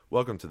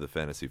Welcome to the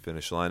Fantasy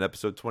Finish Line,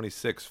 episode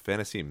 26,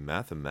 Fantasy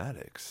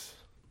Mathematics.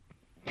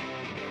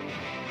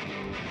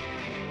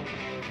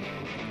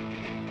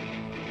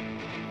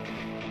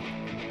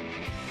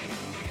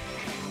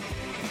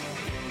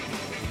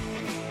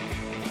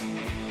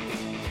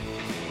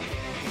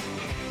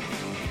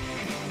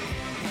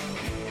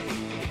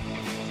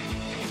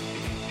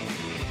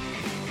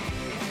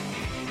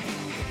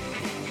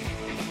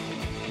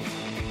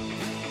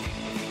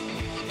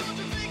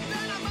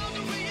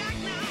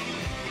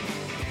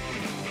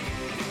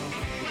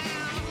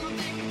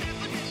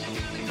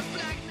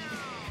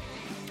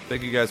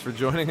 Thank you guys for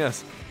joining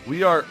us.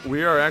 We are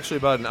actually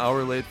about an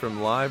hour late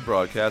from live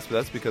broadcast, but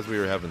that's because we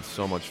were having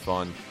so much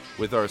fun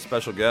with our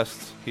special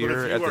guests here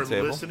at the table. If you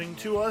are listening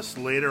to us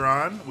later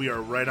on, we are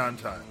right on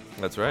time.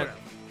 That's right.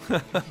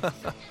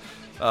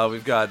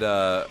 We've got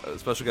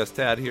special guest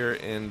Tad here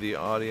in the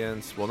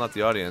audience. Well, not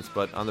the audience,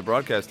 but on the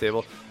broadcast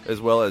table,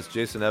 as well as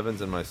Jason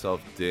Evans and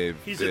myself, Dave.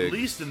 He's Biggs. at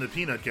least in the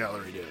peanut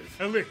gallery, Dave.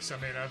 At least. I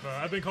mean,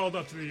 I've been called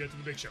up to the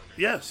big show.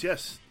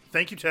 Yes.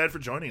 Thank you, Tad, for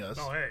joining us.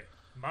 Oh, hey,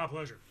 my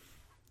pleasure.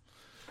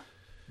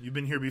 You've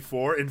been here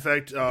before. In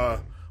fact, was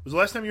the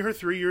last time you were here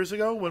 3 years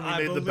ago when we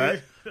made the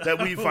bet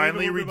that we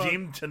finally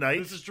redeemed tonight?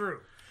 This is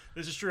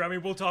true. I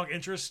mean, we'll talk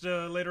interest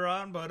later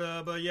on, but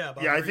yeah.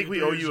 Yeah, I think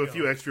we owe you a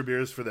few extra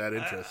beers for that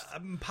interest.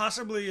 I'm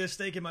possibly a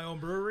stake in my own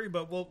brewery,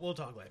 but we'll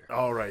talk later.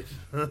 All right.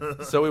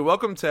 So we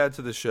welcome Tad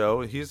to the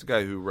show. He's the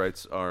guy who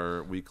writes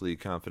our weekly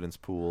Confidence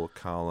Pool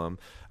column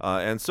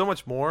and so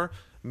much more.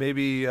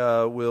 Maybe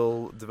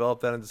we'll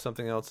develop that into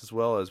something else as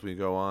well as we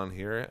go on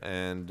here,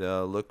 and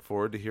look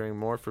forward to hearing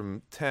more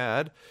from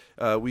Tad.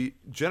 We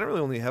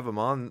generally only have him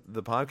on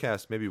the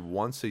podcast maybe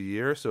once a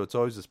year, so it's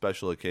always a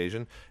special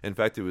occasion. In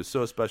fact, it was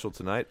so special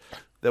tonight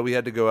that we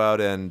had to go out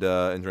and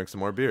drink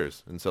some more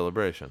beers in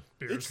celebration.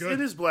 Beer's good.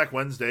 It is Black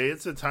Wednesday.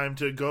 It's a time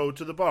to go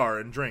to the bar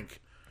and drink.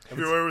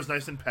 Everywhere was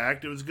nice and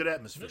packed. It was a good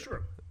atmosphere. That's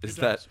true.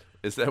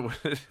 Is that what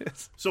it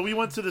is? So we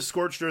went to the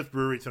Scorched Earth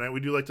Brewery tonight. We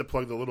do like to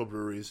plug the little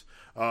breweries.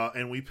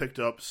 And we picked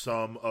up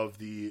some of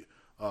the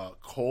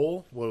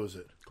coal. What was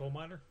it? Coal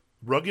miner?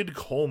 Rugged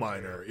Coal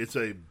Miner. It's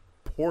a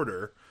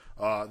porter.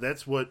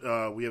 That's what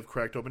we have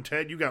cracked open.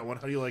 Tad, you got one.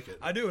 How do you like it?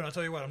 I do, and I'll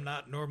tell you what, I'm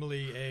not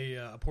normally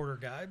a porter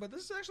guy, but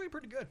this is actually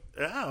pretty good.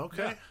 Yeah,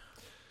 okay. Yeah.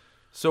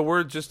 So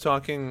we're just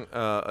talking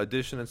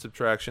addition and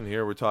subtraction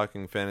here. We're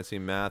talking fantasy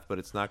math, but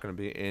it's not going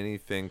to be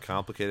anything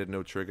complicated.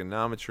 No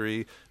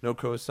trigonometry, no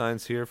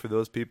cosines here for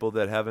those people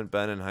that haven't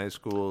been in high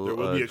school There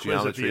will be a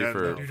quiz at the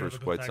geometry end, for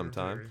quite some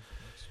time.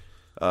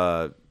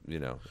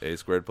 Theory. A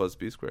squared plus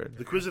B squared.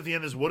 The quiz at the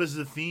end is, what is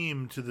the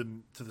theme to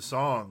the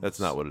songs? That's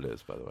not what it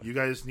is, by the way. You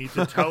guys need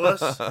to tell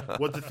us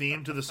what the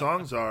theme to the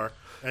songs are,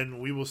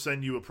 and we will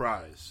send you a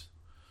prize.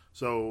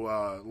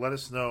 So let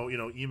us know.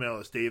 Email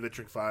us, Dave at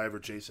Drink5 or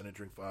Jason at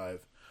Drink5,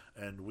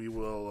 and we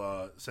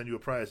will send you a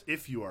prize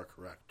if you are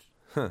correct.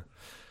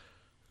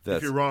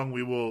 If you're wrong,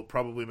 we will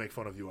probably make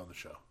fun of you on the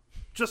show.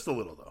 Just a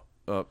little, though.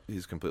 Oh,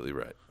 he's completely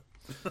right.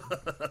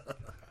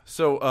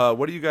 So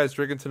what are you guys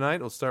drinking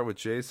tonight? We'll start with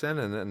Jason,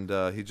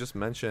 and he just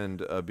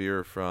mentioned a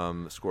beer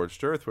from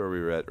Scorched Earth where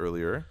we were at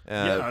earlier.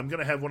 Yeah, I'm going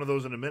to have one of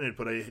those in a minute,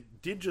 but I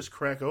did just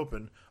crack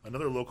open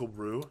another local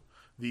brew,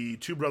 the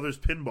Two Brothers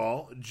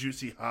Pinball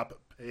Juicy Hop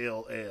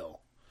Pale Ale.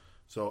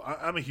 So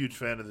I'm a huge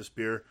fan of this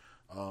beer.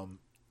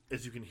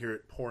 As you can hear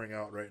it pouring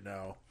out right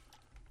now,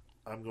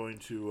 I'm going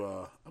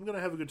to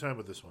have a good time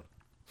with this one.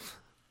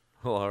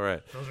 Well, all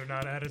right. Those are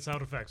not added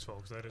sound effects,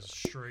 folks. That is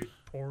straight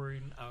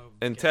pouring out.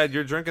 And Ted,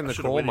 you're drinking the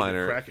coal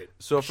miner. Crack it.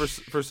 So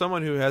for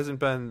someone who hasn't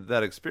been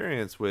that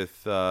experienced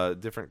with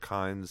different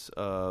kinds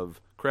of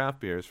craft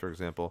beers, for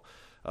example,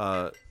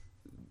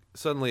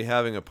 suddenly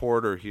having a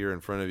porter here in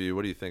front of you,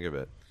 what do you think of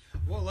it?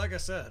 Well, like I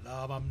said,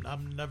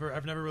 I've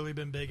never really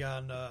been big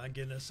on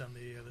Guinness and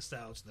the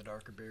stouts and the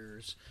darker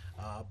beers,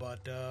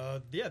 but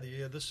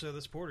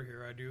this porter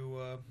here,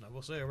 I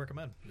will say I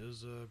recommend. It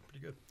is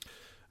pretty good.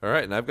 All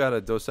right, and I've got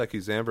a Dos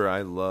Equis Amber.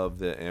 I love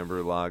the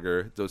amber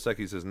lager. Dos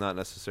Equis is not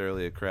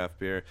necessarily a craft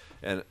beer,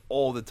 and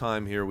all the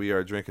time here we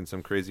are drinking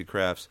some crazy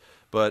crafts.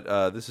 But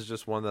this is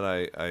just one that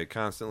I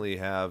constantly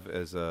have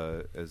as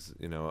a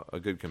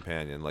good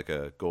companion, like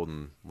a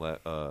golden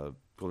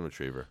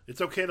retriever.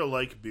 It's okay to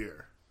like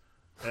beer,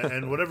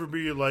 and whatever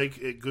beer you like,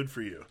 good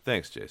for you.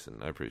 Thanks, Jason.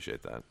 I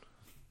appreciate that.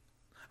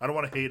 I don't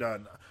want to hate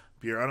on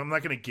beer. I'm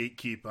not going to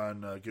gatekeep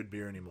on good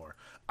beer anymore.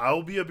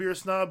 I'll be a beer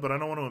snob, but I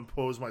don't want to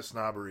impose my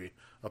snobbery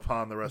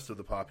upon the rest of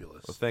the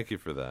populace. Well, thank you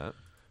for that.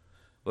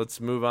 Let's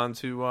move on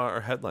to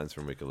our headlines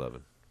from Week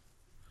 11.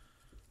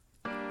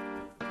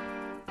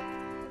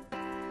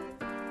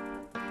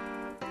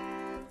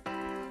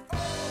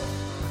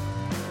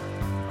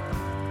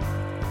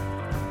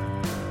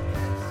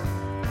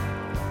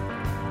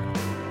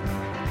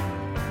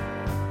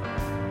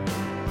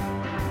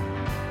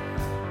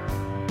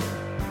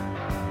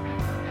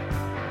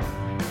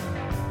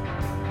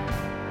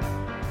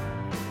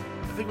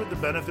 With the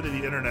benefit of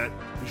the internet,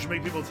 we should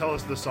make people tell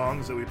us the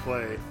songs that we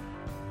play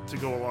to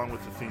go along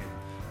with the theme.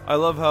 I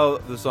love how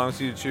the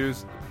songs you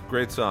choose,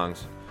 great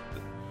songs,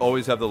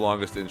 always have the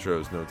longest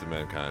intros known to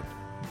mankind.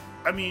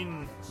 I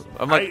mean,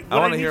 I'm like, I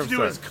what want I to need hear to him do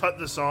start. is cut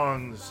the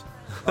songs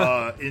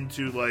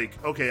into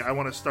like, okay, I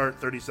want to start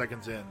 30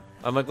 seconds in.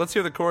 I'm like, let's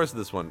hear the chorus of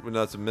this one.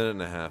 No, it's a minute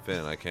and a half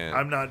in. I can't.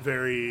 I'm not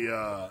very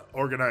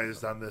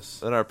organized on this.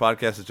 Then our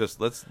podcast is just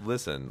let's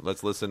listen.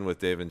 Let's listen with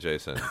Dave and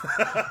Jason.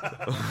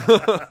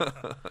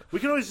 We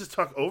can always just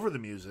talk over the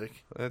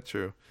music. That's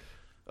true.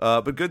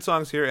 But good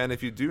songs here, and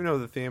if you do know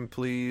the theme,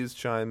 please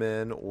chime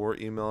in or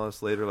email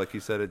us later, like he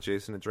said, at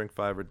Jason at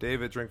Drink5 or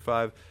Dave at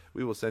Drink5.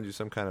 We will send you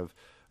some kind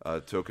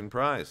of token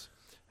prize.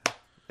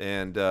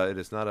 And it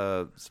is not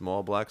a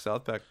small black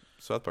South Park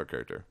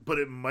character. But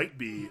it might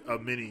be a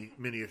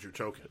miniature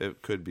token.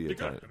 It could be a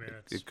tiny.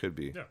 It could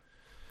be. Yeah.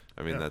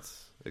 I mean, Yeah.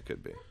 it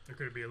could be. There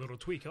could be a little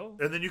tweak. Oh,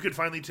 And then you could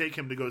finally take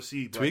him to go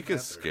see Black Tweak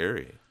is Panther.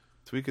 scary.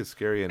 Tweak is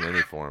scary in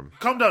any form.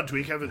 Calm down,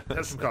 Tweak. Have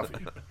some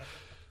coffee.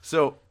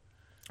 So,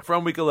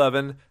 from week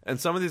 11, and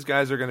some of these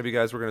guys are going to be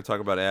guys we're going to talk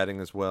about adding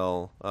as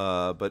well.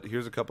 But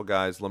here's a couple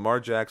guys. Lamar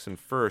Jackson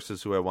first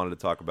is who I wanted to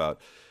talk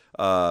about.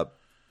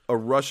 A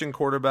rushing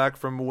quarterback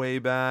from way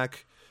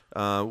back.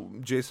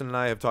 Jason and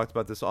I have talked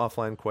about this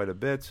offline quite a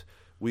bit.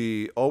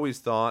 We always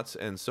thought,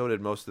 and so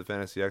did most of the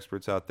fantasy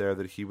experts out there,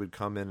 that he would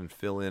come in and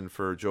fill in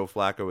for Joe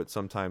Flacco at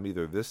some time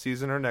either this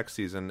season or next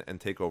season and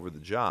take over the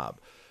job.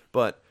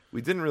 But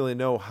we didn't really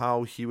know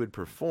how he would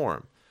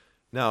perform.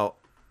 Now,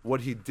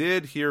 what he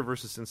did here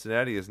versus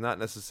Cincinnati is not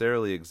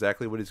necessarily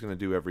exactly what he's going to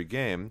do every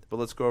game, but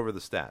let's go over the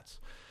stats.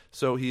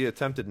 So he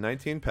attempted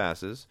 19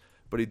 passes,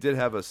 but he did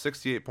have a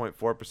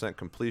 68.4%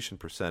 completion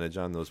percentage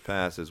on those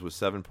passes with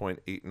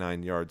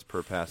 7.89 yards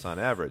per pass on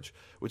average,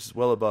 which is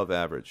well above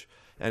average.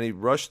 And he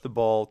rushed the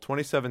ball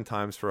 27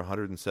 times for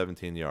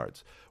 117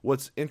 yards.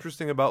 What's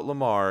interesting about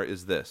Lamar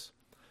is this.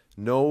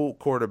 No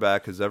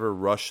quarterback has ever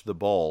rushed the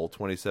ball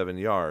 27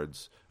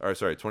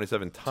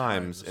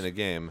 times in a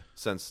game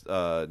since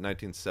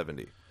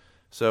 1970.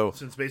 So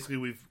Since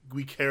basically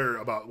we care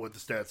about what the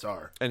stats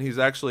are. and he's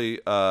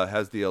actually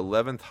has the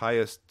 11th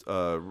highest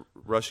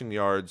rushing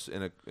yards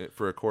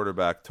for a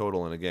quarterback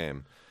total in a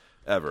game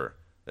ever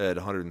at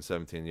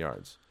 117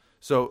 yards.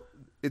 So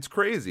it's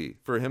crazy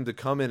for him to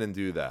come in and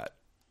do that.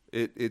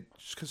 It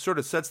sort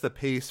of sets the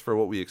pace for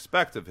what we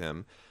expect of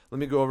him. Let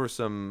me go over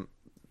some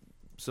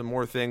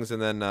more things,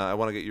 and then I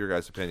want to get your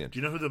guys' opinion. Do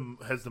you know who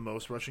has the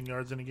most rushing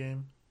yards in a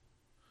game?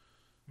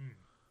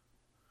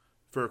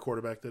 For a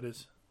quarterback, that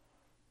is.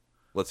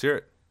 Let's hear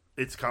it.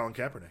 It's Colin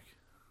Kaepernick.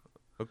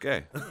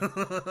 Okay.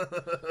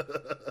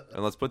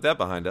 And let's put that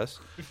behind us.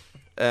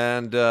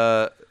 And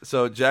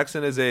so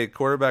Jackson is a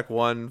quarterback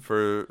one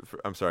for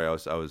I'm sorry,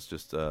 I was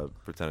just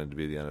pretending to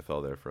be the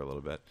NFL there for a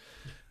little bit.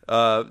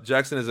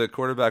 Jackson is a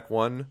quarterback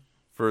one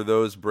for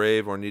those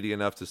brave or needy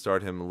enough to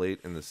start him late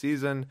in the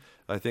season.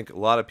 I think a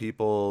lot of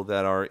people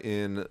that are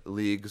in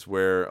leagues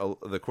where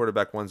the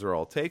quarterback ones are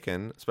all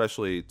taken,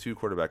 especially 2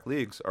 quarterback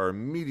leagues, are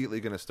immediately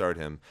going to start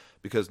him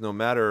because no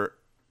matter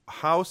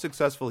how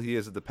successful he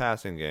is at the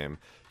passing game,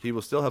 he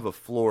will still have a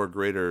floor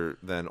greater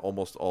than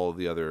almost all of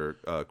the other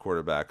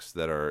quarterbacks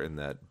that are in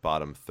that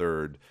bottom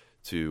third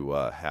to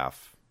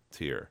half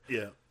tier.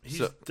 Yeah,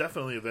 he's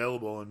definitely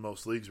available in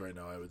most leagues right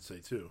now, I would say,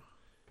 too.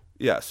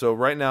 Yeah, so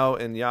right now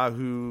in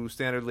Yahoo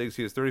standard leagues,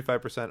 he is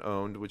 35%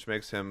 owned, which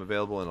makes him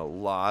available in a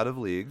lot of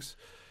leagues.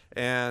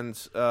 And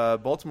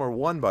Baltimore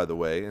won, by the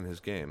way, in his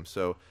game.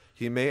 So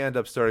he may end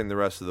up starting the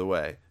rest of the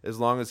way, as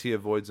long as he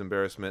avoids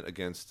embarrassment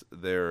against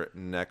their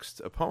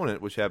next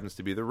opponent, which happens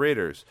to be the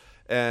Raiders.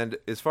 And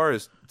as far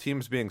as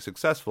teams being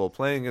successful,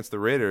 playing against the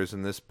Raiders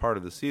in this part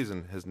of the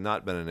season has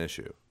not been an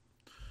issue.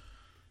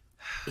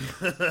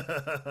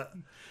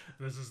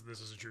 this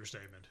is a true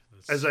statement.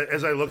 As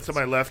I look to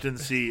my left and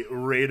see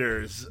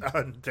Raiders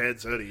on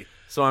Tad's hoodie.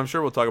 So I'm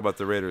sure we'll talk about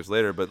the Raiders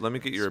later, but let me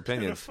get your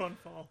opinions. It's been a fun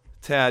fall.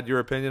 Tad, your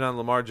opinion on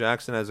Lamar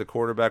Jackson as a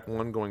quarterback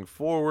one going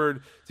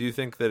forward. Do you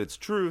think that it's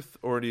truth,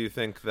 or do you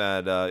think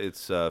that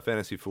it's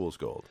fantasy fool's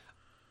gold?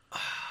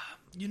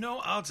 You know,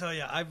 I'll tell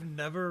you, I've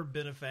never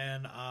been a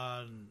fan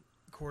on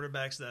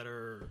quarterbacks that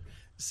are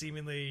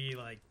seemingly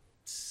like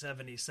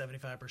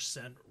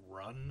 70-75%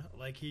 run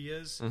like he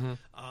is. Mm-hmm.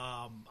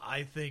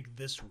 I think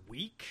this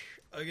week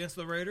against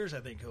the Raiders, I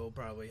think he'll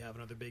probably have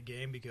another big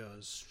game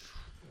because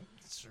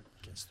it's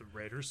against the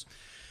Raiders.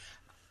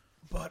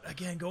 But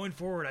again, going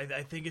forward,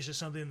 I think it's just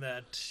something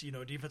that, you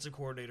know, defensive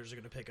coordinators are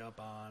going to pick up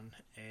on,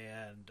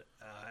 and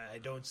I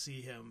don't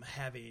see him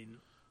having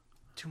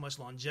too much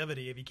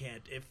longevity if he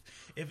can't.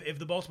 If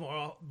the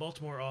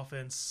Baltimore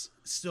offense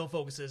still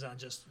focuses on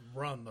just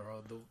run the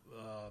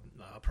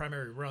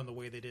primary run the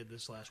way they did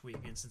this last week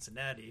in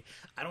Cincinnati,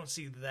 I don't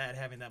see that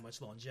having that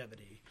much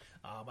longevity.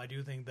 I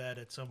do think that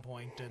at some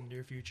point in the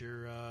near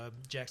future,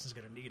 Jackson's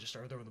going to need to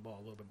start throwing the ball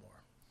a little bit more.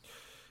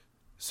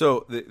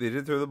 So they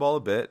did throw the ball a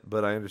bit,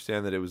 but I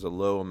understand that it was a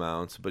low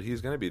amount. But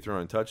he's going to be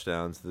throwing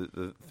touchdowns.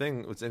 The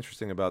thing that's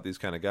interesting about these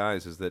kind of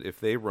guys is that if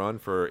they run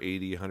for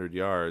 80, 100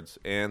 yards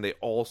and they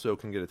also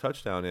can get a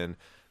touchdown in,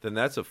 then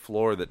that's a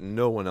floor that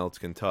no one else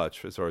can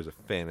touch as far as a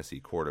fantasy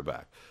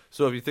quarterback.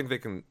 So if you think they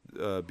can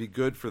be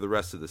good for the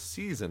rest of the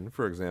season,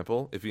 for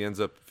example, if he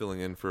ends up filling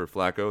in for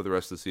Flacco the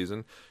rest of the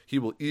season, he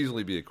will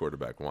easily be a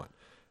quarterback one.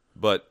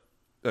 But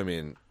I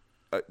mean,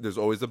 there's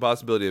always the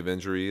possibility of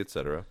injury,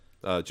 etc.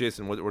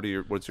 Jason,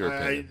 what's your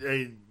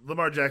opinion?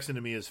 Lamar Jackson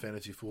to me is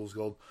fantasy fool's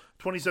gold.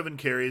 27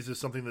 carries is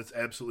something that's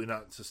absolutely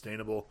not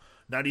sustainable,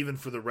 not even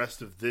for the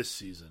rest of this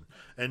season.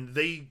 And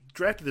they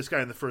drafted this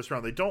guy in the first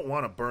round. They don't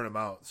want to burn him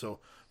out. So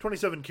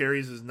 27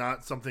 carries is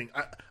not something.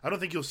 I don't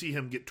think you'll see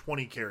him get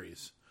 20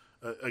 carries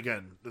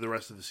again the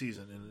rest of the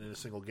season in a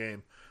single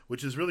game,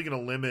 which is really going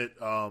to limit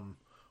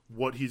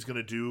what he's going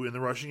to do in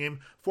the rushing game.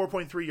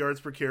 4.3 yards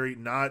per carry,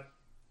 not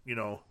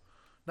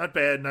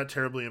bad, not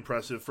terribly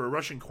impressive. For a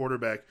rushing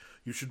quarterback,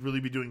 you should really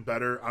be doing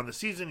better. On the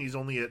season, he's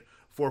only at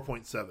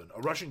 4.7.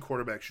 A rushing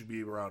quarterback should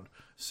be around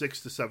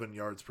 6 to 7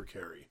 yards per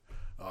carry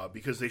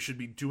because they should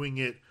be doing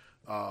it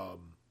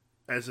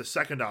as a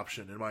second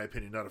option, in my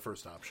opinion, not a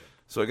first option.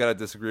 So I got to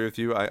disagree with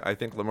you. I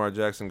think Lamar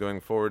Jackson going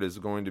forward is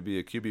going to be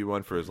a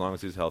QB1 for as long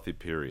as he's healthy,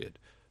 period.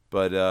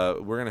 But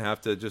we're going to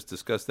have to just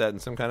discuss that in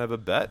some kind of a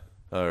bet.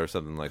 Or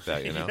something like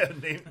that, you know?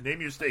 Yeah,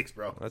 name your stakes,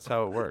 bro. That's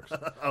how it works.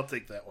 I'll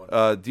take that one.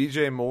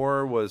 DJ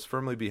Moore was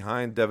firmly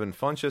behind Devin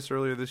Funchess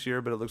earlier this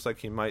year, but it looks like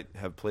he might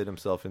have played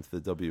himself into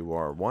the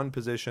WR1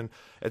 position,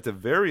 at the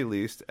very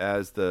least,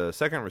 as the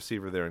second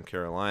receiver there in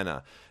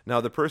Carolina. Now,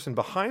 the person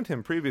behind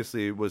him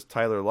previously was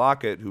Tyler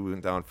Lockett, who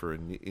went down for a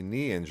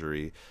knee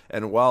injury,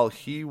 and while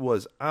he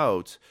was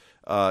out,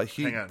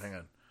 Hang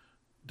on.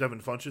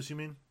 Devin Funchess, you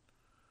mean?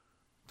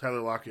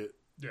 Tyler Lockett.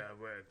 Yeah,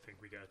 I think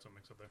we got some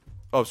mix up there.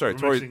 Oh, sorry,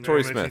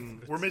 Torrey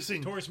Smith. We're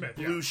missing Torrey Smith,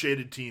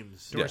 blue-shaded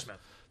teams. Torrey Smith.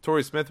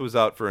 Torrey Smith was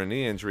out for a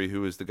knee injury,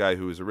 who was the guy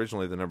who was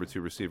originally the number 2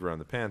 receiver on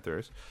the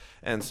Panthers.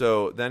 And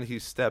so then he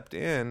stepped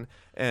in,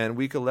 and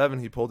week 11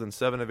 he pulled in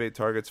 7 of 8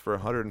 targets for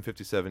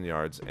 157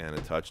 yards and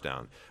a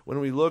touchdown. When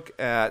we look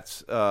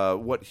at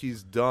what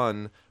he's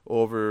done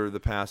over the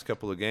past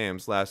couple of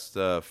games, last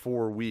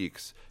 4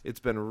 weeks,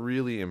 it's been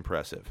really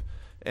impressive.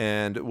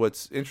 And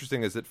what's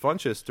interesting is that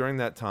Funchess, during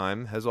that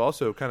time, has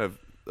also kind of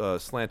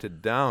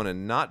slanted down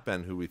and not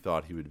been who we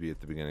thought he would be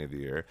at the beginning of the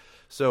year.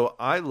 So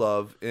I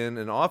love in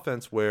an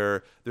offense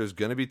where there's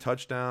going to be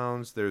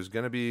touchdowns, there's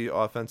going to be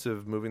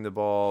offensive moving the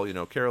ball. You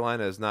know,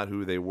 Carolina is not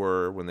who they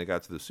were when they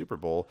got to the Super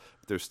Bowl,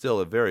 but they're still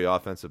a very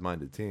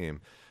offensive-minded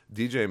team.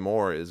 DJ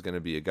Moore is going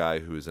to be a guy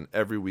who is an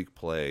every week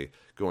play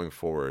going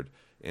forward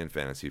in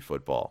fantasy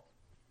football.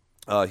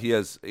 He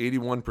has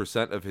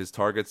 81% of his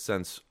targets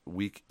since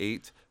week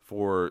 8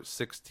 for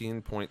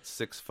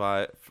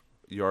 16.65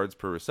 yards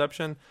per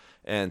reception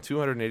and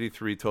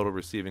 283 total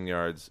receiving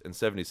yards and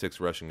 76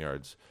 rushing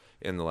yards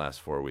in the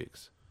last 4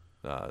 weeks.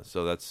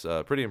 So that's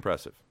pretty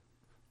impressive.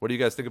 What do you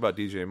guys think about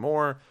DJ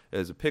Moore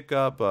as a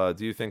pickup?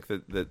 Do you think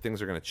that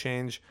things are going to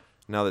change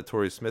now that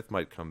Torrey Smith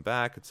might come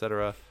back,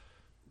 etc.?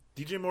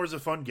 DJ Moore's a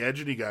fun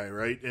gadgety guy,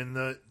 right? In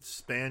the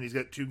span, he's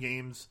got 2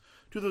 games.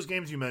 2 of those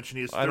games you mentioned,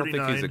 he has 39 I don't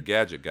think he's a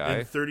gadget guy.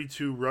 And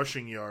 32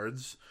 rushing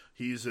yards.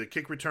 He's a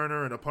kick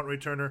returner and a punt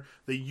returner.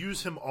 They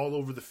use him all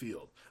over the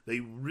field.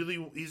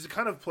 He's the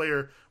kind of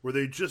player where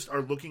they just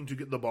are looking to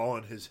get the ball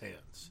in his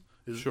hands,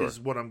 is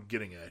what I'm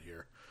getting at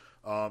here.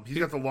 He's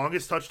got the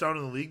longest touchdown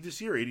in the league this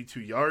year, 82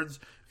 yards.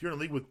 If you're in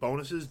a league with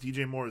bonuses,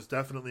 DJ Moore is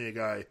definitely a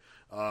guy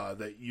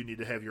that you need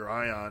to have your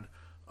eye on.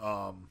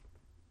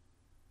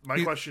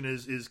 My question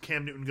is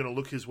Cam Newton going to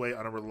look his way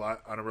on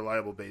a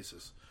reliable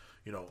basis?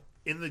 You know,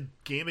 in the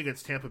game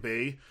against Tampa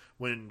Bay,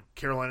 when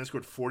Carolina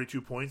scored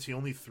 42 points, he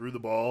only threw the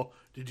ball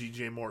to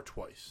DJ Moore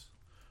twice.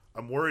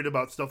 I'm worried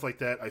about stuff like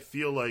that. I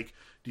feel like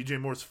DJ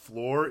Moore's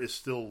floor is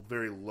still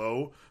very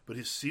low, but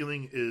his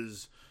ceiling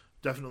is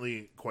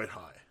definitely quite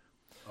high.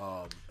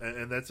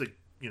 And that's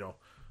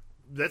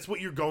that's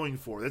what you're going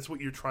for. That's what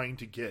you're trying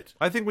to get.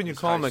 I think when you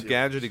call him a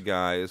gadgety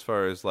guy, as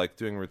far as like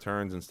doing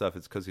returns and stuff,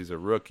 it's because he's a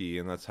rookie,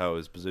 and that's how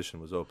his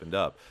position was opened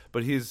up.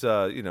 But he's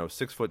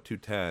 6 foot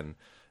 210.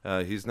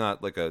 He's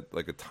not like a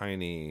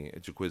tiny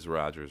Jaquiz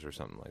Rogers or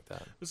something like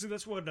that. But see,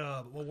 that's what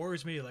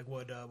worries me. Like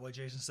what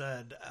Jason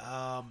said.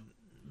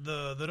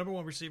 The number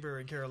 1 receiver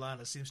in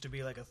Carolina seems to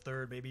be like a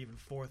third, maybe even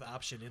fourth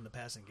option in the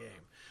passing game.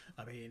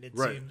 I mean,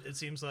 it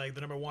seems like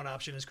the number 1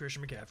 option is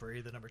Christian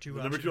McCaffrey. The number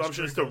 2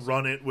 option is to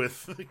run it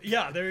with.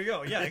 Yeah, there you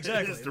go. Yeah,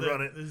 exactly. Is to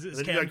run it.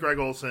 Then you got Greg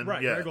Olsen.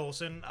 Right, yeah. Greg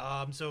Olsen.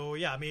 So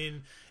yeah, I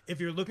mean, if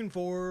you're looking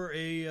for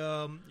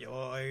a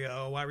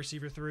wide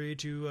receiver 3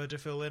 to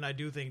fill in, I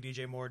do think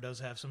DJ Moore does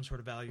have some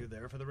sort of value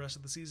there for the rest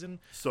of the season.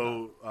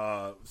 So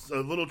a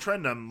little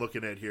trend I'm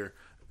looking at here: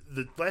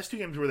 the last 2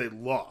 games where they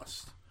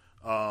lost.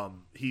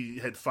 He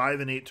had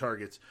 5 and 8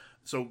 targets.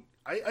 So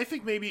I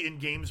think maybe in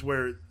games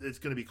where it's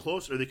going to be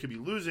close or they could be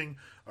losing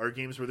are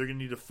games where they're going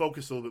to need to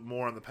focus a little bit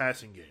more on the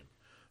passing game.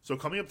 So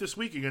coming up this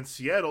week against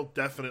Seattle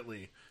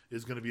definitely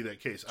is going to be that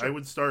case. Sure. I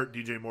would start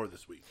DJ Moore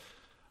this week.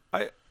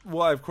 I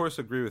of course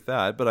agree with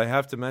that, but I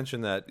have to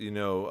mention that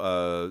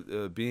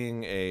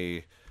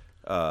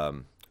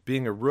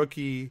being a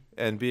rookie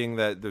and being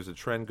that there's a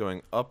trend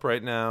going up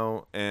right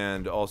now,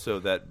 and also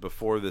that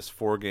before this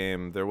 4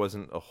 game there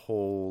wasn't a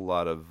whole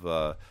lot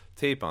of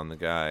tape on the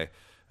guy.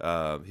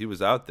 He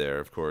was out there,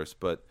 of course,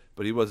 but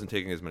he wasn't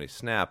taking as many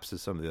snaps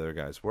as some of the other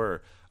guys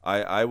were.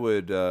 I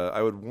would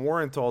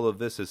warrant all of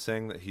this as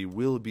saying that he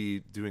will be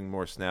doing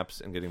more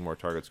snaps and getting more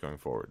targets going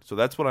forward. So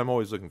that's what I'm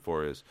always looking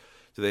for is,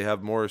 do they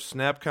have more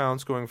snap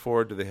counts going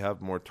forward? Do they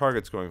have more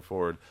targets going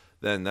forward?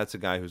 Then that's a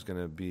guy who's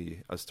going to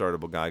be a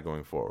startable guy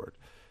going forward.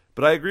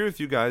 But I agree with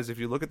you guys. If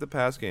you look at the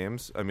past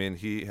games, I mean,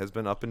 he has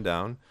been up and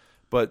down.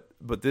 But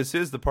this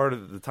is the part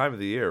of the time of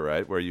the year,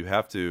 right, where you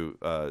have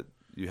to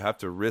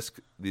risk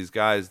these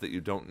guys that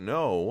you don't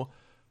know.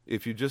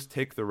 If you just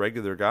take the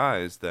regular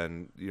guys,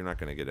 then you're not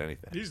going to get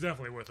anything. He's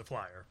definitely worth a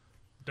flyer.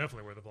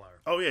 Definitely worth a flyer.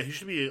 Oh, yeah, he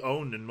should be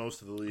owned in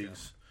most of the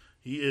leagues.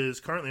 Yeah. He is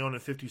currently owned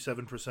in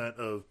 57%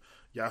 of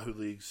Yahoo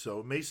leagues,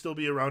 so may still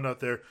be around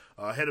out there.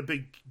 Had a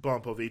big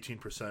bump of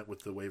 18%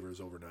 with the waivers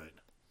overnight.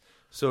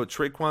 So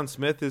Traquan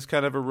Smith is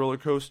kind of a roller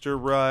coaster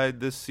ride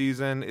this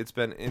season. It's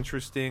been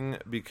interesting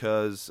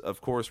because,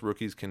 of course,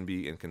 rookies can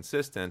be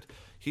inconsistent.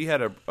 He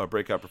had a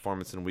breakout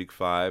performance in Week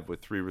 5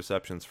 with 3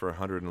 receptions for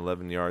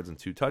 111 yards and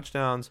 2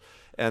 touchdowns.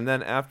 And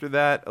then after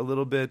that, a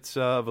little bit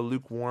of a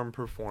lukewarm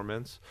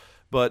performance.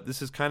 But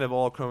this is kind of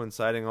all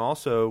coinciding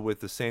also with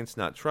the Saints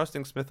not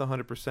trusting Smith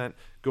 100%,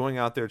 going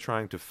out there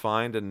trying to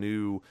find a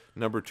new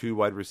number 2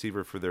 wide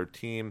receiver for their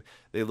team.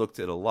 They looked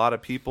at a lot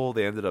of people.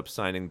 They ended up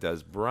signing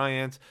Des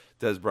Bryant.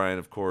 Des Bryant,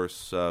 of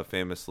course,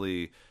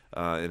 famously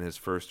in his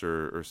first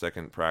or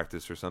second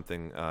practice or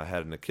something,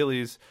 had an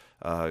Achilles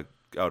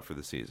out for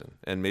the season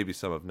and maybe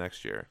some of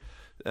next year.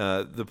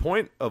 The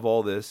point of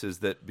all this is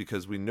that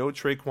because we know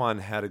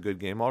Traquan had a good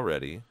game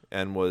already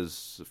and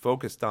was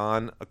focused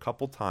on a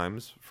couple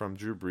times from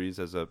Drew Brees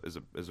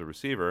as a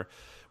receiver,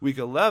 Week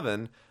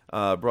 11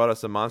 brought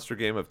us a monster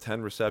game of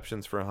 10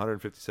 receptions for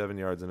 157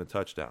 yards and a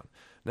touchdown.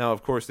 Now,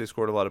 of course, they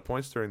scored a lot of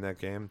points during that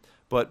game,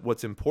 but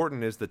what's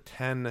important is the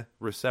 10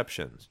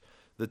 receptions,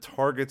 the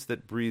targets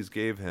that Brees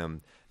gave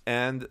him,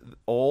 and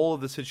all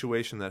of the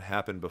situation that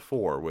happened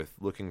before with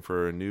looking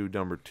for a new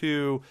number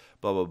 2,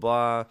 blah,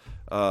 blah,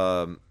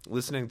 blah.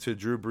 Listening to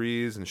Drew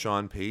Brees and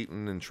Sean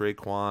Payton and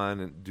Traquan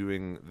and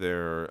doing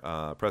their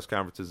press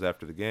conferences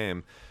after the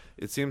game,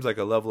 it seems like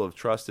a level of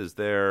trust is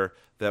there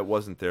that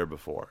wasn't there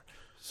before.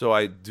 So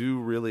I do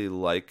really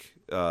like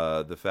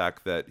the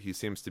fact that he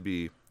seems to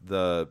be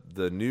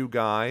the new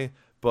guy,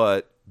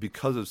 but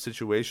because of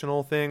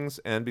situational things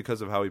and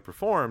because of how he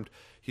performed,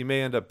 he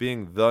may end up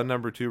being the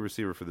number 2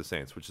 receiver for the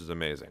Saints, which is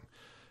amazing.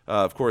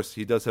 Of course,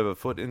 he does have a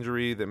foot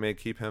injury that may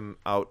keep him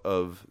out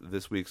of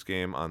this week's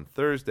game on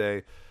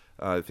Thursday.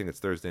 I think it's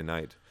Thursday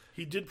night.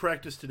 He did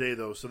practice today,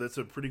 though, so that's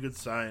a pretty good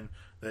sign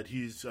that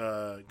he's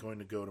going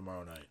to go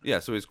tomorrow night. Yeah,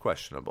 so he's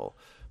questionable.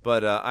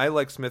 But I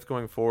like Smith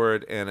going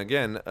forward, and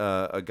again,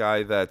 a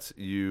guy that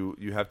you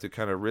have to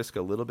kind of risk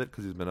a little bit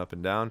because he's been up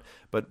and down,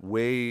 but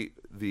weigh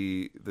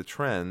the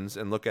trends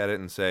and look at it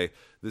and say,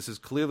 this is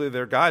clearly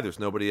their guy. There's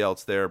nobody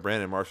else there.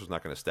 Brandon Marshall's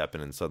not going to step in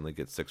and suddenly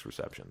get 6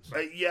 receptions.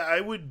 I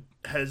would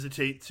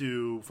hesitate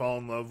to fall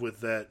in love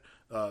with that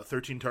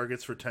 13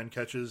 targets for 10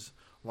 catches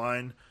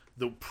line.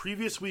 The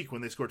previous week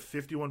when they scored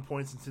 51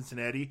 points in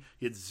Cincinnati,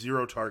 he had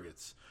 0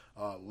 targets.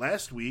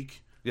 Last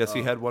week... Yes,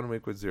 he had 1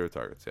 week with 0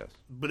 targets, yes.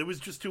 But it was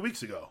just 2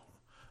 weeks ago.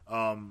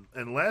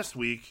 And last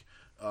week,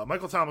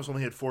 Michael Thomas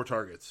only had 4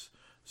 targets.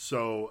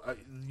 So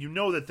you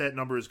know that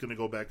number is going to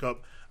go back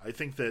up. I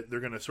think that they're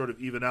going to sort of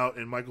even out,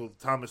 and Michael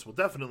Thomas will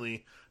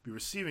definitely be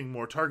receiving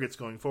more targets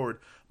going forward.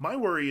 My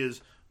worry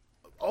is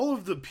all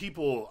of the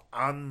people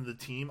on the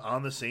team,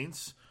 on the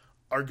Saints,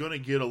 are going to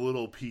get a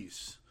little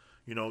piece.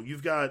 You know,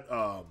 you've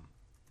got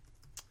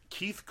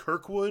Keith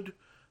Kirkwood,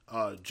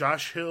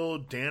 Josh Hill,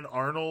 Dan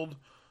Arnold,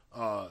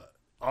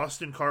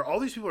 Austin Carr. All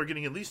these people are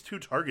getting at least 2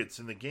 targets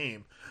in the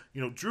game.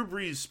 You know, Drew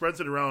Brees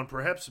spreads it around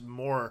perhaps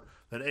more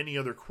than any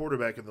other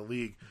quarterback in the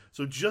league.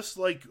 So just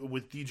like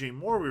with DJ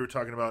Moore we were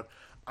talking about,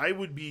 I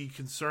would be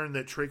concerned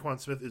that Traquan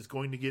Smith is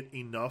going to get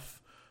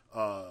enough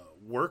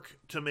work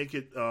to make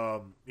it,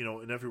 an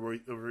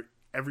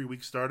every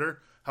week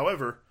starter.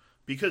 However,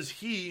 because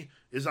he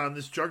is on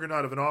this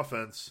juggernaut of an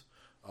offense,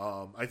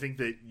 I think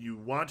that you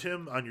want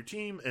him on your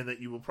team and that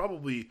you will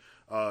probably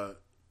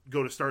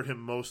go to start him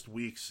most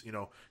weeks. You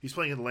know, he's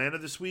playing Atlanta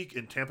this week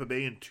and Tampa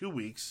Bay in 2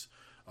 weeks.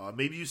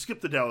 Maybe you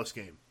skip the Dallas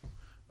game.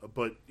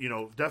 But, you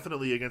know,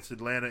 definitely against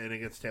Atlanta and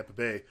against Tampa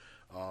Bay,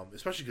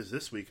 especially because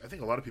this week, I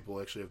think a lot of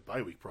people actually have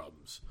bye week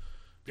problems.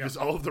 Because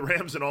all of the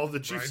Rams and all of the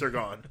Chiefs are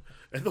gone.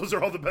 And those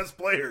are all the best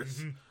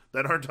players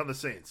that aren't on the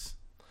Saints.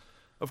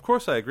 Of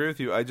course, I agree with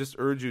you. I just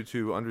urge you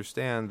to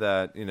understand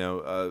that, you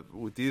know,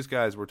 with these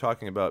guys, we're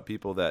talking about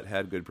people that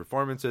had good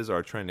performances,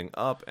 are trending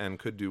up, and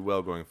could do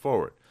well going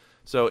forward.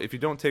 So if you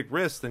don't take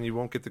risks, then you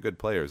won't get the good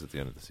players at the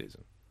end of the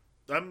season.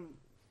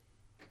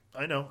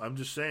 I know. I'm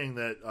just saying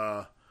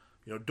that,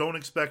 don't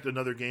expect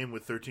another game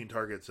with 13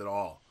 targets at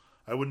all.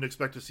 I wouldn't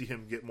expect to see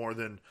him get more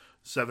than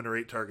 7 or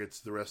 8 targets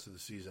the rest of the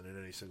season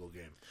in any single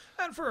game.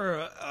 And for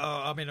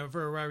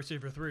a wide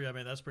receiver 3, I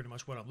mean, that's pretty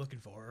much what I'm looking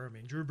for. I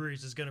mean, Drew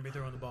Brees is going to be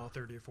throwing the ball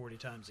 30 or 40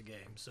 times a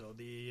game. So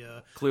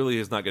Clearly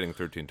he's not getting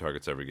 13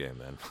 targets every game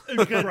then.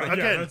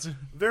 Again,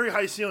 very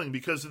high ceiling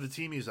because of the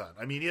team he's on.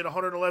 I mean, he had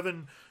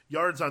 111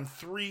 yards on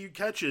 3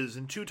 catches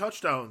and 2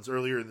 touchdowns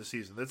earlier in the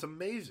season. That's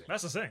amazing.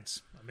 That's the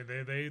Saints. I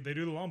mean, they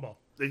do the long ball.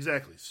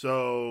 Exactly.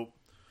 So,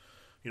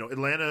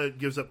 Atlanta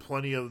gives up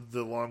plenty of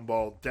the long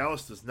ball.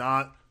 Dallas does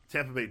not.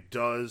 Tampa Bay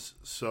does.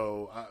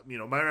 So,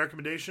 my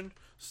recommendation,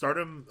 start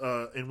him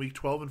in week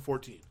 12 and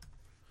 14.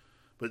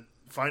 But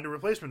find a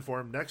replacement for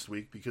him next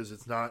week because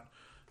it's not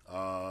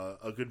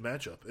a good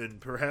matchup.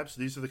 And perhaps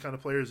these are the kind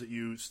of players that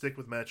you stick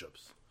with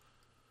matchups.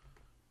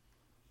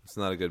 It's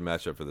not a good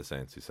matchup for the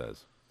Saints, he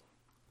says.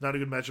 Not a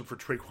good matchup for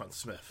Traquan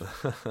Smith.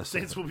 The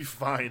Saints will be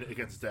fine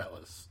against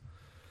Dallas.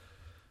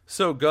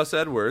 So Gus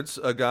Edwards,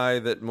 a guy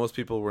that most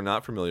people were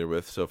not familiar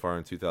with so far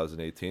in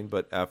 2018,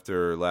 but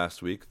after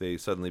last week they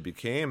suddenly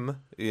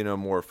became,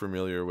 more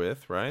familiar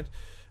with, right?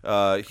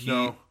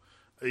 No,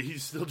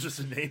 he's still just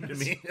a name to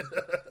me.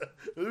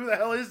 Who the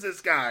hell is this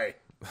guy?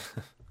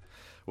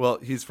 Well,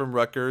 he's from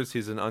Rutgers.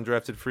 He's an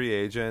undrafted free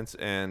agent,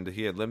 and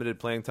he had limited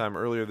playing time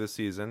earlier this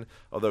season,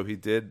 although he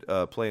did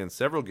play in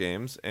several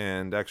games,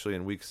 and actually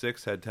in Week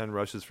 6 had 10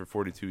 rushes for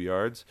 42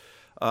 yards.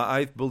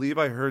 I believe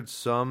I heard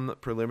some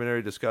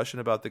preliminary discussion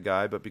about the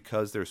guy, but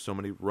because there's so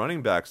many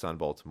running backs on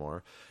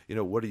Baltimore,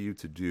 what are you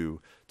to do?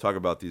 Talk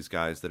about these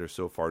guys that are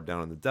so far down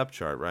on the depth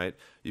chart, right?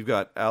 You've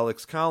got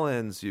Alex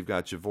Collins, you've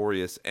got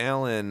Javorius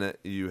Allen,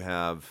 you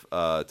have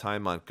Ty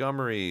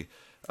Montgomery,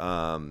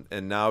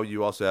 and now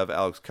you also have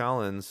Alex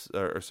Collins,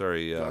 Gus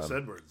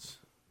Edwards.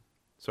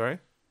 Sorry?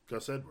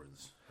 Gus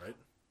Edwards, right?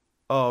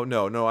 Oh,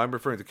 no, I'm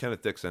referring to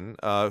Kenneth Dixon,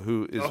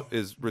 who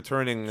is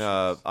returning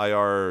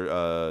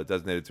IR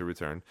designated to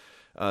return.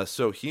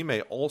 So he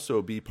may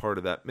also be part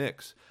of that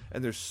mix.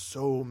 And there's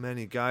so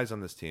many guys on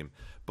this team.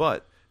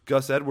 But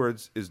Gus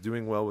Edwards is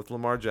doing well with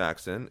Lamar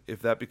Jackson.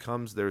 If that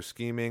becomes their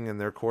scheming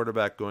and their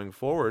quarterback going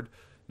forward,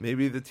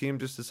 maybe the team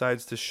just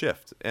decides to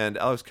shift. And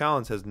Alex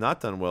Collins has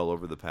not done well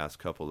over the past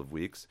couple of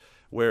weeks,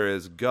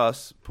 whereas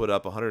Gus put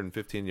up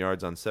 115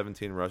 yards on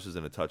 17 rushes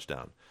and a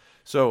touchdown.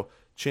 So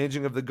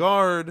changing of the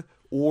guard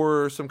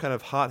or some kind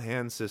of hot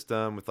hand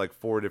system with like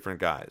 4 different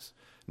guys.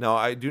 Now,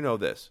 I do know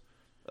this.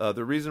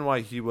 The reason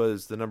why he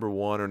was the number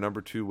 1 or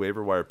number 2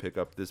 waiver wire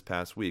pickup this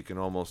past week in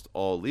almost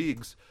all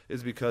leagues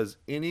is because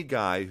any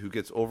guy who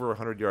gets over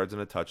 100 yards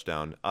and a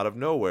touchdown out of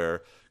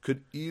nowhere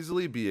could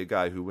easily be a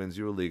guy who wins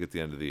you a league at the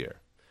end of the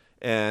year.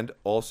 And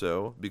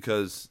also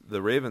because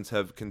the Ravens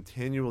have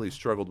continually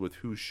struggled with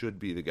who should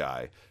be the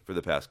guy for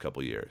the past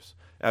couple years.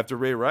 After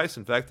Ray Rice,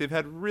 in fact, they've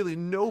had really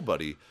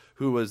nobody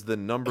who was the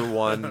number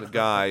 1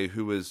 guy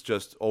who was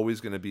just always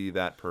going to be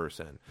that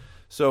person.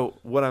 So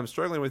what I'm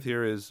struggling with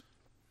here is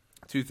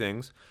 2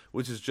 things,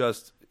 which is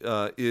just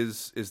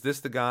is this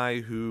the guy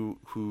who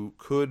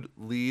could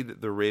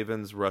lead the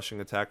Ravens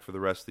rushing attack for the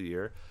rest of the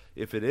year?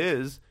 If it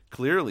is,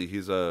 clearly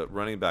he's a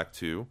running back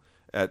 2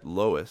 at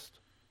lowest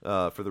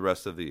for the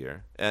rest of the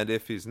year. And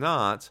if he's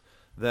not,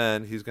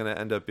 then he's going to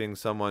end up being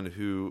someone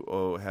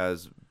who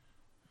has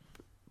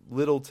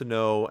little to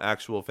no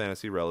actual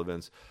fantasy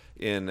relevance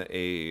in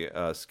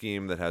a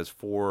scheme that has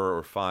 4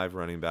 or 5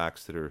 running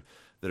backs that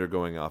are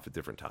going off at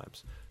different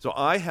times. So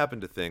I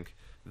happen to think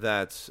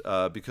that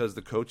because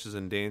the coach is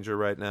in danger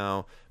right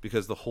now,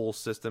 because the whole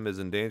system is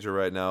in danger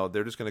right now,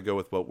 they're just going to go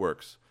with what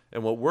works.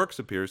 And what works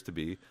appears to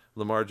be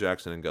Lamar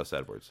Jackson and Gus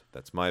Edwards.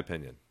 That's my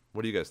opinion.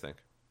 What do you guys think?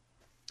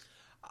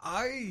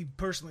 I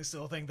personally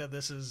still think that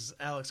this is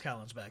Alex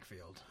Collins'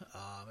 backfield.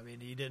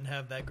 He didn't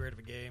have that great of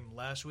a game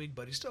last week,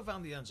 but he still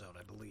found the end zone,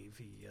 I believe.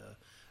 He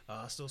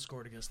still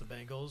scored against the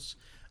Bengals.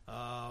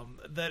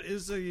 That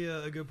is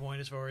a good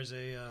point as far as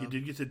he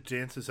did get to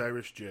dance his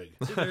Irish jig.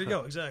 See, there you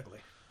go, exactly.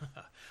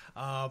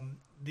 What's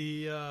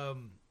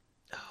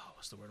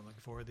the word I'm looking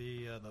for?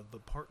 The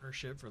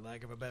partnership, for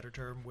lack of a better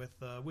term, with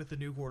the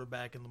new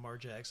quarterback in Lamar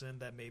Jackson,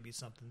 that may be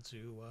something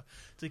to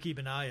keep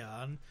an eye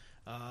on.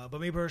 But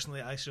me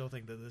personally, I still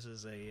think that this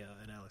is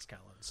an Alex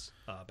Collins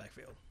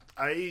backfield.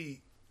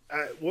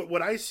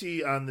 What I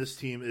see on this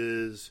team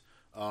is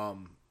a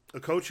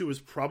coach who was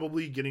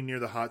probably getting near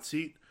the hot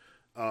seat.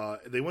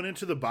 They went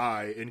into the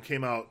bye and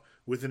came out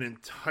with an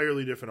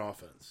entirely different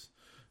offense.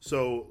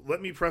 So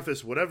let me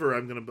preface whatever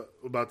I'm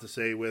about to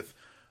say with,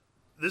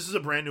 this is a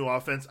brand new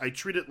offense. I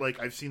treat it like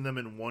I've seen them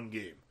in one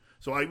game.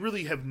 So I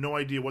really have no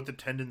idea what the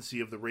tendency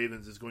of the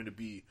Ravens is going to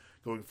be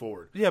going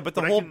forward. Yeah, but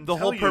the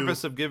whole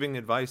purpose of giving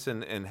advice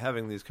and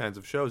having these kinds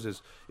of shows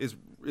is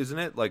isn't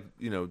it like,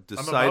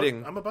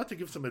 deciding I'm about to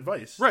give some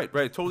advice. Right,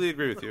 totally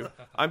agree with you.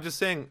 I'm just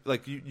saying,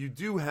 like, you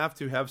do have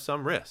to have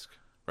some risk,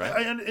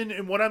 right?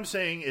 And what I'm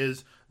saying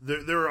is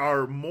there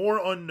are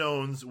more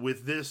unknowns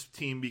with this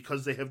team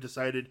because they have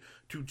decided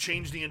to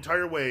change the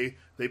entire way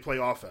they play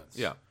offense.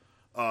 Yeah.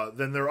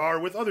 Than there are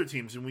with other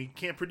teams, and we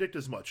can't predict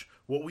as much.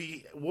 What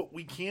we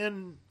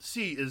can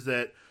see is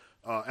that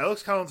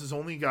Alex Collins has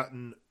only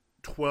gotten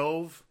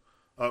 12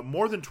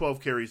 more than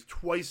 12 carries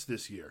twice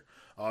this year.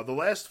 The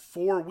last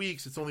 4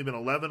 weeks, it's only been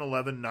 11,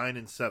 11, 9,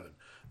 and 7.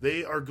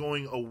 They are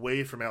going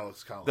away from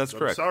Alex Collins. That's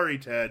correct. I'm sorry,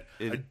 Tad.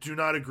 I do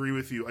not agree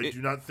with you. I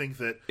do not think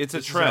that it's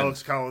this a trend. is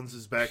Alex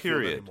Collins'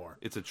 backfield anymore.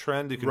 It's a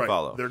trend you can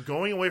follow. They're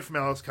going away from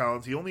Alex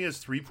Collins. He only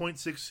has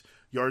 3.6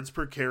 yards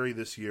per carry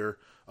this year.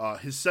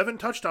 His 7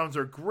 touchdowns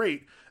are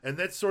great, and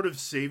that's sort of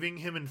saving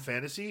him in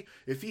fantasy.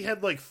 If he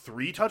had like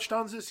 3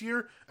 touchdowns this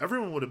year,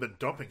 everyone would have been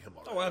dumping him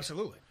already. Oh,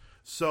 absolutely.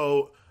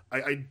 So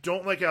I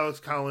don't like Alex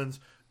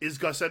Collins. Is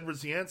Gus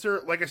Edwards the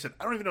answer? Like I said,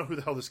 I don't even know who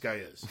the hell this guy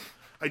is.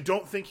 I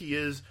don't think he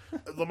is.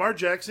 Lamar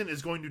Jackson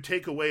is going to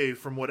take away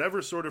from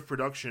whatever sort of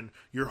production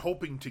you're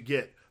hoping to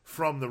get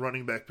from the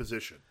running back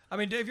position. I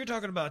mean, Dave, you're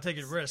talking about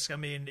taking risk. I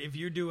mean, if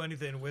you do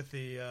anything with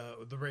the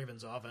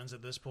Ravens offense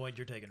at this point,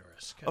 you're taking a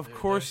risk. Of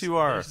course you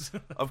are.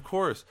 Of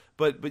course.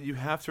 But you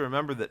have to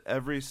remember that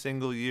every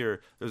single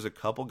year there's a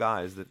couple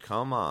guys that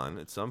come on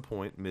at some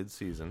point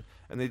mid-season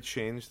and they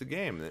change the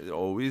game. It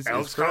always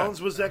Alex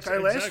Collins was that guy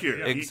last year.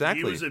 Yeah.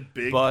 Exactly. He was a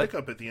big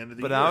pickup at the end of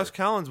the year. But Alex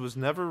Collins was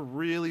never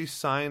really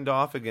signed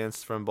off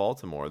against from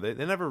Baltimore. They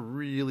never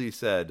really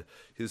said,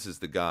 this is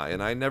the guy.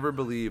 And I never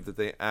believed that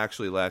they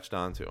actually latched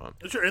onto him.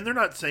 Sure, and they're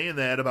not saying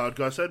that about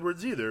Gus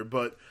Edwards either,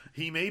 but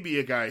he may be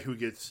a guy who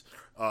gets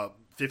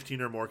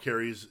 15 or more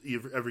carries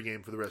every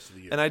game for the rest of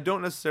the year. And I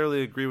don't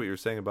necessarily agree what you're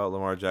saying about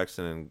Lamar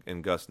Jackson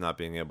and Gus not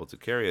being able to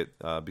carry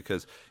it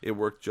because it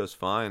worked just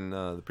fine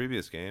the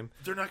previous game.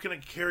 They're not going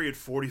to carry it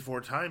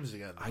 44 times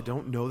again, though. I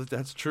don't know that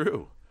that's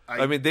true.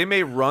 I mean, they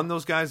may run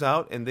those guys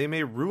out and they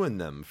may ruin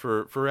them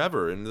for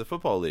forever in the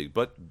football league,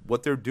 but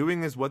what they're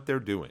doing is what they're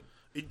doing.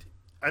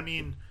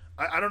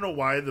 I don't know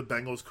why the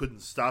Bengals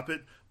couldn't stop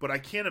it, but I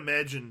can't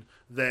imagine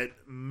that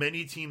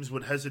many teams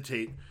would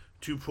hesitate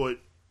to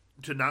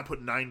not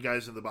put 9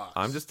 guys in the box.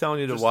 I'm just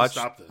telling you to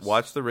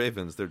watch the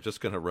Ravens. They're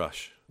just going to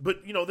rush.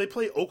 But, they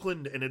play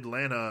Oakland and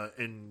Atlanta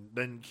and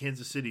then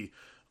Kansas City.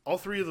 All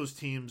 3 of those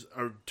teams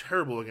are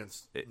terrible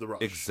against the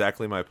rush.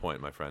 Exactly my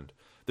point, my friend.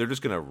 They're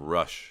just going to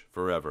rush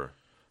forever.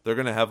 They're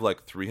going to have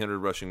like 300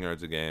 rushing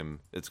yards a game.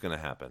 It's going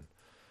to happen.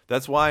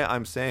 That's why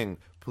I'm saying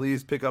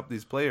please pick up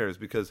these players,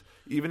 because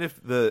even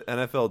if the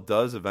NFL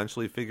does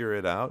eventually figure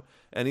it out,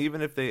 and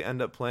even if they end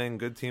up playing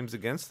good teams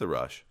against the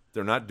rush,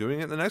 they're not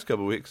doing it in the next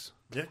couple of weeks.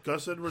 Yeah,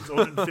 Gus Edwards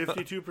owning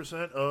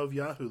 52% of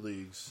Yahoo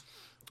leagues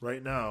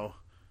right now.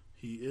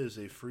 He is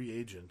a free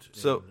agent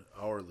in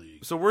our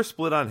league. So we're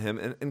split on him,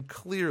 and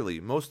clearly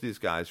most of these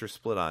guys are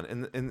split on.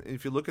 And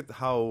if you look at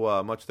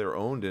how much they're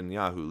owned in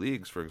Yahoo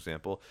leagues, for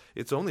example,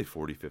 it's only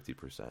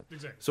 40-50%.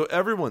 Exactly. So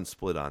everyone's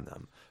split on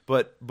them.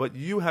 But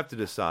you have to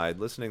decide,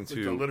 listening to...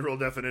 It's the literal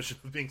definition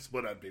of being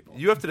split on people.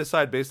 You have to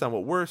decide based on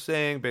what we're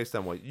saying, based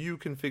on what you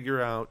can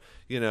figure out,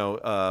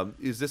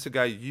 is this a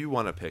guy you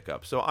want to pick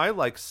up? So I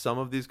like some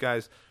of these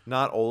guys,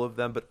 not all of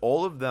them, but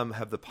all of them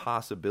have the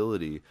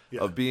possibility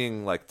of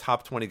being like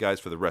top 20 guys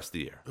for the rest of the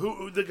year.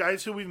 The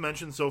guys who we've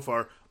mentioned so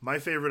far, my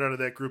favorite out of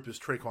that group is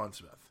Traquan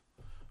Smith.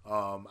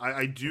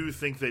 I do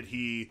think that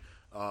he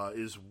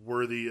is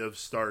worthy of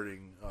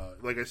starting,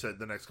 like I said,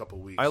 the next couple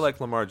of weeks. I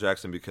like Lamar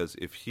Jackson because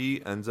if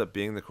he ends up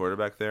being the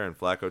quarterback there and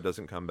Flacco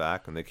doesn't come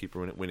back and they keep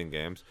winning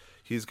games,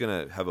 he's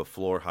going to have a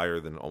floor higher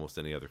than almost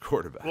any other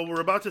quarterback. Well, we're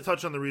about to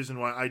touch on the reason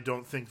why I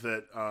don't think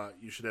that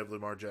you should have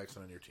Lamar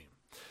Jackson on your team.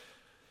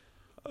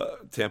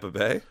 Tampa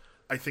Bay?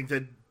 I think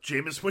that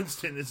Jameis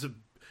Winston is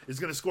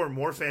going to score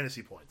more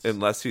fantasy points.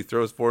 Unless he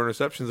throws 4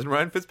 interceptions and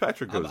Ryan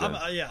Fitzpatrick goes in.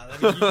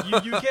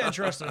 You can't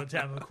trust a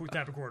Tampa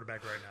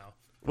quarterback right now.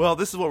 Well,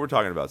 this is what we're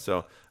talking about.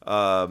 So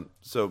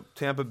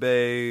Tampa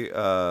Bay,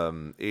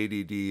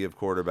 ADD of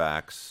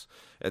quarterbacks.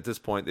 At this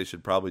point, they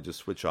should probably just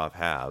switch off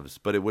halves,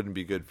 but it wouldn't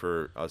be good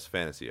for us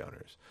fantasy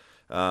owners.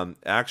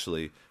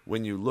 Actually,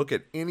 when you look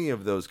at any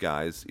of those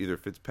guys, either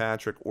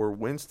Fitzpatrick or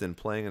Winston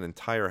playing an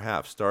entire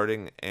half,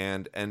 starting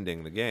and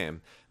ending the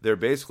game, they're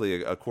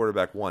basically a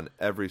quarterback one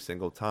every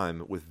single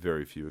time with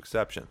very few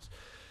exceptions.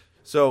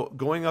 So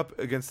going up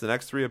against the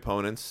next 3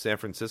 opponents, San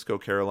Francisco,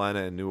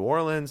 Carolina, and New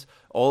Orleans,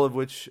 all of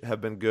which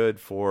have been good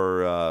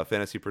for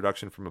fantasy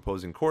production from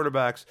opposing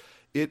quarterbacks,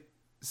 it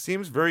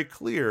seems very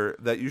clear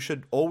that you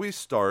should always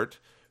start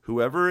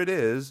whoever it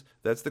is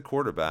that's the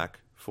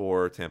quarterback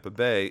for Tampa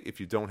Bay if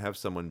you don't have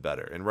someone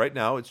better. And right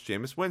now it's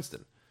Jameis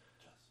Winston.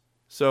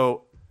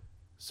 So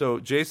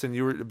Jason,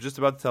 you were just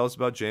about to tell us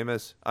about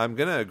Jameis. I'm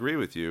going to agree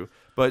with you,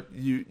 but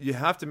you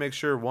have to make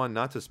sure, one,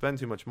 not to spend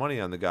too much money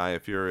on the guy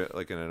if you're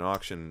like in an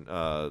auction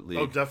league.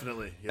 Oh,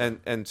 definitely. Yeah.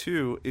 And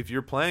two, if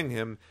you're playing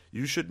him,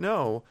 you should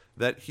know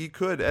that he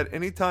could at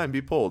any time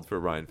be pulled for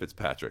Ryan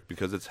Fitzpatrick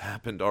because it's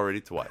happened already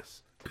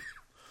twice.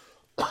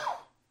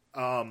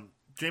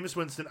 Jameis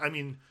Winston,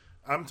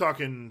 I'm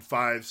talking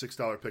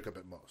 $5-6 pickup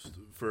at most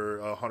for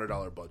a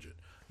 $100 budget.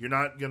 You're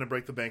not going to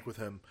break the bank with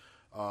him.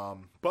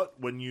 But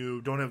when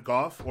you don't have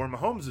Goff or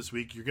Mahomes this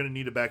week, you're going to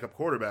need a backup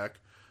quarterback.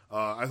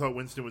 I thought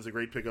Winston was a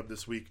great pickup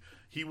this week.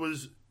 He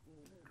was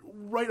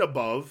right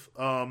above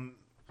Mr.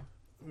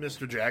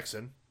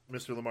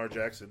 Lamar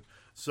Jackson.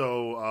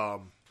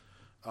 So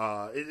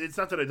it's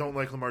not that I don't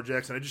like Lamar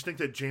Jackson. I just think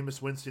that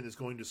Jameis Winston is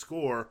going to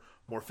score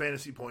more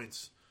fantasy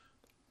points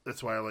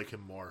That's why I like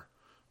him more.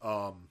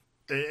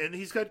 And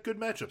he's got good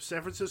matchups: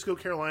 San Francisco,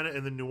 Carolina,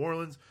 and then New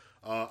Orleans.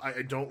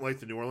 I don't like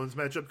the New Orleans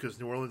matchup because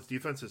New Orleans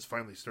defense has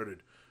finally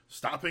started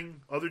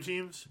stopping other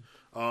teams.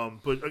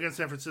 But against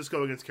San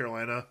Francisco, against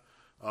Carolina,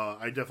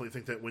 I definitely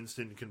think that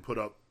Winston can put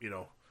up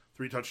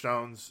 3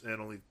 touchdowns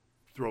and only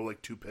throw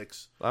like 2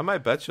 picks. I might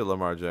bet you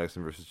Lamar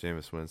Jackson versus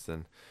Jameis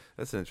Winston.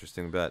 That's an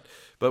interesting bet.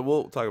 But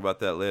we'll talk about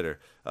that later.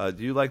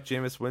 Do you like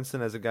Jameis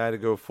Winston as a guy to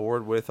go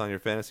forward with on your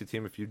fantasy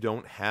team if you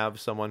don't have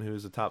someone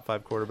who's a top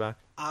 5 quarterback?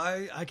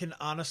 I can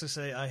honestly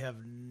say I have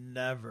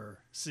never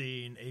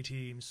seen a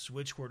team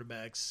switch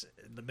quarterbacks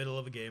in the middle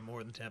of a game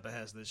more than Tampa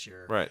has this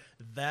year. Right.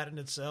 That in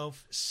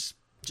itself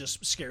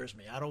just scares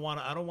me. I don't want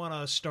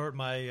to start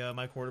my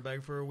my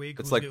quarterback for a week.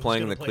 It's like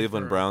playing the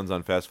Cleveland Browns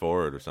on fast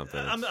forward or something.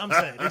 I'm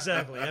saying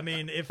exactly. I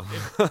mean, if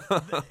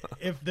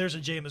there's a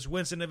Jameis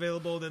Winston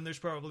available, then there's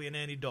probably an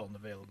Andy Dalton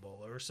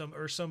available,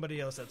 or somebody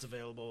else that's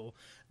available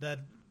that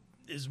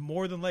is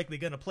more than likely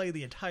going to play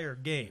the entire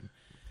game.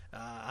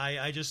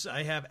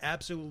 I have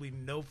absolutely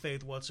no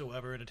faith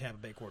whatsoever in a Tampa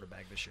Bay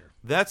quarterback this year.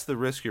 That's the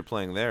risk you're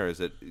playing there, is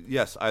that,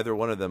 yes, either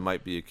one of them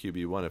might be a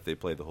QB1 if they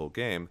play the whole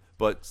game,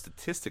 but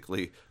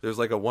statistically, there's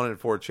like a 1 in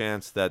 4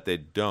 chance that they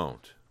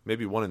don't.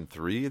 Maybe 1 in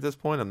 3 at this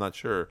point, I'm not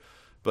sure.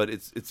 But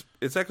it's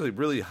actually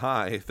really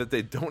high that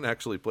they don't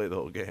actually play the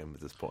whole game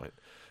at this point.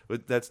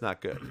 But that's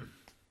not good.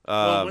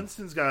 Well,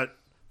 Winston's got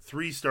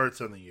 3 starts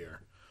on the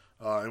year.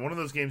 In one of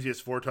those games, he has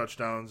 4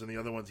 touchdowns, and the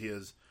other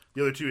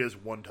 2 he has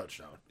 1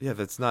 touchdown. Yeah,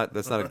 that's not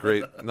a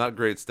great not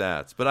great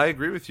stats. But I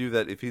agree with you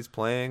that if he's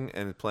playing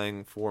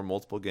for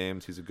multiple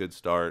games, he's a good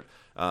start.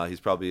 He's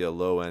probably a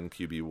low end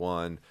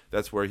QB1.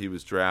 That's where he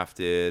was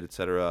drafted,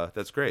 etc.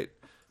 That's great.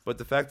 But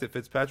the fact that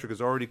Fitzpatrick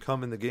has already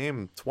come in the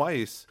game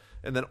twice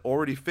and then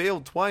already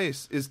failed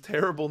twice is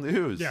terrible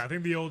news. Yeah, I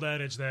think the old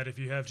adage that if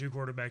you have 2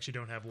 quarterbacks, you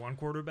don't have 1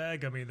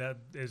 quarterback. I mean, that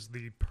is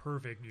the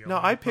perfect. No,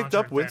 I picked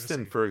up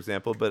Winston, fantasy. for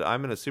example, but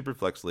I'm in a super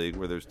flex league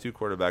where there's 2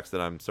 quarterbacks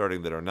that I'm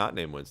starting that are not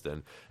named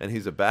Winston, and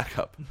he's a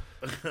backup.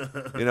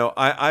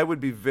 I would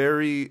be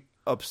very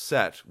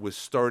upset with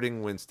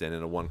starting Winston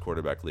in a 1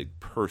 quarterback league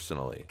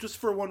personally. Just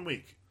for 1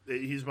 week.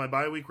 He's my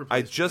bye week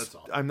replacement. That's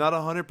all. I'm not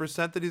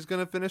 100% that he's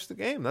going to finish the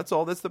game. That's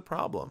all. That's the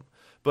problem.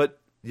 But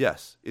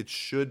yes, it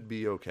should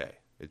be okay.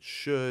 It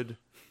should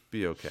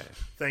be okay.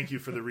 Thank you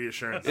for the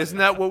reassurance. Isn't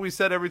that what we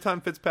said every time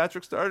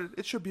Fitzpatrick started?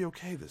 It should be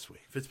okay this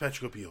week.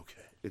 Fitzpatrick will be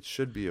okay. It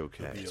should be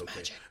okay. It'll be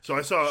okay. So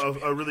I saw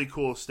a really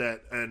cool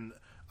stat, and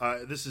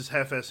this is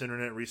half-ass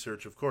internet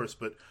research, of course,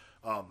 but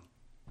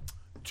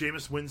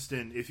Jameis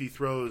Winston, if he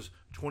throws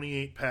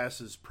 28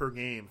 passes per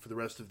game for the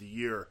rest of the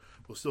year,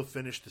 will still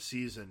finish the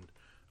season.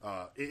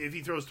 If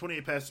he throws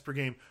 28 passes per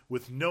game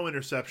with no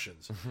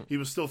interceptions, he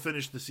will still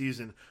finish the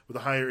season with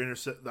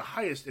the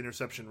highest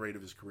interception rate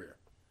of his career.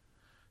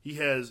 He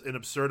has an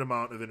absurd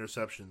amount of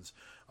interceptions.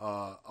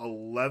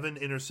 11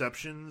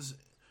 interceptions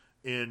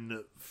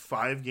in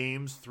 5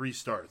 games, 3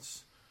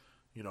 starts.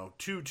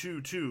 2,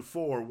 2, 2,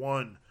 4,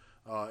 1.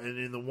 And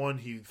in the 1,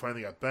 he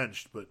finally got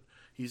benched, but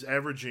he's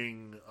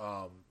averaging,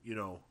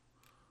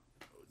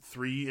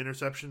 3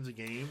 interceptions a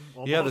game.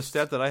 Almost. Yeah, the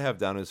stat that I have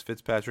down is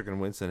Fitzpatrick and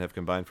Winston have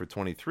combined for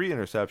 23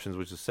 interceptions,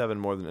 which is 7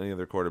 more than any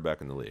other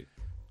quarterback in the league.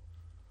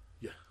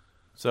 Yeah.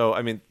 So,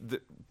 I mean,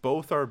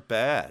 both are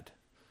bad.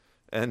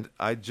 And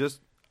I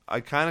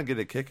kind of get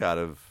a kick out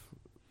of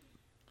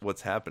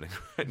what's happening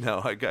right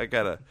now. I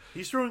gotta.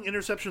 He's throwing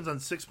interceptions on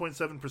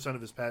 6.7%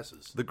 of his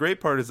passes. The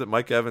great part is that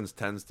Mike Evans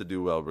tends to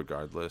do well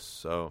regardless.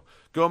 So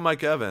go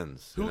Mike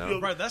Evans.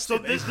 Right. This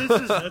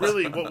is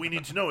really what we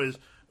need to know is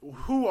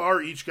who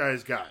are each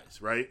guy's guys,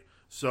 right?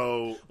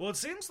 So well, it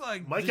seems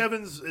like Mike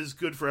Evans is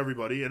good for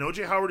everybody, and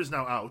O.J. Howard is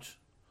now out.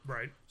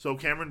 Right. So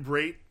Cameron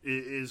Brate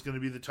is going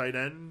to be the tight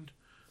end.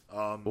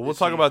 We'll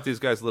talk about these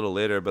guys a little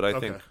later, but I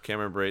think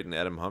Cameron Brate and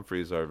Adam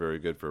Humphries are very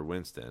good for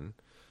Winston.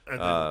 And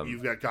then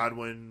you've got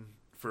Godwin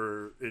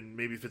and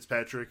maybe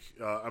Fitzpatrick.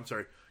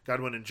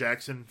 Godwin and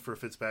Jackson for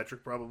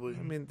Fitzpatrick probably.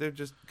 I mean, they're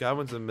just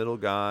Godwin's a middle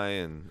guy,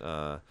 and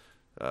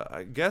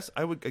I guess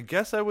I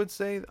would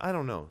say I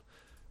don't know.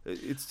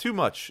 It's too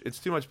much. It's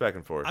too much back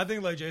and forth. I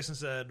think, like Jason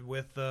said,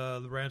 with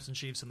the Rams and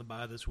Chiefs in the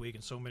bye this week,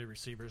 and so many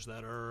receivers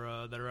that are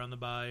on the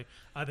bye,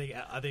 I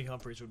think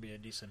Humphries would be a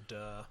decent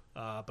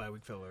bye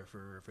week filler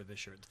for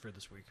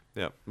this week.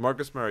 Yeah,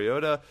 Marcus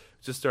Mariota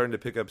just starting to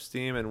pick up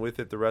steam, and with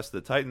it, the rest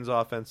of the Titans'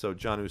 offense. So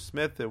Jonnu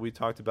Smith, that we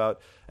talked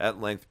about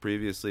at length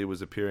previously,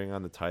 was appearing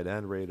on the tight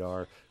end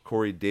radar.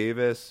 Corey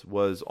Davis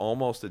was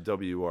almost a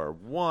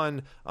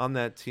WR1 on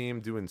that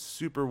team, doing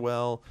super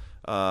well.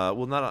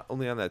 Well, not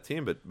only on that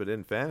team, but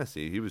in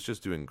fantasy, he was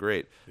just doing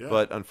great. Yeah.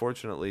 But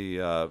unfortunately,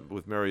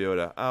 with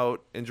Mariota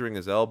out, injuring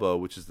his elbow,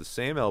 which is the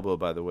same elbow,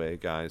 by the way,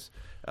 guys.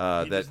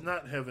 He does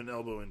not have an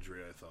elbow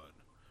injury,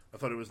 I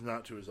thought it was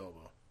not to his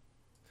elbow.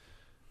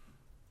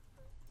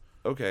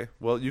 Okay,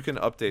 well, you can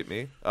update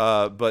me.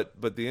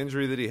 But the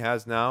injury that he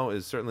has now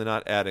is certainly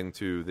not adding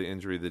to the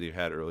injury that he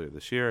had earlier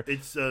this year.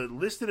 It's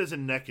listed as a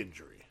neck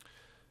injury.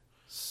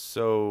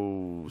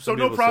 So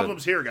no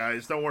problems here,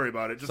 guys. Don't worry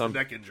about it. Just a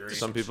neck injury.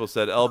 Some people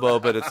said elbow,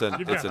 but it's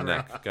a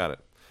neck. Got it.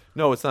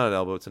 No, it's not an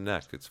elbow. It's a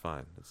neck. It's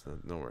fine.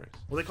 No worries.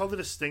 Well, they called it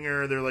a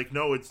stinger. They're like,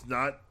 no, it's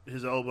not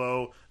his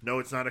elbow. No,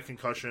 it's not a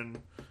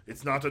concussion.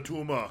 It's not a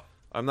tumor.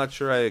 I'm not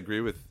sure I agree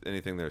with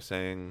anything they're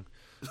saying,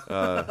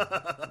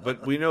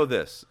 but we know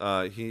this.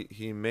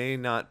 He may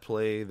not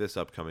play this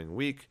upcoming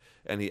week,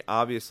 and he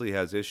obviously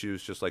has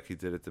issues just like he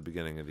did at the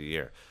beginning of the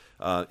year.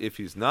 If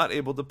he's not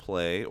able to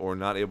play or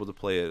not able to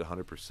play at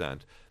 100%,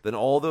 then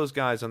all those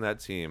guys on that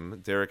team,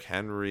 Derrick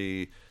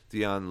Henry,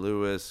 Deion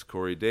Lewis,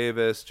 Corey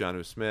Davis,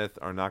 Jonnu Smith,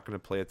 are not going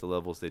to play at the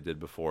levels they did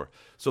before.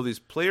 So these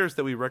players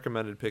that we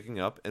recommended picking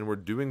up and were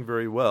doing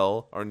very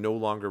well are no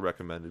longer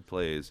recommended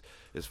plays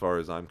as far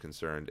as I'm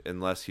concerned,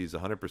 unless he's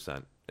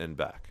 100% and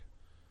back.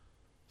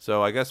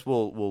 So I guess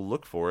we'll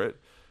look for it.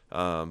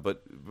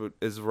 But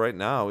as of right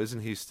now,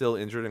 isn't he still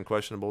injured and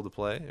questionable to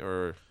play?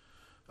 Or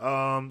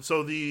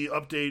so the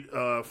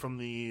update from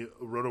the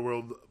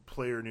RotoWorld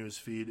player news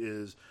feed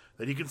is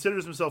that he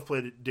considers himself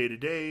play day to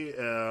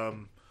day.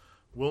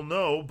 We'll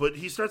know, but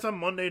he starts on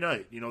Monday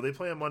night. They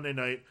play on Monday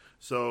night,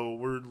 so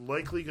we're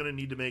likely going to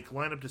need to make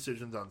lineup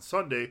decisions on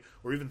Sunday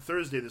or even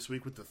Thursday this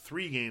week with the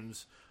 3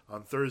 games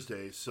on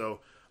Thursday. So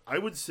I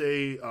would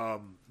say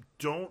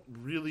don't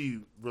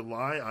really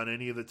rely on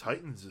any of the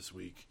Titans this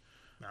week.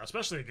 No,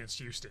 especially against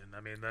Houston. I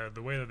mean,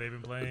 the way that they've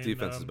been playing. the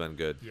defense has been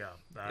good. Yeah,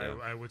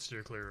 I would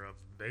steer clear of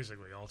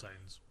basically all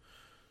Titans.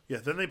 Yeah,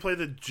 then they play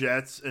the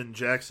Jets and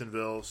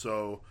Jacksonville,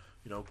 so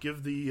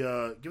give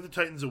the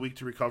Titans a week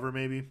to recover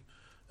maybe.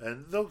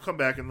 And they'll come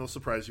back and they'll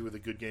surprise you with a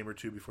good game or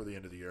two before the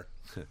end of the year.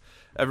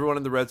 Everyone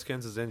in the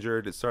Redskins is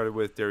injured. It started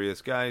with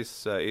Darius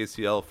Geis,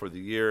 ACL for the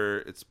year.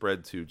 It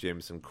spread to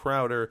Jamison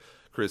Crowder,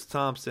 Chris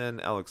Thompson,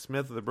 Alex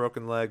Smith with a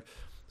broken leg.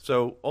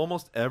 So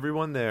almost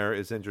everyone there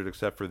is injured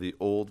except for the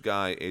old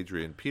guy,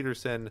 Adrian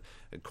Peterson,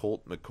 and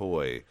Colt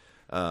McCoy.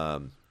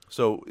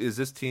 So is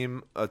this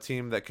team a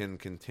team that can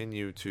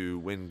continue to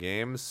win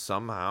games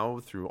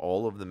somehow through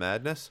all of the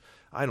madness?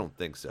 I don't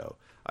think so.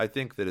 I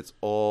think that it's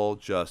all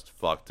just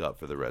fucked up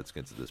for the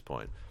Redskins at this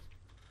point.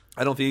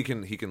 I don't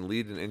think he can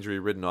lead an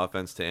injury-ridden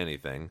offense to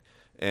anything.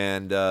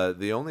 And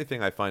the only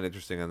thing I find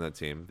interesting on that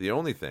team,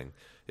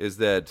 is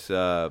that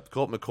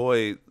Colt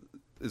McCoy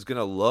is going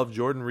to love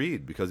Jordan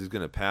Reed because he's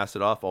going to pass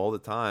it off all the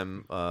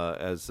time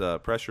as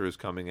pressure is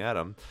coming at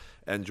him.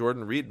 And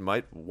Jordan Reed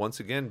might once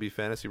again be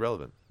fantasy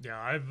relevant. Yeah,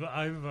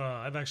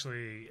 I've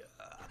actually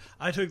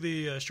I took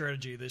the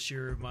strategy this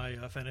year of my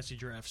fantasy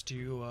drafts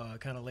to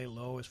kind of lay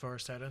low as far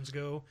as tight ends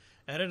go.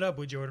 Ended up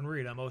with Jordan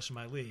Reed on most of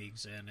my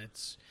leagues, and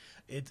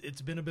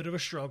it's been a bit of a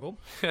struggle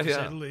to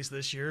say the least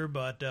this year.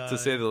 But to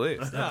say the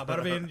least, yeah. But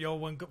I mean,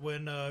 when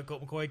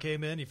Colt McCoy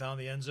came in, he found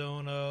the end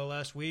zone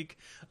last week.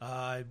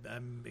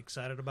 I'm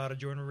excited about a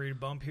Jordan Reed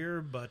bump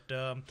here, but.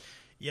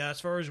 Yeah,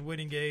 as far as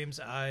winning games,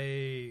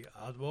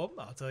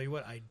 I'll tell you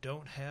what, I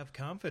don't have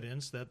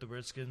confidence that the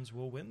Redskins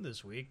will win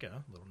this week.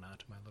 A little nod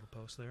to my little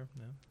post there.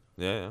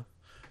 Yeah.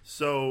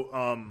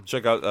 So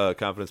check out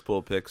confidence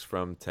pool picks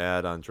from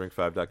Tad on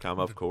drink5.com,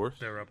 of course.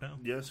 They're up now.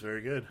 Yes,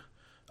 very good.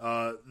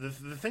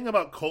 The thing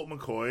about Colt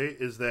McCoy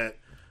is that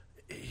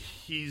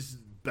he's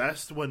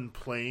best when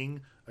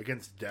playing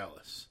against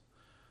Dallas.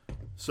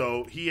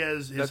 So he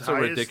has his That's a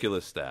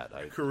ridiculous stat.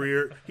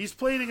 Career. He's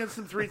played against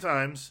them 3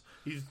 times.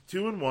 He's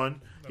 2-1.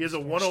 He has a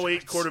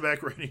 108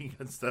 quarterback rating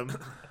against them.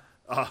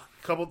 A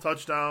couple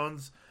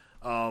touchdowns.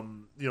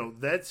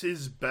 That's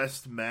his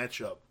best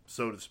matchup,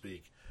 so to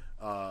speak.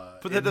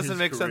 But that doesn't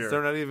make sense.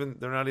 They're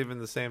not even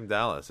the same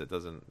Dallas.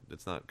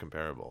 It's not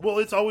comparable. Well,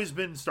 it's always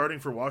been starting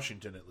for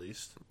Washington at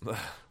least.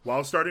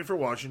 While starting for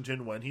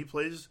Washington, when he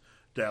plays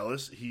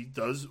Dallas, he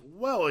does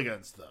well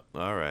against them.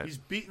 All right. He's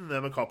beaten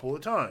them a couple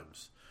of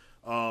times.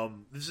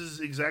 This is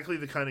exactly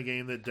the kind of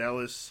game that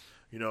Dallas,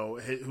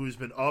 who's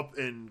been up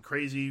and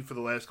crazy for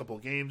the last couple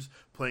of games,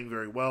 playing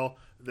very well,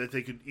 that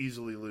they could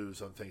easily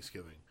lose on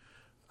Thanksgiving.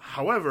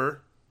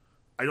 However,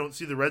 I don't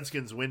see the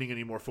Redskins winning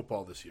any more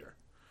football this year.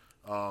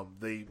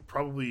 They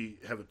probably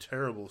have a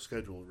terrible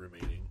schedule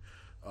remaining.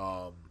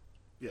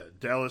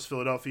 Dallas,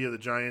 Philadelphia, the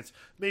Giants.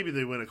 Maybe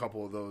they win a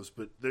couple of those,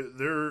 but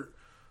they're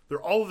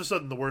all of a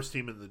sudden the worst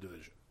team in the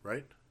division,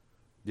 right?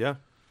 Yeah.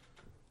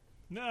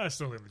 No, I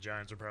still think the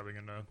Giants are probably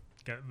going to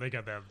they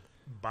got that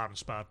bottom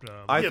spot.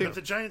 But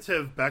the Giants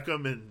have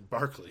Beckham and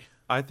Barkley.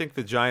 I think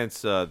the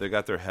Giants, they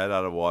got their head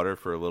out of water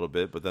for a little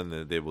bit, but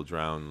then they will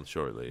drown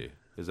shortly.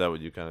 Is that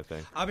what you kind of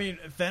think? I mean,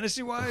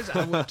 fantasy-wise,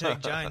 I would take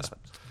Giants.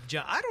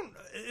 I don't.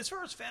 As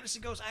far as fantasy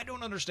goes, I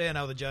don't understand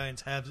how the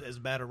Giants have as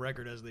bad a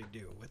record as they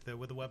do with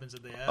the weapons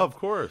that they have. Of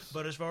course.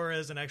 But as far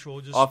as an actual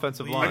just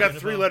offensive line, I got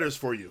 3 letters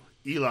for you.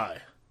 Eli.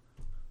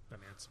 I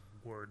mean, it's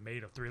a word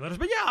made of 3 letters,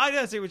 but yeah,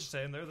 I see what you're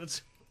saying there.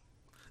 That's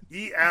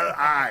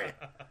Eli.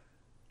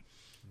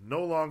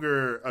 No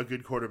longer a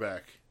good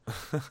quarterback.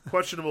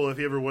 Questionable if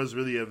he ever was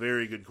really a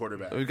very good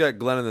quarterback. We've got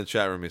Glenn in the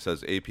chat room. He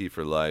says AP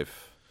for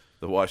life.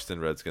 The Washington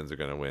Redskins are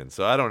going to win.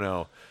 So I don't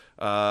know.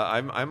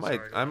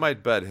 I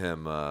might bet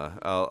him.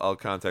 I'll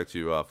contact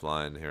you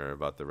offline here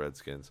about the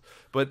Redskins.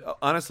 But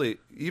honestly,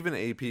 even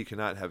AP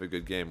cannot have a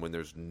good game when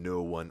there's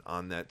no one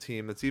on that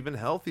team that's even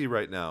healthy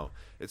right now.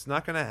 It's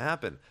not going to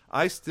happen.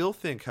 I still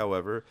think,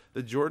 however,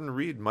 that Jordan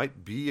Reed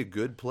might be a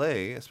good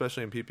play,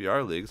 especially in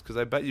PPR leagues, because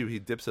I bet you he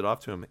dips it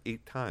off to him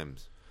 8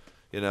 times.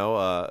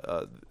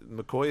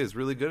 McCoy is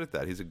really good at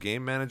that. He's a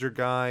game manager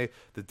guy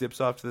that dips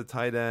off to the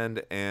tight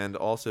end and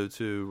also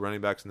to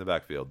running backs in the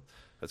backfield.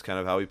 That's kind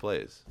of how he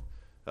plays.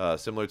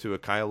 Similar to a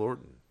Kyle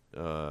Orton.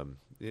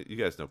 You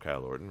guys know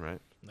Kyle Orton, right?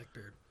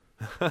 Neckbeard.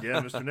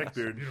 Yeah, Mr.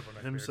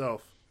 Neckbeard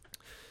himself.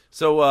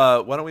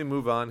 So why don't we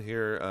move on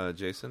here,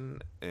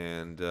 Jason,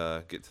 and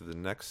get to the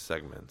next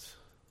segment.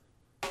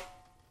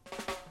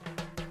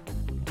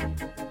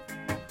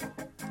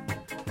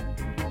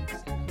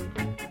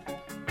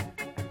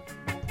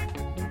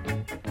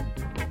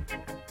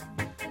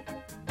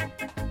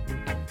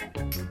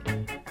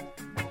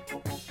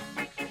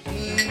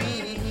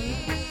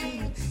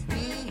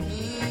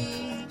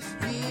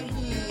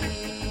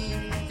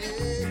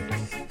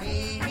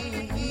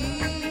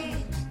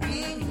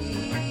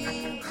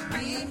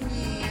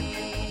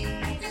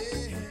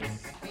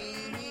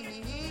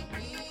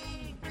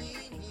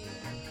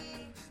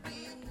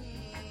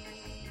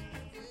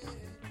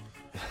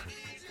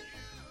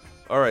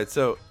 All right,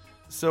 so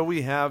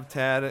we have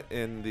Tad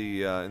in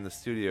the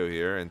studio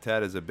here, and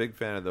Tad is a big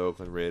fan of the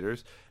Oakland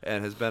Raiders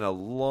and has been a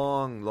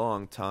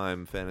long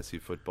time fantasy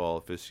football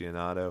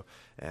aficionado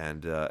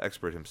and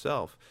expert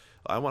himself.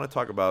 I want to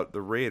talk about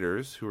the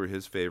Raiders, who are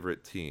his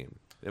favorite team.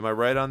 Am I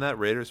right on that?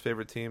 Raiders'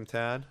 favorite team,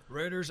 Tad?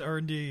 Raiders are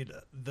indeed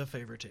the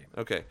favorite team.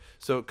 Okay,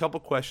 so a couple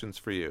questions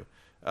for you.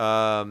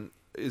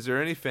 Is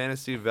there any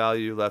fantasy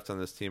value left on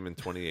this team in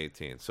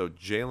 2018? So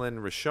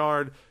Jalen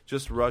Richard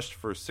just rushed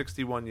for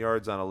 61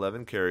 yards on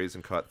 11 carries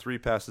and caught 3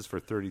 passes for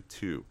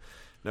 32.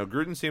 Now,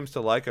 Gruden seems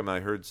to like him. I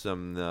heard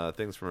some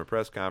things from a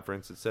press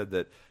conference that said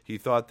that he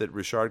thought that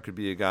Richard could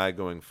be a guy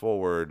going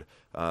forward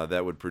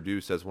that would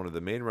produce as one of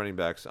the main running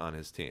backs on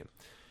his team.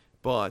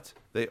 But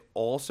they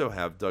also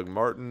have Doug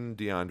Martin,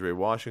 DeAndre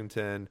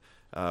Washington.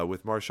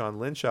 With Marshawn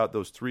Lynch out,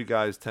 those 3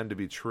 guys tend to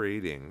be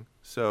trading.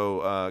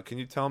 So can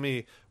you tell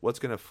me what's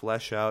going to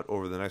flesh out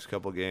over the next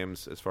couple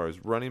games as far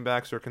as running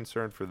backs are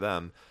concerned for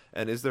them?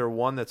 And is there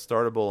one that's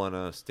startable in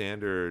a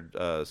standard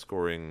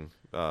scoring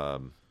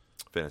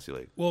fantasy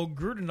league? Well,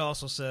 Gruden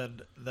also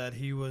said that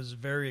he was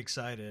very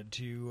excited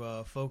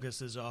to focus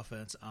his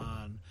offense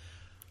on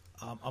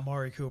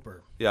Amari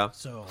Cooper. Yeah.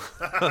 So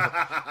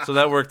so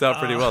that worked out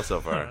pretty well so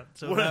far.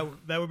 So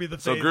that would be the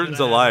So phase Gruden's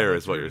that a liar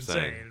that's is what you're Gruden's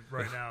saying.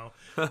 right now.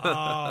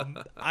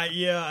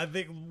 I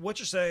think what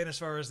you're saying as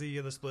far as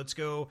the splits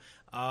go,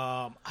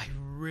 I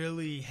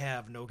really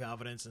have no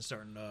confidence in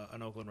starting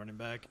an Oakland running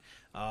back.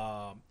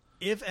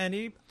 If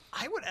any,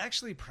 I would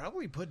actually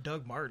probably put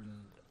Doug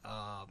Martin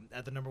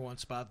at the number 1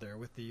 spot there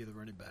with the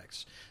running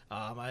backs.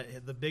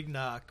 The big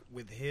knock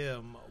with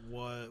him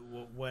was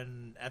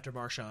when after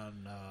Marshawn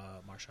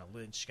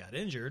Lynch got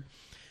injured.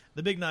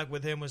 The big knock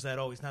with him was that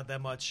he's not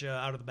that much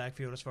out of the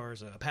backfield as far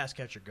as a pass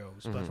catcher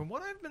goes. But from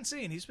what I've been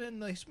seeing, he's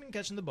been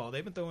catching the ball.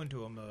 They've been throwing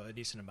to him a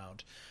decent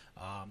amount.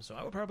 So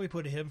I would probably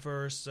put him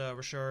first,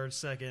 Richard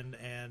second,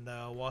 and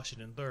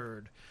Washington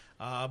third.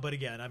 But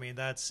again,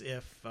 that's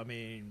if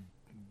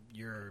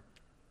your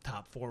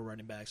top 4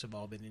 running backs have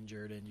all been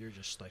injured, and you're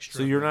just like.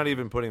 So you're not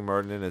even putting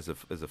Martin in as a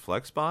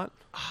flex spot?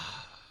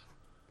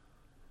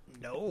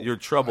 No, you're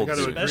troubled. I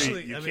gotta dude.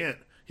 agree. You can't.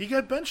 He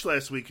got benched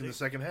last week in the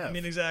second half.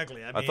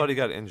 Exactly. I thought he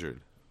got injured.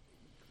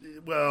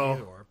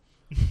 Well,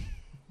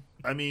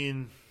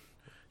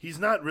 he's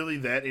not really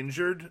that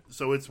injured,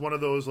 so it's one of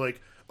those like,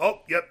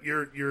 oh, yep,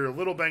 you're a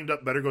little banged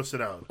up, better go sit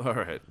down. All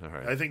right.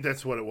 I think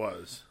that's what it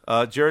was.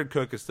 Jared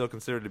Cook is still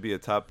considered to be a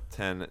top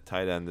 10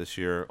 tight end this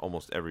year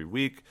almost every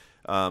week.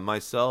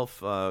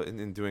 Myself,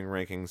 in doing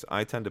rankings,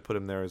 I tend to put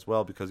him there as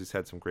well because he's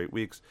had some great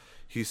weeks.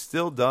 He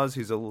still does.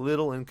 He's a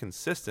little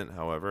inconsistent,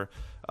 however.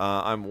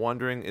 I'm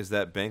wondering, is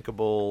that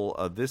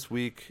bankable this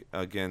week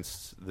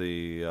against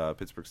the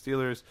Pittsburgh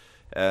Steelers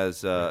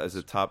as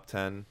a top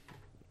 10?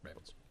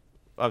 Ravens.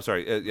 I'm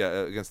sorry,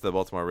 against the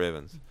Baltimore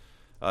Ravens.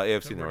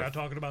 AFC North. We're not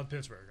talking about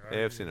Pittsburgh. Right?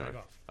 AFC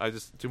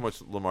North. Too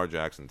much Lamar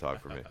Jackson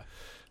talk for me.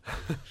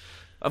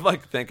 I'm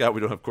like, thank God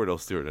we don't have Cordell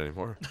Stewart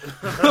anymore.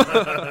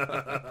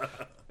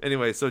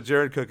 Anyway, so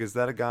Jared Cook, is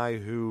that a guy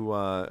who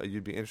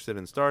you'd be interested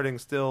in starting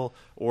still?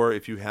 Or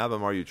if you have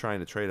him, are you trying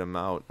to trade him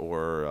out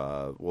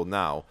or,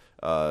 now,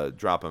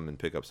 drop him and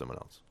pick up someone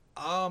else?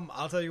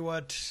 I'll tell you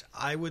what.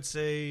 I would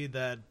say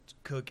that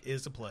Cook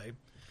is a play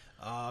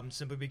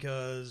simply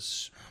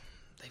because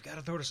they've got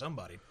to throw to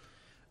somebody.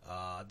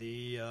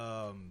 The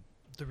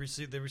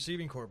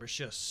receiving corps is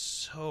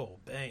just so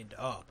banged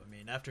up.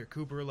 After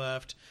Cooper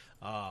left,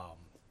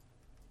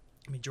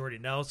 Jordy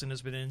Nelson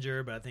has been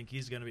injured, but I think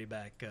he's going to be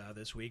back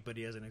this week. But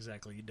he hasn't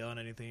exactly done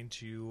anything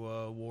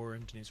to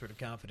warrant any sort of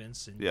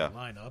confidence in the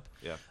lineup.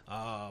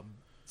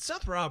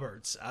 Seth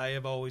Roberts, I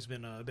have always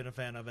been a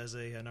fan of as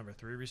a number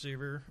 3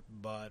 receiver,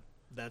 but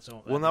That's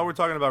all. Well, now we're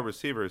talking about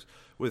receivers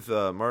with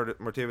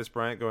Martavis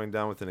Bryant going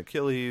down with an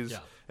Achilles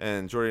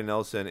and Jordy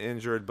Nelson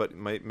injured, but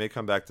may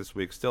come back this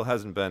week. Still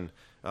hasn't been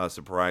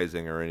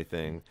surprising or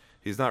anything.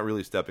 He's not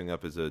really stepping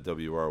up as a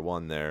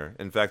WR1 there.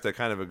 In fact, I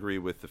kind of agree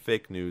with the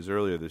fake news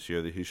earlier this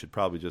year that he should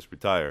probably just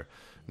retire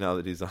now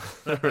that he's on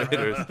the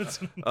Raiders.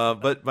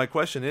 But my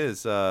question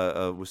is,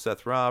 with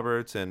Seth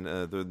Roberts and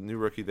the new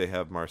rookie they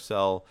have,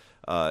 Marcel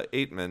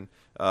Aitman,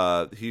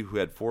 he who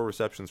had 4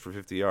 receptions for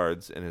 50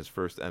 yards in his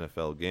first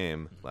NFL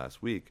game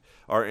last week.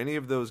 Are any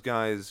of those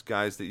guys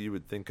that you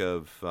would think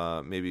of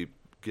maybe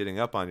getting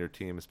up on your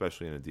team,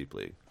 especially in a deep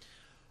league?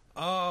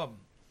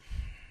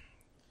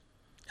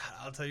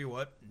 I'll tell you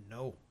what,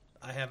 no.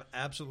 I have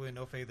absolutely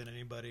no faith in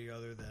anybody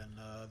other than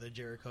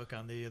Jared Cook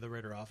on the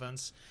Raider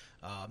offense.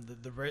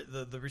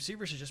 The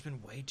receivers have just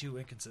been way too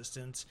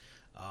inconsistent.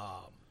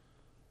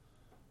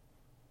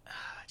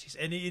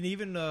 And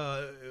even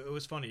it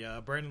was funny.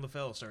 Brandon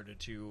LaFell started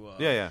to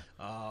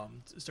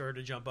started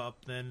to jump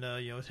up. Then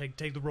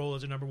take the role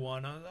as a number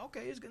one.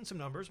 Okay, he's getting some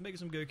numbers, making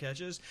some good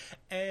catches,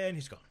 and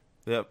he's gone.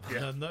 Yep.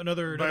 Yeah.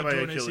 Another torn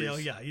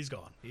ACL. Yeah, he's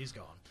gone.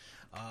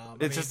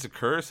 It's just a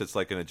curse. It's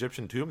like an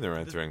Egyptian tomb they're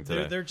entering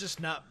today. They're just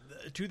not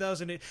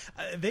 2008.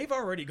 They've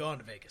already gone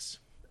to Vegas.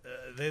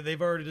 They've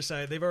already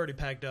decided. They've already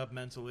packed up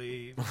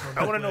mentally.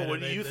 I want to know, what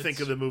do you think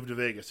of the move to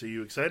Vegas? Are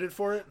you excited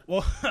for it?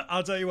 Well,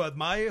 I'll tell you what.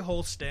 My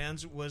whole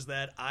stance was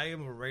that I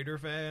am a Raider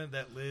fan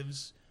that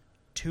lives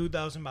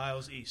 2,000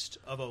 miles east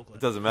of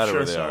Oakland. It doesn't matter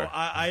where they are.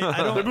 I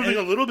don't. They're moving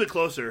a little bit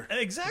closer.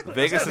 Exactly.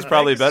 Vegas is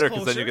probably better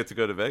because then you get to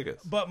go to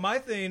Vegas. But my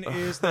thing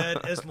is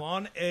that as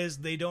long as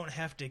they don't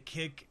have to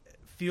kick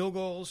field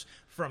goals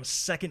from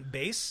second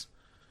base,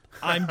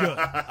 I'm good.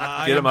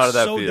 Get them out of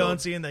that field. I'm so field. done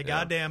seeing that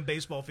goddamn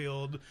baseball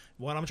field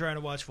when I'm trying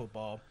to watch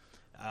football.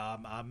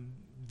 I'm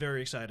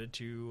very excited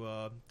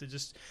to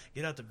just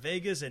get out to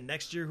Vegas, and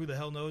next year, who the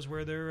hell knows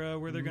where they're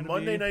going to be.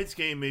 Monday night's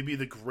game may be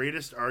the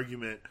greatest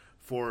argument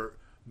for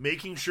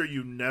making sure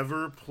you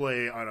never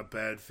play on a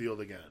bad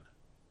field again.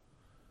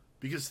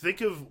 Because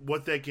think of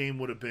what that game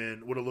would have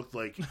looked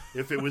like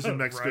if it was in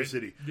Mexico Right.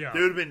 City. Yeah.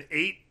 There would have been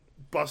 8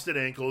 busted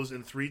ankles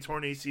and 3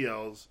 torn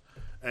ACLs,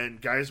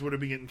 and guys would have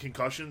been getting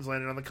concussions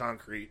landing on the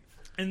concrete.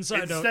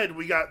 Instead,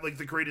 we got like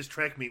the greatest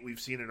track meet we've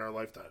seen in our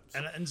lifetimes.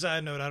 And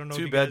side note, I don't know.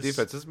 Two if you bad guys,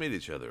 defenses meet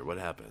each other. What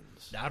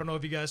happens? I don't know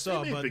if you guys They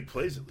saw, made but big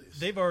plays at least.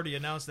 they've already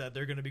announced that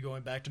they're going to be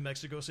going back to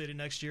Mexico City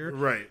next year,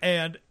 Right.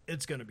 And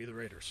it's going to be the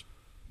Raiders.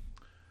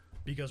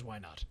 Because why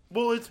not?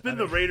 Well, it's been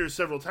the Raiders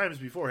several times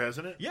before,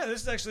 hasn't it? Yeah,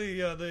 this is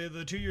actually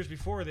the 2 years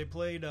before they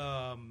played.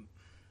 I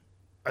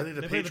think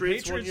the They played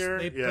Patriots one year.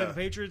 They played the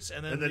Patriots,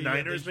 and then the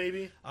Niners,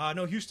 maybe?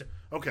 No, Houston.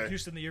 Okay.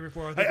 Houston the year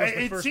before. I think it was the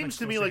It first seems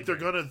Mexico to me City like they're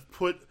game. going to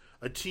put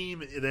a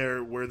team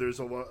there where there's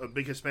a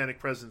big Hispanic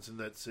presence in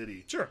that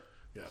city. Sure.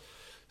 Yeah.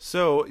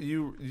 So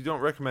you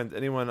don't recommend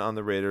anyone on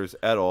the Raiders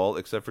at all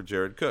except for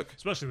Jared Cook.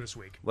 Especially this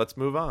week. Let's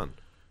move on.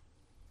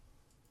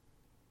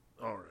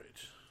 All right.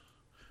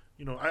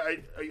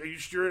 Are you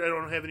sure I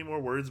don't have any more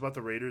words about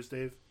the Raiders,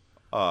 Dave?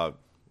 If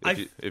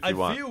you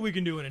want. I feel we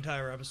can do an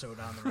entire episode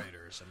on the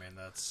Raiders. I mean,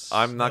 that's.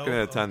 I'm not going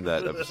to attend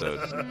that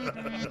episode.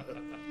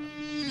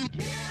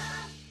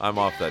 I'm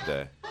off that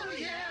day. Oh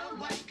yeah,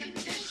 what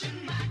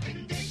condition my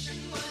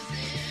condition was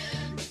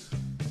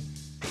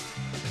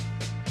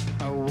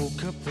in. I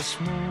woke up this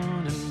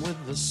morning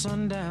with the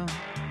sun down,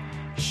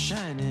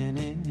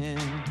 shining in.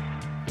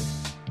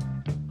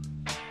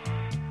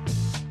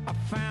 I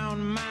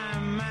found my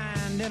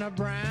mind in a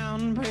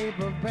brown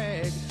paper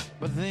bag,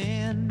 but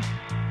then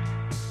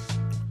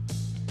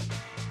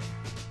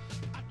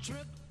I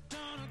tripped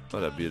on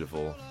a What a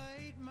beautiful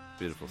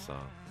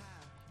song.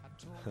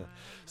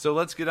 So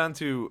let's get on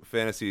to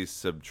fantasy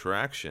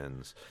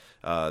subtractions.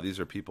 These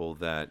are people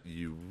that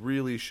you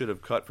really should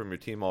have cut from your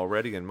team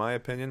already, in my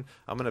opinion.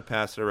 I'm going to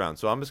pass it around.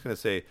 So I'm just going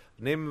to say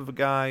the name of a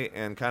guy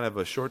and kind of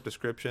a short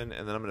description,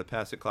 and then I'm going to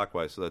pass it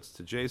clockwise. So that's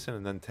to Jason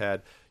and then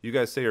Tad. You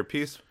guys say your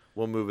piece,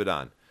 we'll move it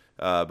on.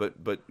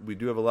 But we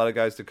do have a lot of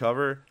guys to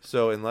cover,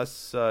 so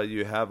unless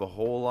you have a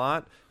whole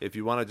lot, if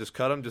you want to just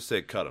cut them, just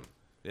say cut them.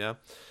 Yeah?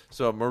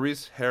 So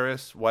Maurice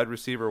Harris, wide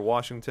receiver,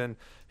 Washington.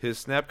 His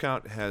snap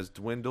count has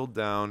dwindled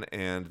down,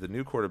 and the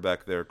new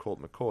quarterback there,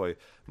 Colt McCoy,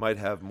 might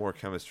have more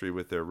chemistry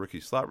with their rookie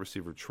slot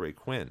receiver, Trey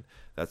Quinn.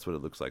 That's what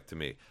it looks like to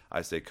me.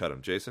 I say cut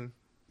him. Jason?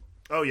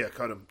 Oh, yeah,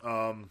 cut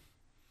him.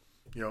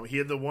 He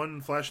had the one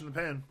flash in the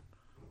pan.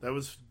 That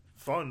was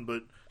fun,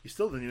 but he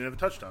still didn't even have a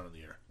touchdown in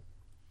the air.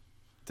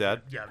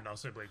 Dad? Yeah, no,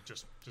 simply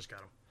just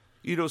got him.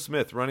 Ito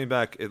Smith, running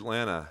back,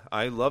 Atlanta.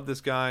 I love this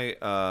guy.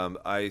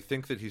 I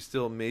think that he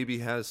still maybe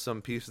has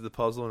some piece of the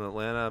puzzle in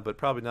Atlanta, but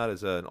probably not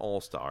as an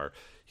all-star.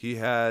 He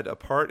had a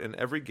part in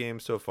every game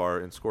so far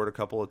and scored a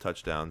couple of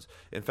touchdowns.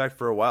 In fact,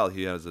 for a while,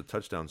 he has a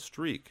touchdown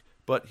streak.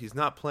 But he's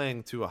not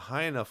playing to a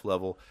high enough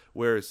level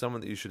where he's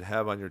someone that you should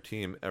have on your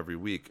team every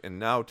week. And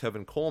now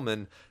Tevin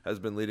Coleman has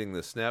been leading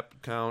the snap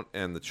count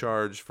and the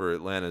charge for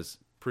Atlanta's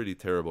pretty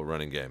terrible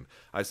running game.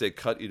 I say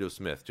cut Ito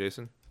Smith.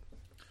 Jason?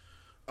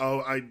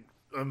 Oh,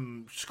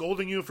 I'm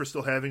scolding you for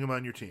still having him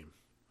on your team.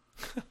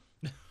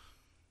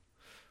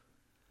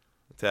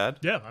 Tad?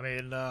 Yeah, I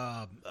mean,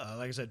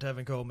 like I said,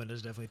 Tevin Coleman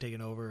has definitely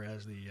taken over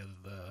as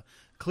the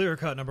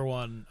clear-cut number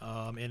one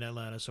in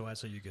Atlanta, so I'd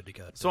say you're good to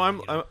cut. So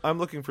I'm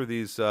looking for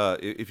these.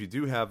 If you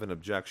do have an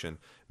objection,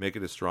 make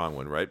it a strong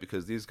one, right?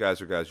 Because these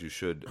guys are guys you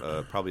should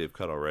probably have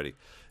cut already.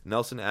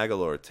 Nelson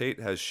Aguilar. Tate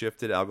has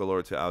shifted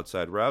Aguilar to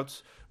outside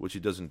routes, which he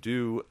doesn't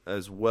do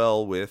as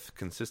well with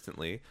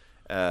consistently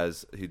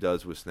as he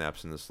does with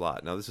snaps in the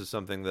slot. Now, this is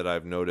something that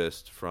I've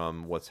noticed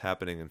from what's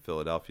happening in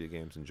Philadelphia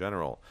games in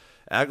general.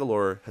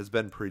 Aguilar has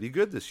been pretty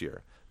good this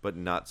year, but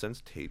not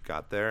since Tate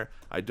got there.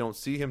 I don't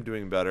see him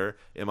doing better.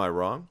 Am I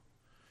wrong?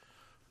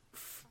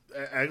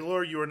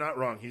 Aguilar, you are not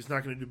wrong. He's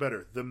not going to do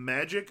better. The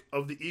magic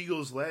of the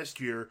Eagles last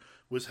year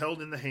was held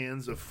in the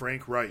hands of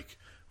Frank Reich.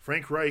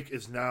 Frank Reich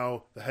is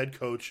now the head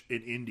coach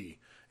in Indy,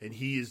 and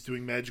he is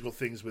doing magical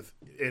things with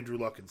Andrew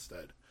Luck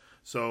instead.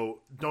 So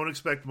don't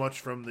expect much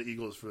from the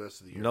Eagles for the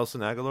rest of the year.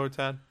 Nelson Aguilar,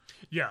 Tad?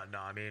 Yeah, no,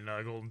 I mean,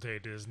 Golden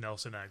Tate is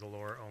Nelson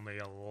Aguilar, only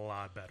a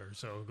lot better.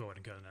 So go ahead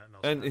and cut that.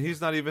 Nelson And Aguilar.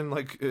 he's not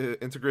even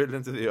integrated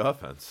into the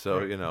offense.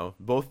 So,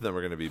 both of them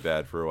are going to be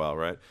bad for a while,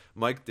 right?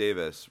 Mike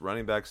Davis,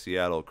 running back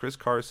Seattle. Chris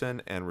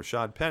Carson and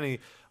Rashad Penny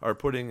are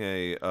putting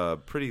a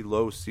pretty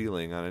low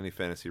ceiling on any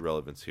fantasy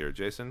relevance here.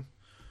 Jason?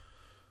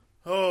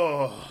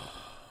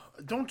 Oh,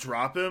 don't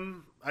drop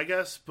him, I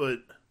guess, but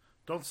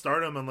don't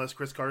start him unless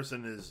Chris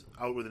Carson is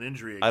out with an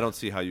injury again. I don't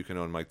see how you can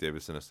own Mike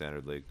Davis in a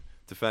standard league.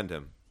 Defend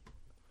him.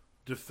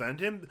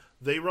 Defend him?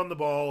 They run the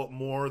ball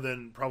more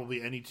than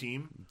probably any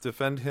team.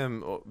 Defend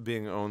him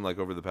being owned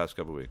over the past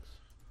couple weeks.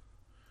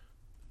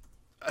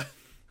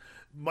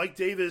 Mike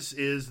Davis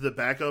is the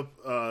backup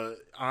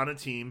on a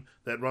team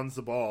that runs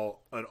the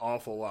ball an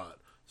awful lot.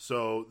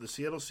 So the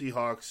Seattle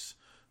Seahawks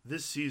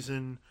this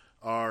season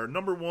are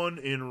number one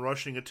in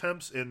rushing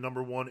attempts and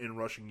number one in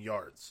rushing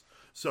yards.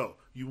 So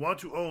you want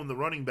to own the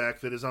running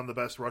back that is on the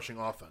best rushing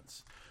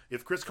offense.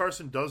 If Chris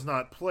Carson does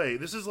not play,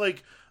 this is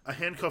like a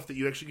handcuff that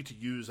you actually get to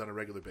use on a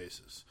regular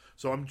basis.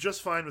 So I'm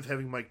just fine with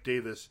having Mike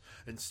Davis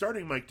and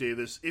starting Mike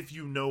Davis if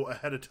you know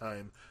ahead of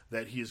time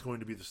that he is going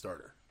to be the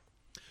starter.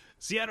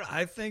 Seattle,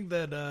 I think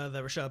that that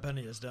Rashad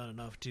Penny has done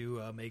enough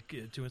to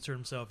insert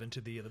himself into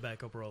the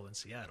backup role in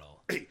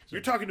Seattle. Hey, you're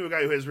talking to a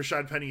guy who has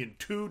Rashad Penny in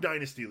 2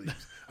 dynasty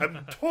leagues.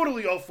 I'm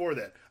totally all for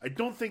that. I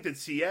don't think that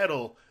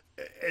Seattle,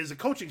 as a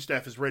coaching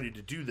staff, is ready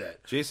to do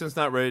that. Jason's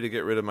not ready to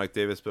get rid of Mike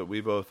Davis, but we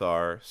both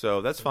are.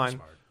 So that's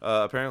fine.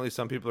 Apparently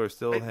some people are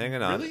still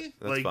hanging on. Really?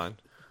 That's fine.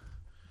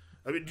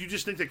 I mean, do you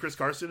just think that Chris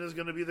Carson is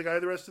going to be the guy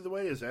the rest of the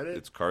way? Is that it?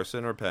 It's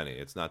Carson or Penny.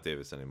 It's not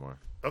Davis anymore.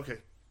 Okay.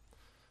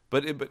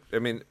 But I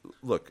mean,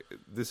 look,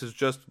 this is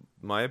just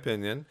my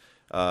opinion,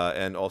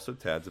 and also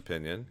Tad's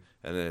opinion,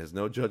 and it has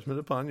no judgment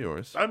upon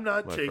yours. I'm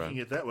not my taking friend.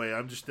 it that way.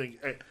 I'm just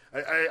thinking.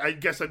 I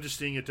guess I'm just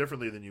seeing it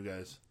differently than you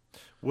guys.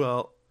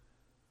 Well,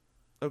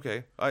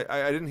 okay.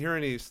 I didn't hear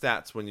any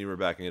stats when you were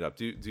backing it up.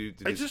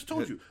 I just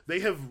told you they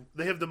have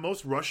the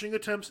most rushing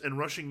attempts and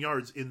rushing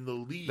yards in the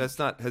league. That's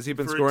not. Has he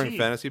been for a scoring team.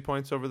 fantasy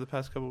points over the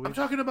past couple of I'm weeks?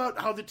 talking about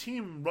how the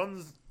team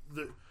runs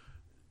the.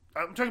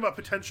 I'm talking about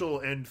potential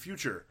and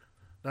future,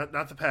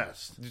 not the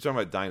past. You're talking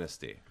about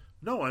dynasty.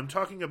 No, I'm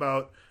talking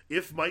about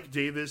if Mike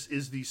Davis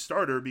is the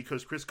starter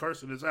because Chris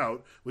Carson is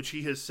out, which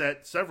he has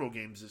set several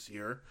games this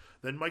year,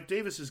 then Mike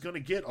Davis is going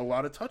to get a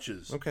lot of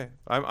touches. Okay,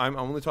 I'm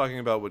only talking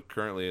about what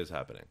currently is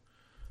happening.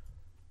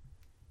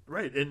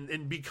 Right,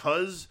 and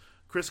because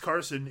Chris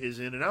Carson is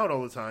in and out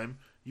all the time,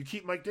 you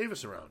keep Mike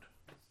Davis around.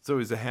 So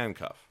he's a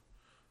handcuff.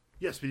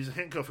 Yes, but he's a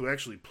handcuff who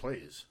actually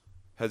plays.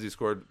 Has he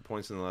scored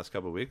points in the last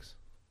couple of weeks?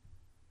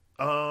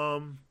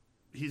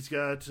 He's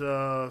got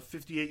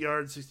 58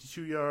 yards,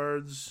 62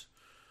 yards.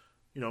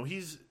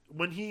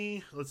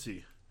 Let's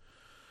see.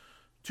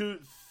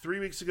 3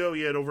 weeks ago,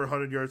 he had over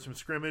 100 yards from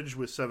scrimmage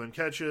with 7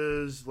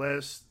 catches.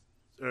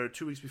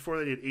 2 weeks before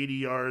that, he had 80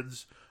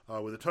 yards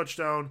with a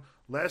touchdown.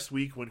 Last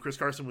week, when Chris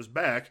Carson was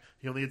back,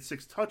 he only had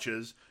 6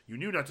 touches. You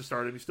knew not to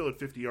start him. He still had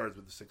 50 yards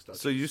with the 6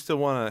 touches. So you still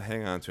want to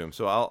hang on to him.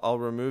 So I'll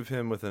remove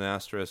him with an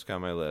asterisk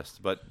on my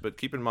list. But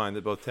keep in mind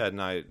that both Ted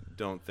and I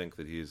don't think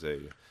that he's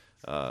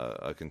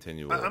a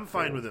continual. I'm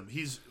fine with him.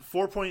 He's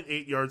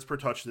 4.8 yards per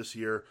touch this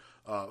year,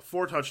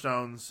 4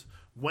 touchdowns.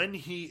 When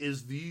he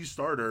is the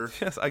starter,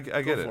 Yes, I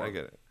get it. I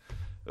get it.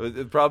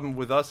 The problem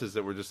with us is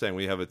that we're just saying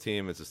we have a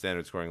team. It's a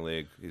standard scoring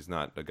league. He's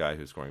not a guy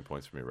who's scoring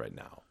points for me right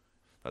now.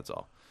 That's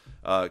all.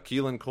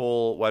 Keelan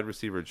Cole, wide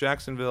receiver,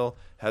 Jacksonville,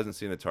 hasn't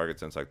seen a target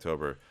since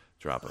October.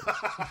 Drop him.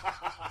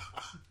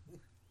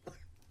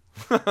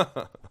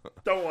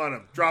 don't want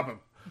him. Drop him.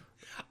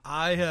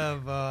 I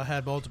have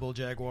had multiple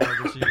Jaguar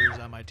receivers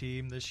on my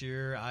team this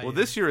year. Well,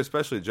 this year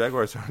especially,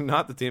 Jaguars are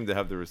not the team to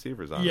have the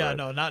receivers on. Yeah, right?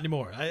 no, not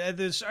anymore. At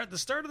the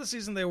start of the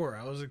season, they were.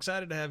 I was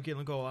excited to have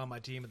Keelan Cole on my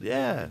team at the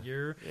beginning of the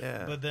year.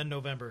 Yeah. But then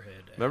November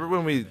hit. Remember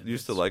when we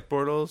used to like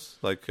Bortles?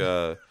 Like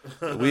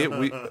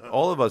we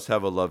all of us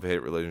have a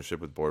love-hate relationship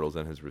with Bortles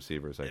and his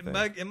receivers. I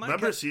think.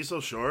 Remember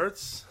Cecil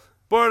Shorts?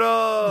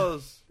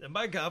 Bortles. In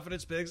my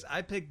confidence picks,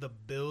 I picked the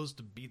Bills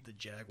to beat the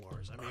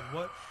Jaguars. I mean,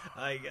 what?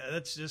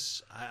 That's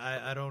just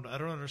I don't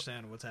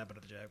understand what's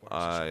happened to the Jaguars.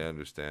 I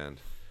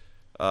understand.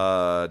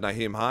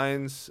 Nyheim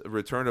Hines,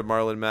 return of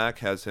Marlon Mack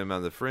has him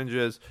on the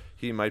fringes.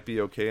 He might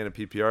be okay in a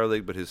PPR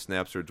league, but his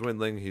snaps are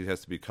dwindling. He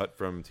has to be cut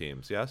from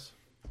teams. Yes?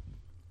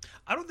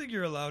 I don't think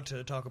you're allowed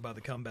to talk about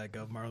the comeback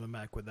of Marlon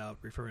Mack without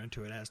referring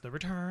to it as the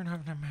return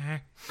of the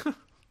Mack.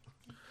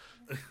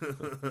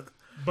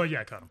 But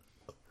yeah, cut him.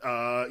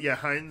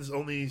 Hines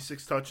only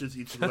 6 touches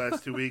each of the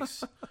last 2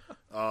 weeks.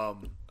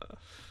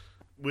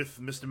 With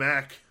Mr.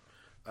 Mack,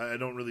 I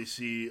don't really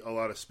see a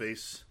lot of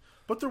space.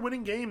 But they're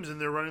winning games and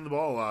they're running the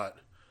ball a lot.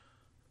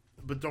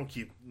 But don't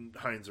keep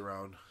Hines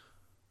around.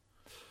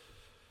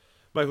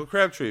 Michael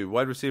Crabtree,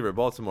 wide receiver,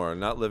 Baltimore,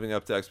 not living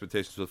up to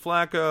expectations with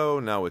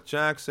Flacco, now with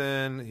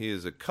Jackson. He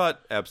is a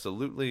cut,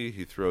 absolutely.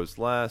 He throws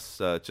less,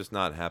 just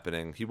not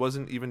happening. He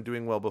wasn't even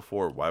doing well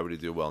before. Why would he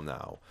do well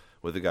now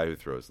with a guy who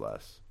throws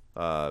less?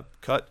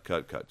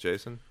 Cut.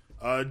 Jason?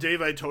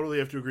 Dave, I totally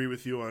have to agree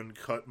with you on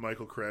cut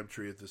Michael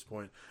Crabtree at this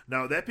point.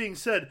 Now, that being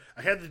said,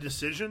 I had the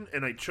decision,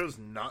 and I chose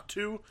not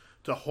to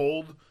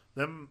hold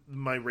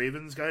my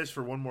Ravens guys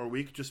for one more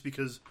week just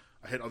because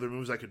I had other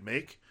moves I could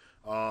make.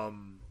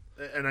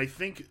 And I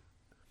think...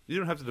 You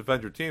don't have to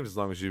defend your teams as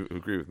long as you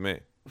agree with me.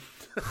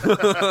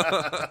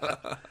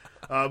 But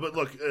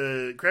look,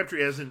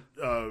 Crabtree hasn't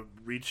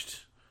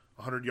reached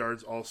 100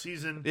 yards all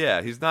season.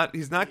 Yeah, he's not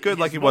good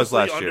like he was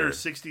last year. Under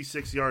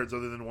 66 yards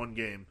other than one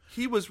game.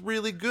 He was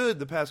really good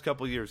the past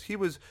couple of years. He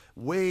was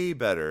way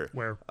better.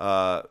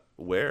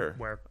 Where?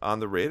 Where? On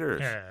the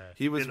Raiders. Yeah.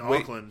 He was In way,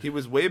 Auckland. He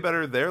was way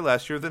better there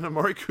last year than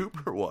Amari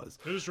Cooper was.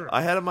 It is true.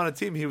 I had him on a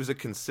team. He was a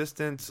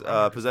consistent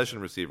possession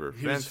receiver.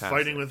 He was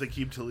fighting with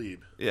Aqib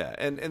Talib. Yeah,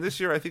 and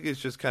this year I think he's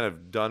just kind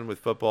of done with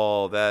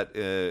football.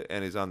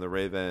 And he's on the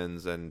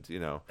Ravens, and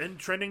and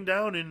trending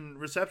down in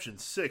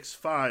receptions 6,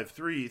 5,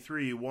 3,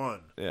 3,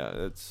 1.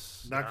 Yeah,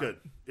 it's not good.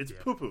 It's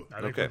poo poo.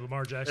 I think Okay.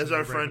 Lamar Jackson, As our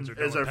and the Ravens friend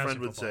are doing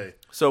passing would football. say.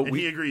 So and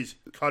he agrees.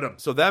 Cut him.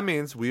 So that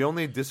means we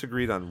only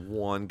disagreed on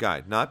one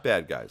guy. Not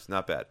bad, guys.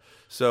 Not bad.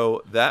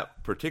 So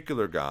that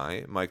particular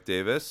guy, Mike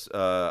Davis,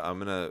 I'm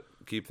going to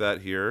keep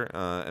that here,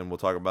 and we'll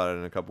talk about it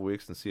in a couple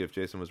weeks and see if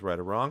Jason was right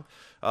or wrong.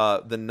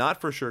 The not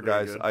for sure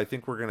Very guys, good. I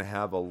think we're going to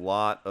have a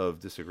lot of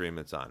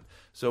disagreements on.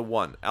 So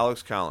one,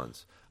 Alex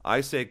Collins.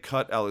 I say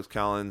cut Alex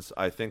Collins.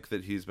 I think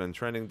that he's been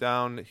trending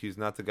down. He's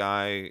not the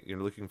guy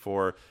you're looking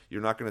for.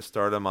 You're not going to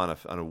start him on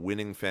a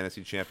winning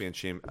fantasy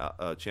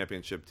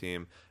championship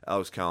team.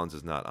 Alex Collins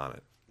is not on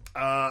it.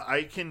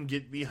 I can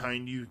get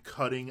behind you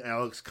cutting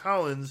Alex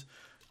Collins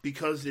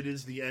because it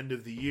is the end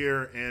of the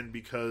year and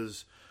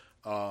because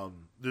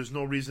there's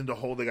no reason to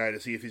hold the guy to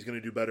see if he's going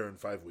to do better in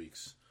 5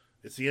 weeks.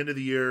 It's the end of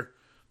the year.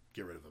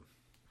 Get rid of him.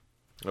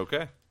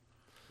 Okay.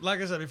 Like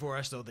I said before,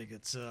 I still think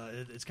it's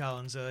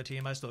Collins'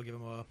 team. I still give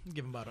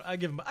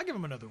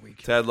him another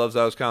week. Tad loves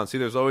Alex Collins. See,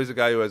 there's always a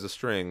guy who has a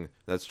string.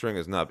 That string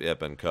has not yet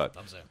been cut.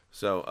 I'm saying.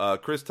 So,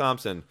 Chris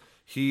Thompson,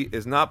 he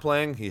is not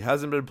playing. He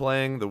hasn't been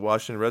playing. The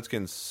Washington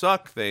Redskins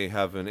suck. They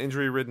have an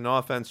injury-ridden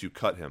offense. You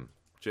cut him.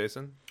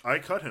 Jason? I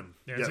cut him.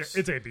 Yeah, yes.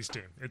 it's AP's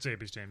team. It's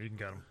AP's team. You can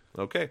cut him.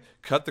 Okay.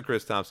 Cut the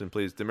Chris Thompson,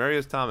 please.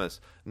 Demarius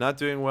Thomas, not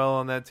doing well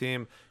on that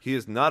team. He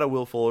is not a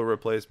Will Fuller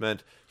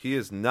replacement. He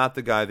is not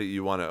the guy that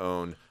you want to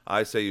own.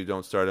 I say you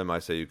don't start him. I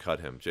say you cut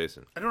him.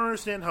 Jason? I don't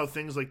understand how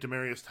things like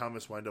Demarius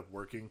Thomas wind up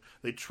working.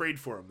 They trade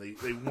for him.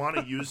 They want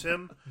to use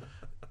him.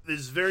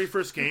 His very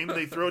first game,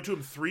 they throw it to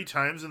him 3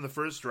 times in the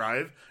first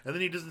drive, and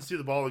then he doesn't see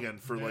the ball again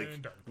for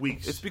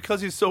weeks. It's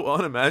because he's so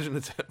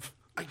unimaginative.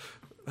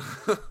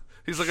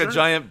 He's like Sure. a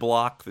giant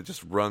block that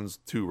just runs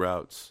 2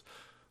 routes.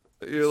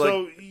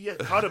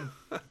 Cut him.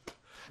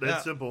 That's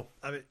Yeah. simple.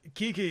 I mean,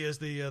 Kiki is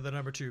the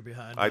number 2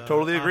 behind. I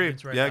totally agree.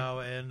 Hopkins right Yeah. now,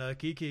 and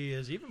Kiki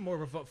is even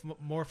more of a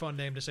more fun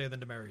name to say than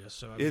Demarius.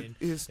 So I It mean,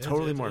 is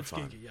totally more it's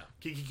fun. Kiki, yeah.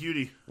 Kiki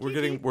Cutie. We're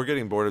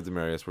getting bored of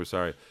Demarius. We're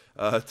sorry.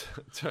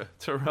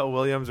 Terrell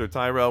Williams or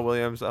Tyrell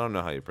Williams. I don't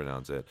know how you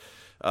pronounce it.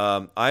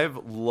 I've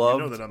loved.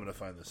 You know that I'm going to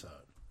find this out.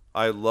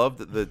 I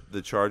loved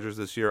the Chargers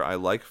this year. I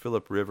like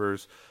Phillip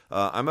Rivers.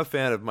 I'm a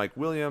fan of Mike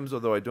Williams,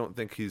 although I don't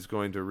think he's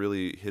going to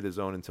really hit his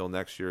own until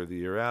next year or the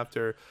year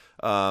after.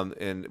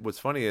 And what's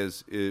funny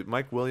is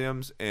Mike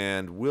Williams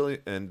and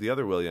the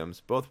other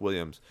Williams, both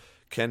Williams,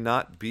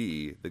 cannot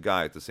be the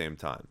guy at the same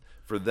time.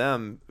 For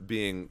them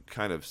being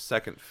kind of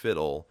second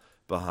fiddle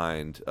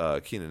behind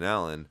Keenan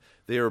Allen,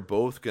 they are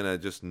both going to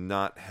just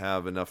not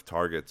have enough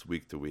targets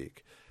week to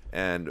week.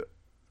 And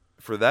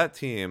for that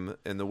team,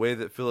 and the way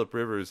that Phillip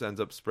Rivers ends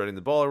up spreading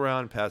the ball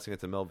around, passing it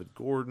to Melvin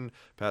Gordon,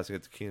 passing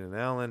it to Keenan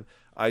Allen,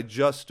 I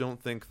just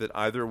don't think that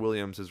either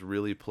Williams is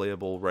really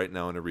playable right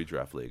now in a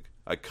redraft league.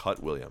 I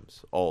cut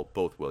Williams,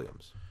 both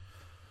Williams.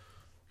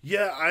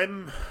 Yeah,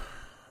 I'm,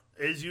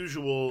 as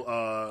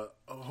usual,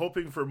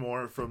 hoping for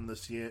more from the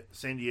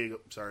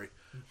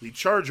the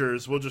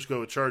Chargers. We'll just go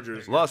with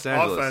Chargers. Los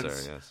Angeles, offense,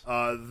 sir, yes.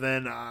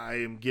 than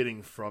I am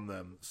getting from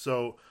them.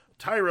 So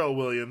Tyrell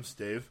Williams,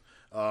 Dave.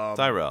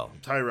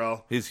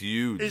 Tyrell. He's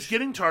huge. Is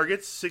getting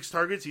targets, 6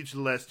 targets each of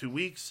the last 2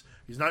 weeks.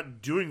 He's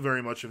not doing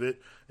very much of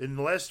it. In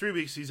the last 3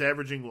 weeks, he's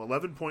averaging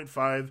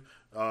 11.5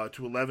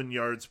 to 11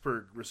 yards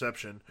per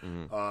reception.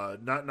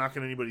 Not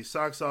knocking anybody's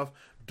socks off.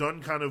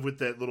 Done kind of with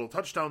that little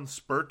touchdown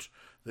spurt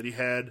that he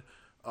had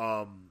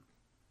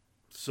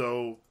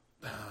So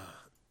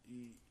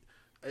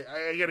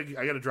I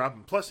gotta drop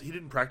him. Plus, he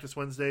didn't practice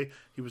Wednesday.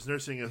 He was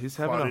nursing a He's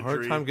quad having a hard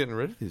injury. time getting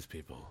rid of these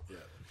people. Yeah.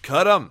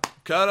 Cut him.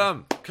 Cut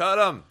him. Cut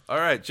him. All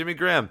right, Jimmy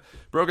Graham.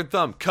 Broken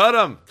thumb. Cut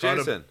him. Cut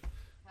him. Jason.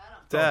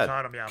 Dad.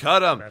 cut him, yeah.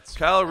 Cut him. That's-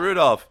 Kyle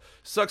Rudolph.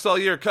 Sucks all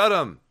year. Cut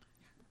him.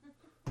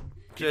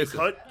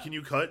 Jason. Can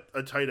you cut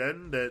a tight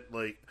end that,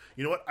 like,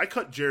 you know what? I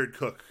cut Jared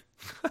Cook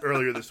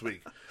earlier this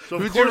week. So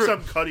of course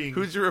I'm cutting.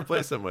 Who'd you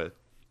replace him with?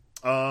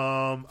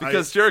 I,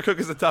 Because Jared Cook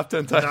is a top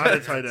 10 tight not a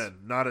end. tight end.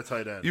 Not a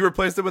tight end. You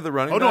replaced him with a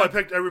running Oh no,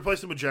 back? I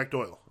replaced him with Jack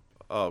Doyle.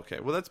 Oh, okay.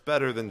 Well, that's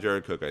better than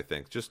Jared Cook, I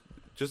think. Just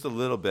a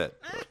little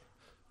bit.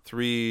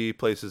 3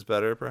 places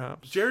better,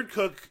 perhaps. Jared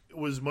Cook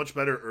was much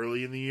better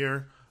early in the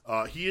year.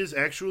 He is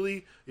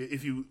actually,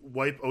 if you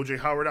wipe O.J.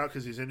 Howard out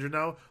because he's injured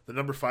now, the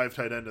number 5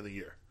 tight end of the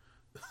year.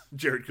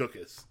 Jared Cook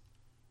is.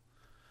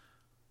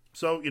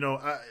 So, you know,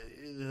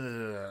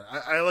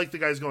 I like the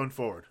guys going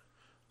forward.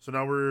 So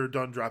now we're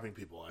done dropping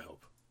people, I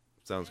hope.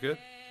 Sounds good.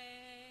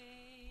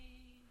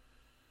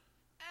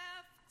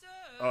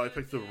 Oh, I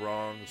picked the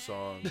wrong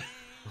song.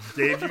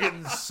 Dave, you're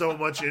getting so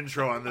much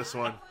intro on this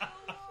one.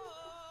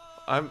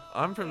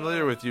 I'm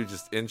familiar with you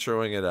just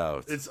introing it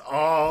out. It's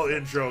all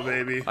intro,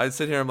 baby. I'd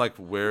sit here, I'm like,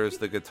 where's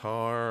the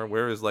guitar?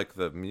 Where is, like,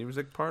 the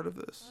music part of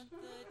this?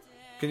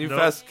 Can you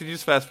Nope. Can you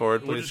just fast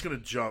forward, We're please? just going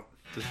to jump.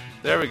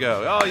 There we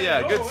go. Oh,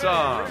 yeah, good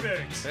song.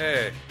 remix.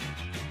 Hey.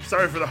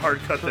 Sorry for the hard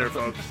cut there,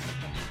 folks.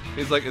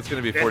 He's like, it's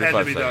going to be It had 45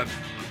 to be seconds.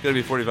 done. It's going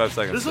to be 45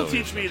 seconds. This will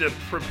still. teach me to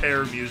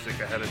prepare music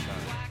ahead of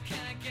time.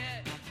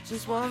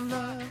 Just one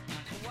love.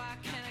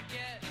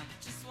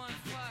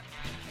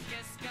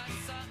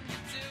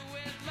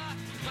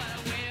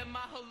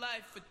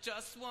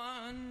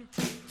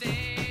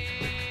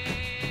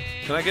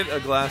 Can I get a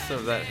glass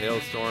of that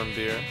Hailstorm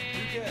beer?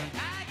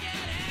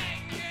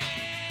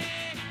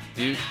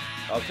 Do you?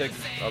 I'll take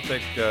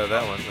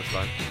that one. That's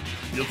fine.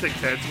 You'll take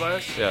Tad's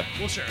glass? Yeah.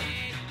 Well, sure.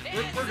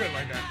 We're good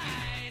like that.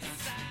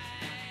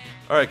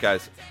 All right,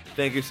 guys.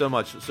 Thank you so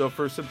much. So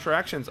for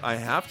subtractions, I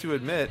have to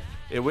admit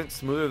it went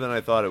smoother than I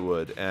thought it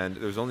would, and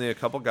there's only a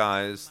couple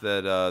guys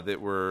that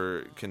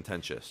were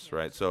contentious,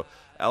 right? So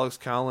Alex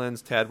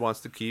Collins, Tad wants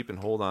to keep and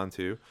hold on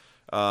to,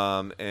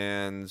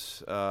 and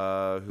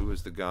who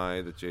was the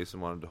guy that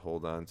Jason wanted to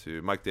hold on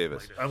to? Mike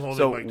Davis. I'm holding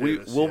so Mike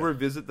Davis, we'll yeah.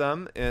 revisit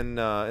them in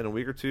a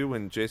week or two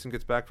when Jason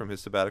gets back from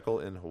his sabbatical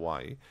in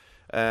Hawaii,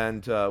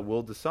 and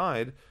we'll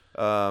decide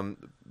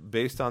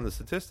based on the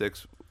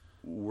statistics,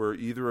 were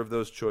either of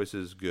those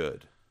choices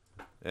good?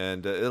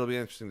 And it'll be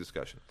an interesting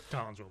discussion.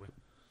 Collins will be.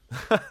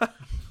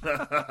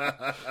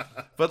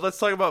 But let's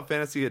talk about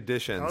fantasy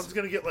additions. Collins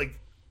going to get like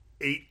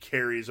 8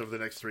 carries over the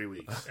next 3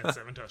 weeks. And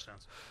 7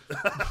 touchdowns.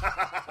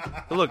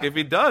 Look, if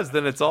he does,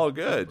 then it's all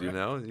good. You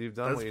know, you've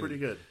done. That's what you pretty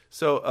need. good.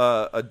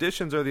 So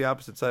additions are the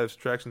opposite side of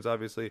subtractions.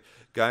 Obviously,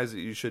 guys that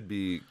you should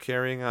be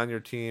carrying on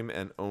your team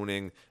and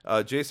owning.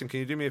 Jason,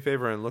 can you do me a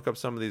favor and look up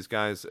some of these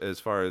guys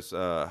as far as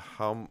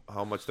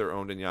how much they're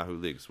owned in Yahoo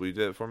leagues? Will you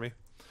do it for me?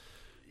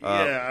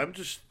 Yeah, I'm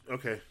just...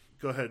 Okay,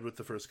 go ahead with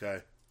the first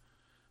guy.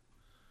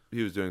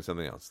 He was doing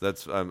something else.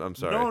 I'm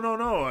sorry.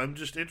 No. I'm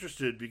just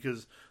interested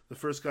because the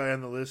first guy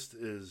on the list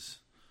is...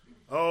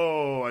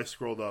 Oh, I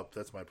scrolled up.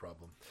 That's my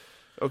problem.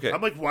 Okay.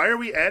 I'm like, why are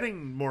we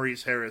adding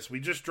Maurice Harris? We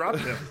just dropped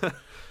him.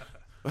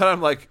 But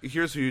I'm like,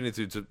 here's who you need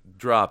to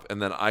drop,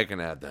 and then I can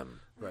add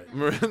them. Right.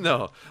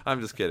 No, I'm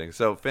just kidding.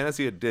 So,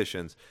 fantasy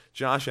additions.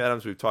 Josh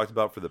Adams, we've talked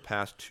about for the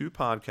past 2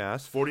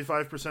 podcasts.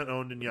 45%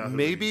 owned in Yahoo.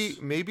 Maybe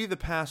leagues. the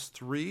past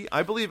 3.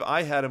 I believe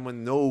I had him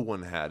when no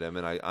one had him,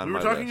 and We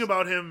were talking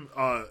about him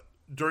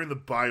during the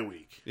bye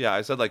week. Yeah,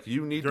 I said like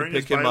you need During to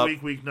pick his him bye up,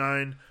 week, week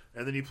 9,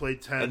 and then he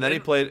played 10. and then he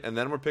played, and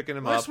then we're picking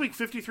him Last up. week,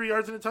 53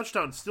 yards and a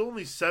touchdown. Still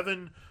only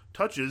 7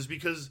 touches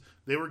because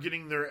they were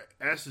getting their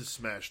asses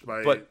smashed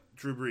by But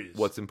Drew Brees.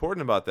 What's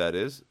important about that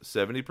is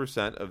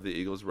 70% of the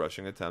Eagles'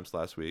 rushing attempts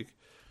last week,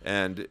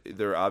 and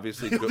they're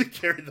obviously He only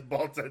carried the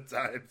ball 10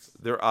 times.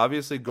 they're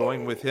obviously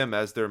going with him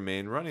as their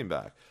main running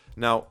back.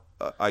 Now,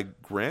 I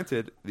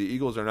granted the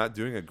Eagles are not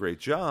doing a great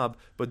job,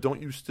 but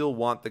don't you still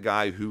want the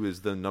guy who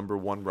is the number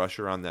 1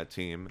 rusher on that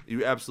team?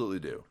 You absolutely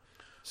do.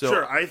 So,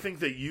 Sure, I think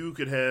that you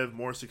could have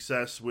more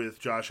success with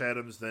Josh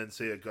Adams than,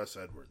 say, a Gus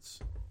Edwards.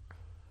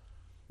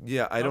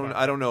 yeah, I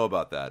don't know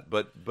about that,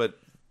 but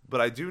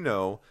I do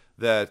know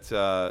that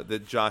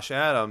that Josh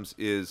Adams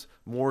is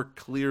more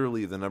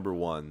clearly the number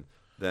 1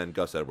 than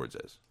Gus Edwards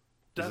is.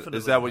 Definitely.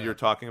 Is that what you're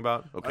talking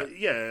about? Okay.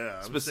 Yeah.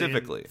 I'm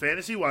Specifically.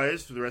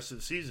 fantasy-wise, for the rest of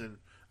the season,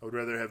 I would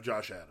rather have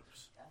Josh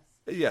Adams.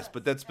 Yes,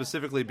 but that's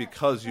specifically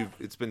because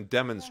it's been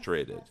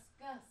demonstrated.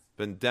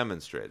 Been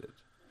demonstrated.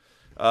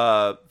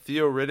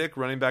 Theo Riddick,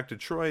 running back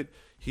Detroit,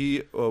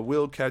 he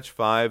will catch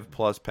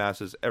 5+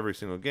 passes every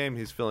single game.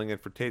 He's filling in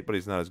for Tate, but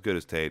he's not as good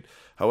as Tate.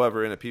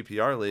 However, in a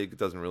PPR league, it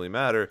doesn't really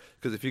matter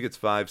because if he gets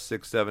 5,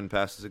 6, 7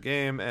 passes a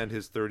game and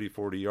his 30,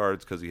 40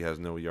 yards because he has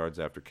no yards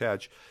after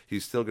catch,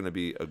 he's still going to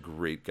be a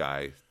great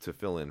guy to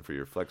fill in for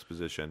your flex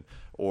position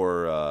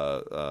or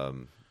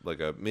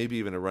maybe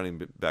even a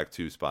running back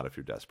 2 spot if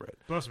you're desperate.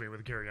 Plus,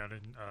 with Kerryon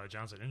and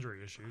Johnson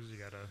injury issues, you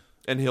got to.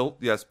 And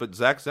but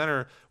Zach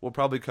Zenner will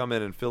probably come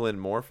in and fill in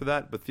more for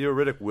that. But Theo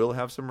Riddick will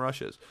have some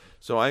rushes.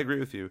 So I agree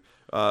with you.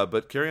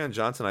 But Kerryon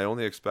Johnson, I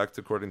only expect,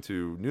 according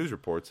to news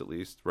reports at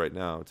least right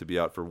now, to be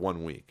out for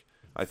 1 week.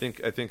 I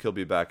think he'll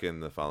be back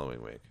in the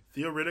following week.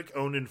 Theo Riddick,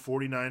 owned in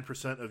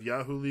 49% of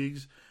Yahoo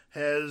leagues,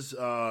 has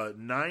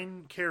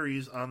 9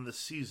 carries on the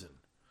season.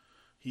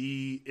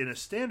 He, in a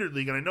standard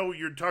league, and I know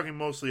you're talking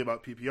mostly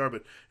about PPR,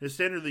 but in a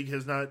standard league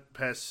has not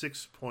passed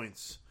 6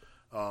 points.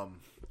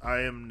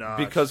 I am not,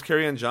 because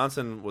Kerryon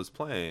Johnson was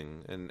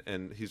playing,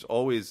 and he's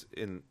always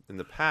in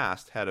the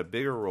past had a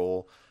bigger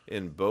role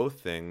in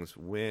both things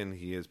when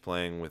he is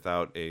playing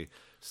without a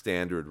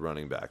standard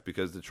running back,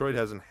 because Detroit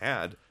hasn't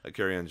had a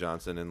Kerryon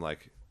Johnson in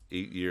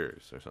 8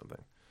 years or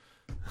something.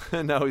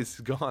 And now he's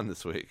gone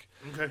this week.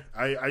 Okay,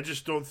 I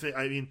just don't think.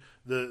 I mean,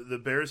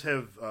 the Bears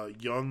have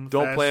young.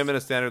 Don't play him in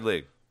a standard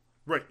league.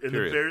 Right, and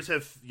Period. the Bears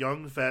have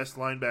young, fast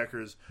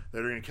linebackers that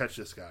are going to catch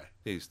this guy.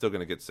 He's still going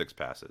to get 6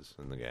 passes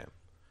in the game.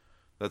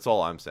 That's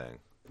all I'm saying.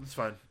 It's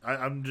fine.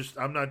 I'm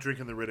not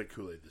drinking the Riddick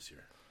Kool-Aid this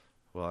year.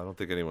 Well, I don't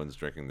think anyone's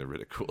drinking the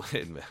Riddick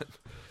Kool-Aid,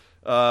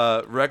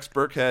 man. Rex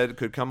Burkhead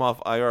could come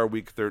off IR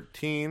week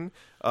 13.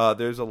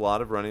 There's a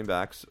lot of running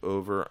backs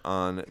over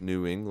on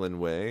New England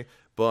way,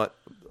 but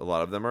a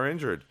lot of them are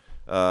injured.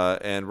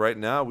 And right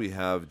now we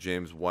have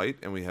James White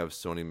and we have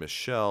Sony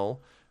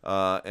Michel.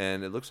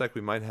 And it looks like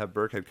we might have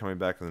Burkhead coming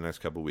back in the next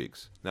couple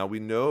weeks. Now, we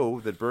know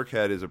that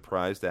Burkhead is a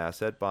prized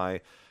asset by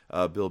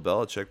Bill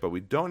Belichick, but we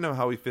don't know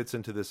how he fits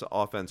into this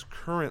offense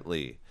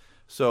currently.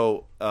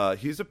 So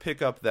he's a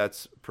pickup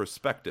that's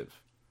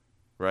prospective,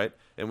 right?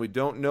 And we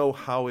don't know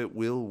how it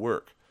will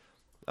work.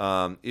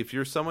 If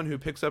you're someone who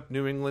picks up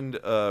New England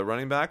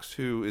running backs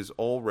who is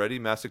already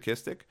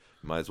masochistic,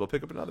 might as well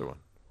pick up another one.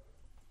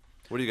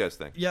 What do you guys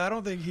think? Yeah, I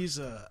don't think he's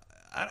a.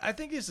 I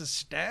think he's a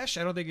stash.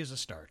 I don't think he's a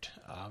start.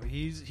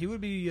 He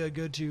would be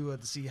good to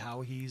see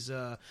how he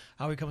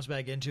comes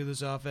back into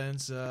this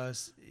offense.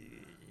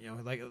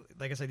 Like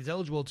I said, he's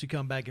eligible to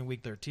come back in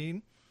week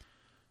 13,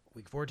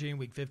 week 14,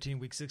 week 15,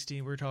 week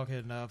 16. We're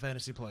talking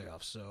fantasy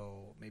playoffs,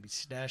 so maybe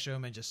stash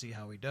him and just see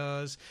how he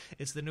does.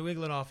 It's the New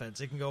England offense;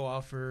 it can go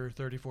off for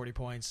 30, 40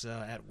 points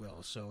at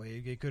will. So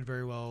he could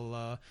very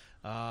well.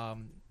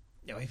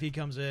 If he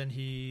comes in,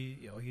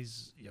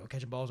 he's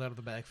catching balls out of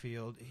the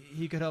backfield.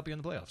 He could help you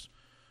in the playoffs.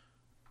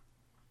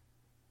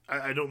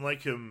 I don't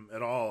like him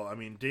at all. I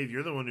mean, Dave,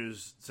 you're the one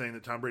who's saying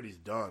that Tom Brady's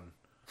done.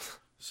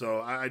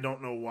 So I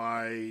don't know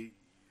why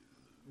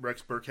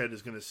Rex Burkhead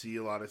is going to see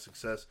a lot of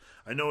success.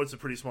 I know it's a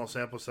pretty small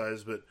sample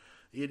size, but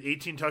he had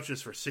 18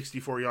 touches for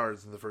 64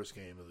 yards in the first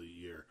game of the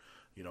year.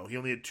 He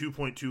only had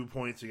 2.2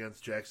 points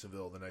against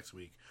Jacksonville the next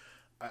week.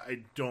 I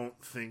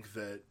don't think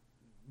that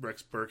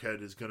Rex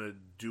Burkhead is going to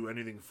do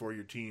anything for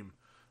your team.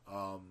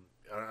 I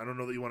don't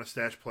know that you want to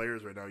stash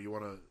players right now. You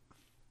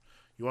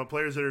want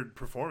players that are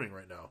performing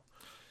right now.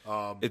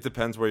 It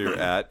depends where you're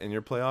at in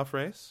your playoff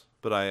race,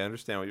 but I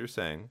understand what you're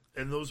saying.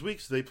 In those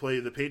weeks, they play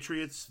the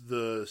Patriots,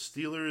 the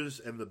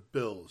Steelers, and the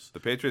Bills. The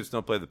Patriots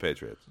don't play the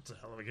Patriots. It's a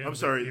hell of a game. I'm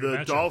sorry,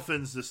 the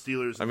Dolphins, the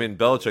Steelers. I mean,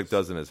 Belichick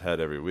does in his head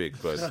every week,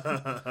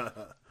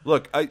 but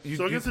look,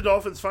 against the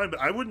Dolphins, fine,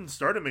 but I wouldn't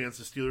start him against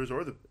the Steelers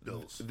or the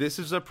Bills. This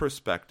is a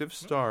prospective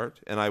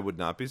start, and I would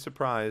not be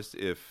surprised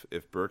if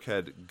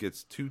Burkhead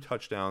gets 2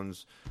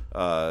 touchdowns,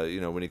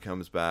 when he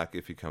comes back,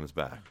 if he comes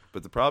back.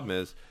 But the problem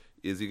is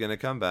he going to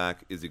come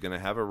back? Is he going to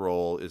have a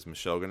role? Is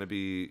Michelle going to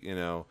be,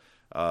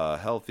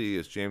 healthy?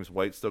 Is James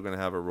White still going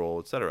to have a role,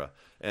 etc.?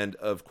 And,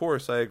 of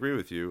course, I agree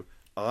with you.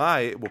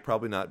 I will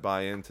probably not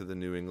buy into the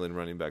New England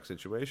running back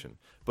situation.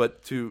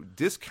 But to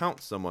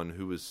discount someone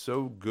who is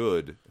so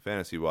good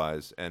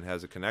fantasy-wise and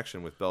has a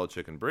connection with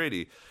Belichick and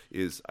Brady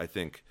is, I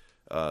think,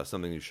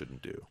 something you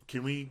shouldn't do.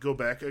 Can we go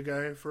back a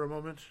guy for a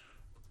moment?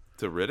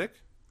 To Riddick?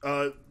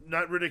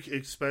 Not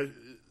Riddick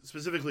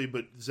specifically,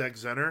 but Zach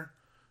Zenner.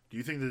 Do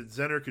you think that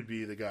Zenner could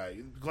be the guy?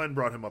 Glenn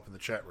brought him up in the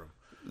chat room.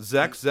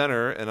 Zach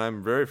Zenner, and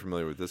I'm very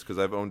familiar with this because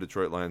I've owned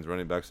Detroit Lions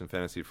running backs in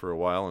fantasy for a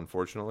while,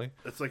 unfortunately.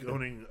 That's like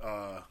owning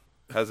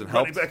hasn't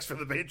running helped. backs for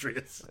the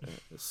Patriots.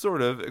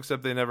 Sort of,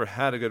 except they never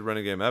had a good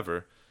running game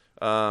ever.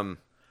 I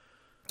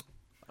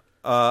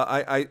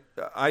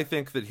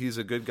think that he's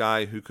a good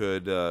guy who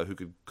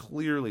could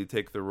clearly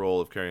take the role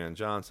of Kerryon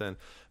Johnson.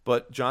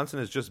 But Johnson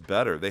is just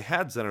better. They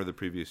had Zenner the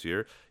previous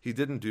year. He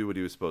didn't do what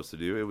he was supposed to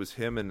do. It was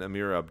him and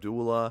Amir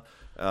Abdullah,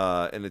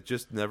 and it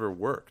just never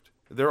worked.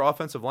 Their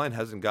offensive line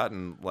hasn't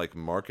gotten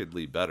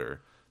markedly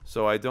better,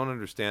 so I don't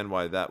understand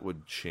why that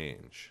would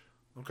change.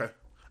 Okay,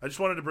 I just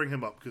wanted to bring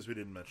him up because we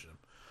didn't mention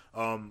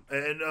him.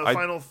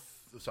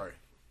 Sorry.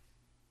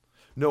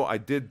 No, I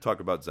did talk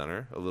about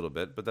Zenner a little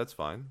bit, but that's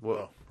fine.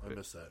 I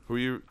missed that. Who are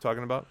you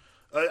talking about?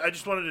 I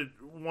just wanted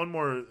one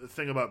more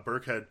thing about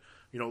Burkhead.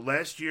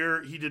 Last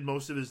year he did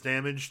most of his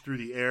damage through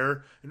the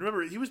air. And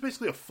remember, he was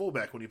basically a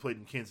fullback when he played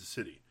in Kansas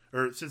City.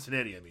 Or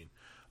Cincinnati, I mean.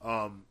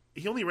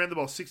 he only ran the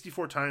ball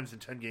 64 times in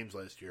 10 games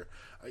last year.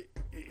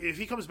 If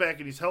he comes back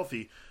and he's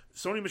healthy,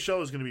 Sony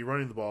Michel is going to be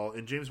running the ball,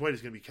 and James White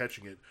is going to be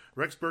catching it.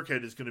 Rex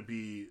Burkhead is going to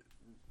be,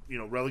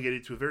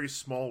 relegated to a very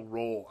small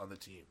role on the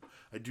team.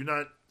 I do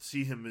not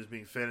see him as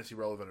being fantasy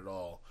relevant at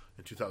all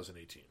in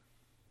 2018.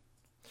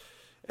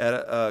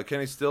 At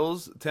Kenny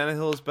Stills,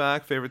 Tannehill is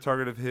back. Favorite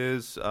target of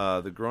his.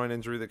 The groin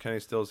injury that Kenny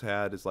Stills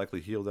had is likely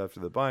healed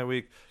after the bye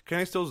week.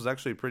 Kenny Stills is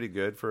actually pretty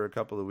good for a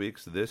couple of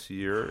weeks this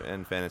year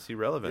and fantasy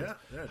relevant.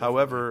 Yeah,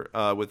 however,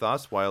 with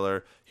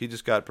Osweiler, he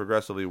just got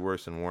progressively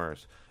worse and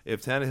worse.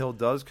 If Tannehill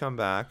does come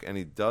back and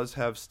he does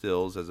have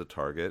Stills as a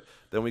target,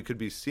 then we could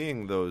be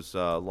seeing those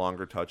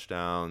longer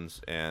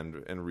touchdowns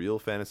and real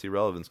fantasy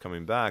relevance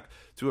coming back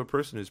to a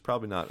person who's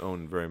probably not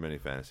owned very many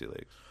fantasy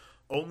leagues.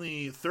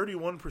 Only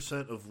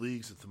 31% of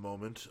leagues at the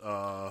moment.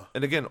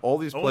 And again, all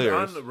these only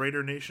players on the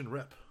Raider Nation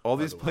rep. All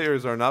these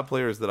players are not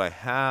players that I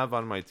have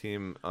on my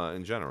team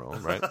in general,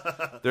 right?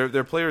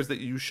 They're players that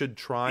you should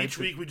try. Each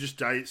week we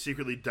just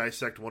secretly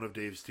dissect one of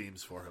Dave's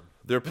teams for him.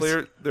 They're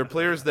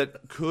players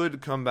that could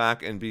come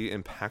back and be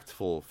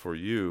impactful for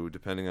you,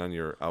 depending on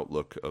your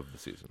outlook of the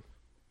season.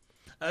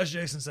 As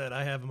Jason said,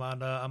 I have him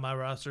on my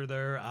roster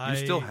there. You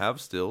still have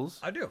Stills?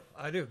 I do.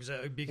 Because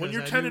when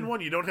you're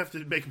 10-1, you don't have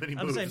to make many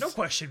moves. I'm saying, don't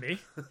question me.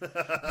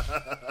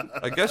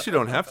 I guess you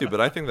don't have to,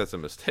 but I think that's a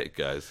mistake,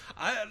 guys.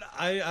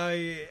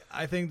 I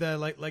think that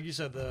like you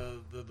said,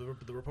 the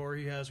rapport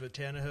he has with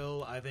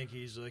Tannehill, I think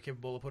he's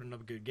capable of putting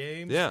up good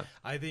games. Yeah.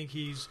 I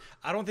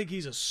don't think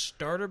he's a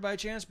starter by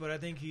chance, but I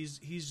think he's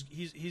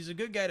a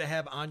good guy to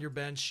have on your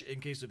bench in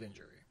case of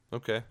injury.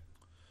 Okay.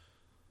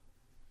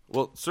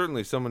 Well,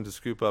 certainly someone to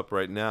scoop up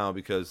right now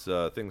because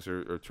things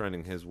are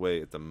trending his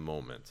way at the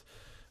moment.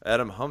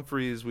 Adam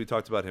Humphries, we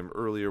talked about him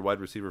earlier, wide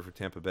receiver for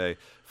Tampa Bay.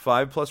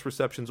 5+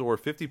 receptions or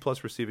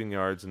 50+ receiving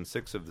yards in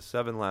 6 of the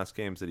 7 last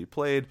games that he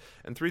played,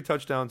 and 3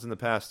 touchdowns in the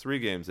past 3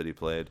 games that he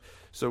played.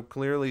 So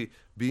clearly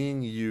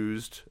being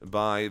used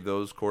by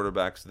those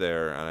quarterbacks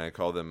there, and I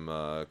call them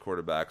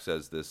quarterbacks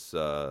as this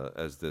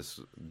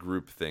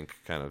groupthink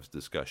kind of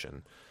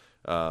discussion.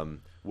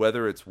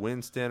 Whether it's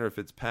Winston or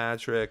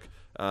Fitzpatrick,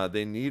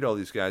 they need all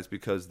these guys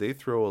because they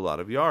throw a lot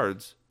of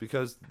yards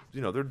because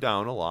they're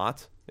down a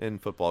lot in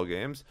football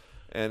games,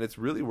 and it's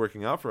really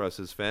working out for us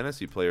as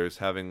fantasy players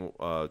having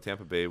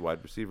Tampa Bay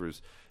wide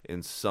receivers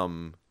in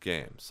some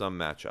games, some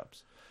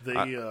matchups.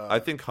 I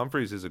think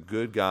Humphries is a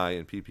good guy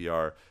in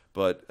PPR,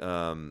 but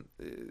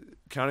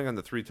counting on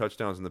the 3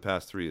 touchdowns in the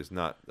past 3 is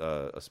not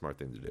a smart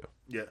thing to do.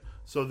 Yeah.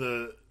 So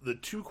the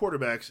 2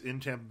 quarterbacks in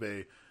Tampa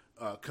Bay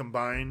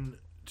combine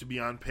to be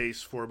on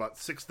pace for about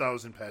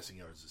 6,000 passing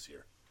yards this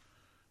year,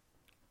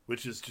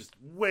 which is just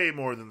way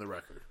more than the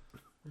record.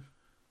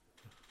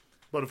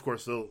 But of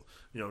course, they'll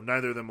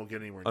neither of them will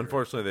get anywhere near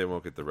Unfortunately, they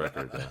won't get the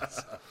record.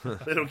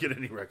 They don't get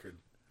any record.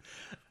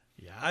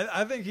 Yeah,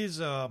 I think he's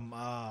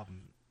not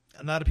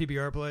a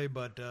PPR play,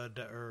 but a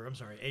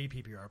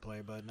PPR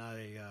play, but not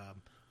a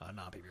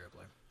non-PPR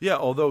play. Yeah,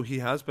 although he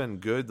has been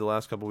good the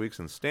last couple of weeks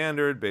in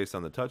standard based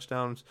on the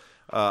touchdowns,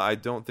 I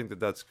don't think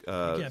that's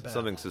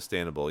something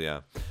sustainable.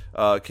 Yeah,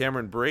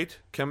 Cameron Brate,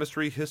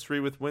 chemistry,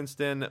 history with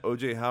Winston,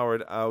 O.J.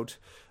 Howard out.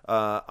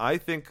 I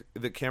think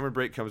that Cameron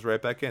Brate comes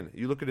right back in.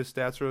 You look at his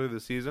stats earlier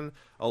this season,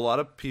 a lot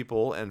of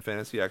people and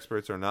fantasy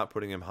experts are not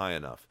putting him high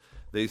enough.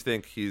 They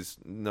think he's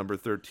number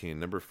 13,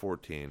 number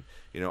 14.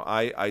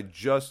 I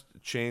just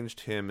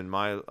changed him in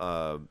my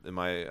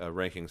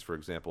rankings, for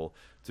example,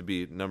 to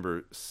be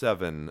number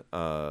 7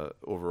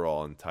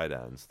 overall in tight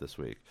ends this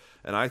week.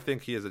 And I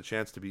think he has a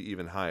chance to be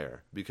even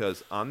higher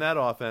because on that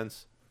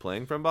offense,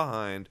 playing from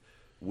behind,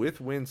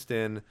 with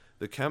Winston,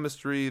 the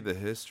chemistry, the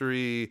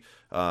history,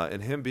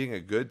 and him being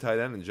a good tight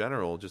end in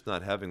general, just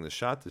not having the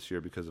shot this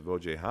year because of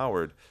O.J.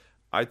 Howard,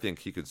 I think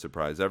he could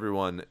surprise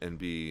everyone and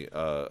be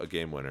a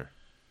game winner.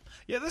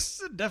 Yeah, this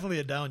is definitely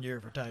a down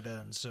year for tight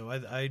ends. So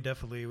I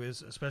definitely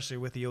was, especially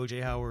with the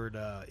O.J. Howard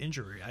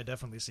injury, I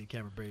definitely see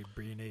Cameron Brate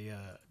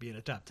being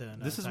a top 10.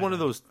 This is one of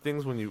those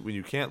things when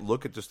you can't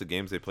look at just the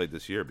games they played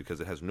this year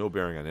because it has no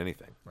bearing on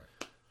anything.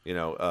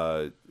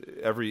 Right.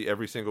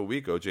 Every single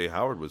week O.J.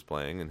 Howard was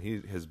playing, and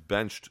he has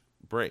benched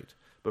Brate.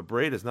 But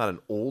Brate is not an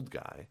old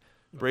guy.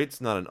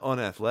 Brate's not an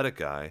unathletic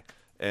guy,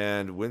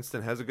 and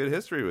Winston has a good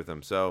history with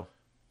him. So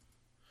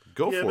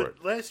go for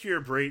it. Last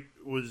year, Brate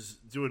was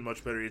doing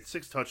much better. He had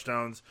 6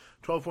 touchdowns,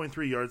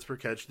 12.3 yards per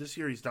catch. This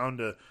year, he's down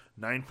to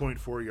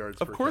 9.4 yards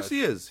per catch. Of course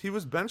he is. He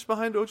was benched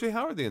behind O.J.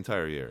 Howard the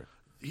entire year.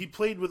 He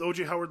played with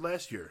O.J. Howard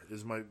last year,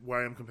 is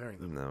why I'm comparing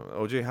them. No,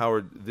 O.J.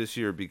 Howard this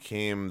year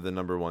became the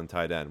number 1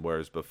 tight end,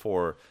 whereas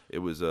before it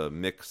was a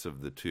mix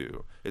of the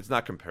two. It's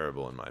not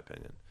comparable, in my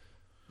opinion.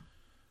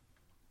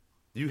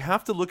 You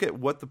have to look at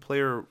what the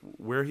player,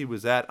 where he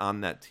was at on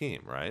that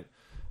team, right?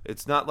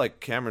 It's not like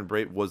Cameron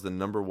Brate was the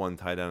number 1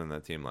 tight end on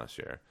that team last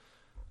year.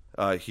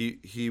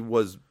 He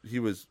was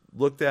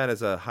looked at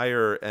as a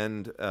higher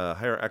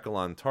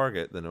echelon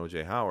target than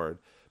O.J. Howard,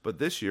 but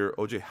this year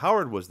O.J.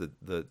 Howard was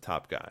the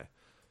top guy.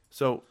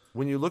 So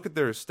when you look at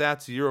their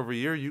stats year over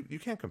year, you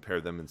can't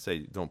compare them and say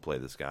don't play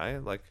this guy.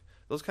 Like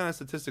those kind of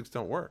statistics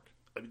don't work.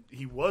 I mean,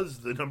 he was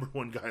the number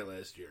one guy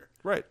last year.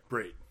 Right.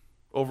 Great.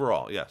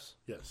 Overall, yes.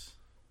 Yes.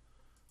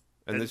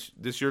 And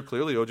this year,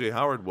 clearly, O.J.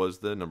 Howard was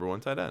the number one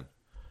tight end.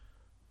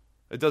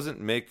 It doesn't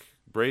make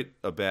Brait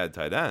a bad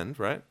tight end,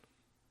 right?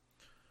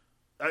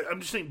 I'm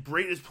just saying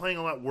Brait is playing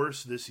a lot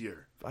worse this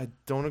year. I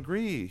don't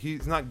agree.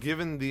 He's not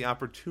given the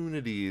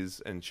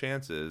opportunities and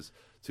chances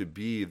to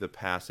be the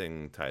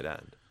passing tight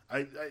end.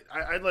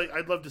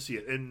 I'd love to see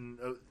it. And,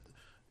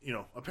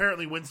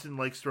 apparently Winston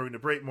likes throwing to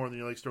Brait more than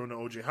he likes throwing to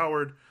O.J.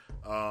 Howard,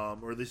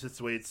 or at least that's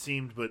the way it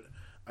seemed. But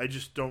I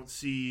just don't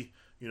see,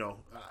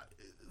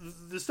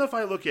 the stuff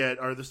I look at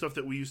are the stuff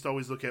that we used to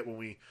always look at when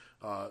we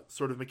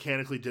sort of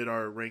mechanically did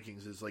our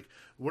rankings. Is like,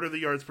 what are the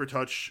yards per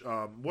touch?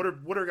 What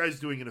are guys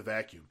doing in a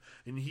vacuum?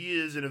 And he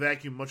is in a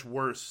vacuum much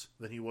worse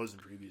than he was in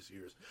previous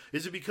years.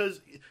 Is it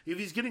because if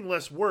he's getting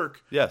less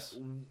work? Yes.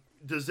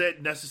 Does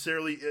that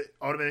necessarily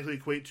automatically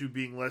equate to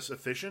being less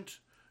efficient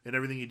in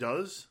everything he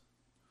does?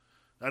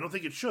 I don't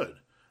think it should.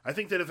 I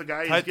think that if a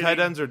guy is getting tight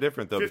ends are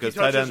different though, 50 because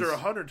touches or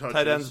 100 touches,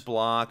 tight ends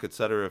block,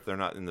 etc. If they're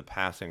not in the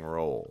passing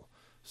role.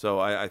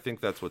 So I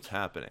think that's what's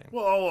happening.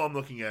 Well, all I'm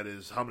looking at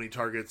is how many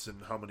targets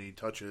and how many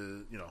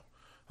touches,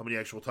 how many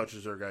actual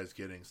touches are guys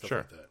getting, stuff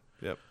like that.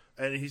 Yep.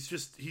 And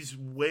he's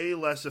way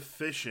less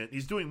efficient.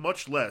 He's doing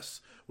much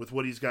less with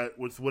what he's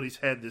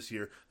had this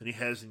year than he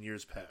has in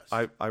years past.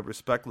 I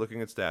respect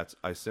looking at stats.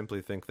 I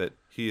simply think that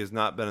he has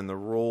not been in the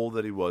role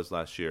that he was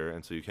last year,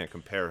 and so you can't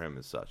compare him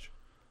as such.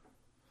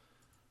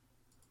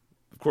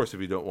 Of course,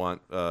 if you don't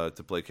want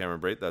to play Cameron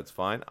Brait, that's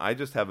fine. I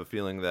just have a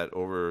feeling that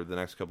over the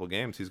next couple of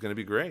games, he's going to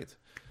be great.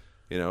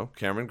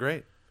 Cameron,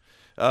 great.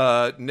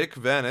 Nick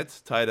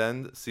Vanett, tight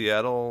end,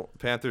 Seattle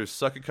Panthers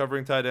suck at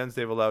covering tight ends.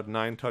 They've allowed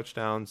 9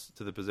 touchdowns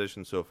to the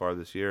position so far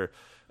this year.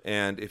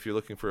 And if you're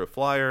looking for a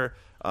flyer,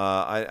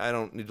 I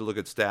don't need to look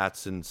at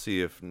stats and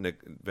see if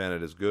Nick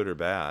Vanett is good or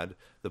bad.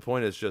 The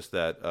point is just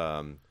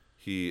that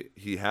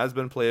he has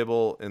been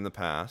playable in the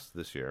past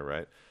this year,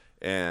 right?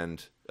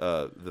 And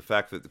the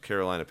fact that the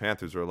Carolina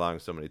Panthers are allowing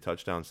so many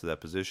touchdowns to that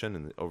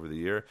position over the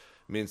year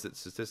means that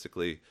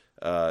statistically,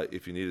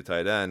 if you need a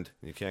tight end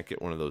and you can't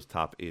get one of those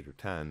top 8 or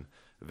 10,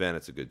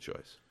 Vannett's a good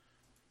choice.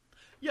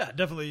 Yeah,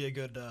 definitely a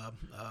good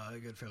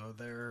fellow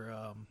there.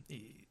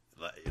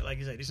 Like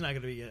you said, he's not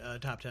going to be a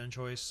top 10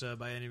 choice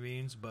by any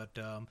means, but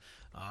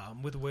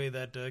with the way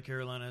that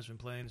Carolina has been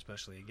playing,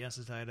 especially against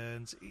the tight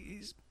ends,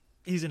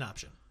 he's an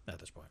option at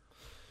this point.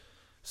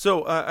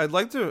 So I'd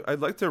like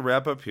to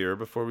wrap up here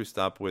before we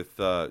stop with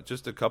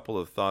just a couple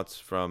of thoughts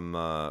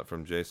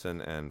from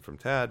Jason and from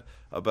Tad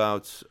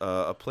about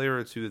a player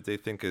or two that they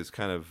think is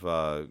kind of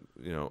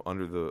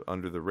under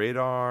the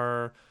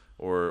radar,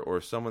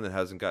 or someone that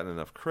hasn't gotten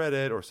enough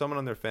credit, or someone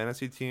on their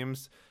fantasy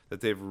teams that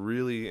they've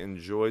really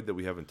enjoyed that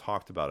we haven't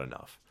talked about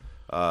enough.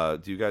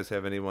 Do you guys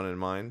have anyone in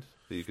mind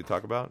that you could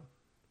talk about?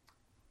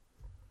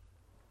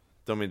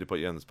 Don't mean to put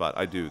you on the spot.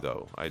 I do,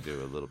 though. I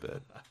do a little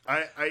bit.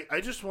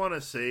 I just want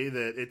to say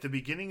that at the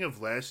beginning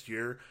of last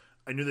year,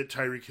 I knew that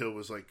Tyreek Hill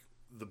was like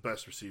the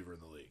best receiver in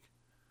the league.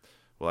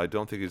 Well, I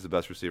don't think he's the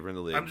best receiver in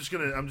the league. I'm just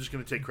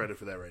gonna take credit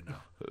for that right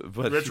now,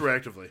 but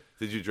retroactively.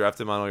 Did you draft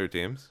him on all your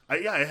teams? I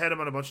had him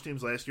on a bunch of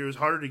teams last year. It was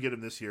harder to get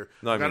him this year.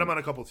 No, I got him on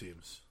a couple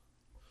teams,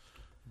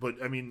 but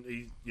I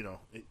mean,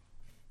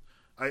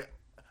 I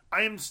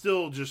am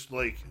still just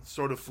like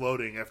sort of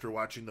floating after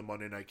watching the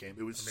Monday night game.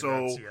 It was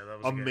that was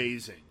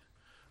amazing.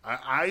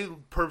 I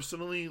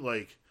personally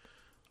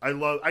I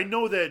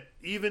know that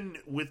even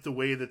with the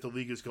way that the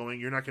league is going,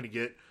 you're not going to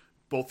get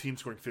both teams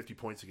scoring 50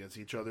 points against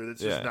each other.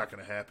 That's just not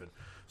going to happen.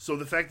 So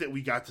the fact that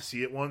we got to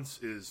see it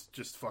once is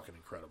just fucking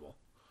incredible.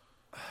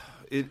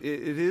 It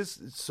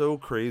is so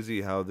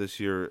crazy how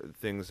this year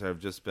things have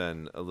just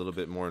been a little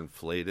bit more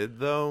inflated,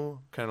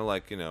 though. Kind of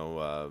like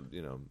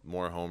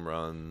more home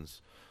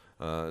runs,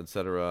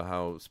 etc.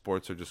 How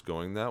sports are just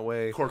going that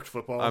way. Corked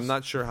footballs. I'm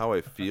not sure how I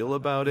feel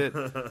about it.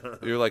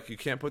 You're like, you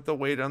can't put the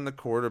weight on the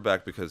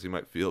quarterback because he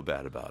might feel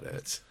bad about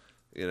it.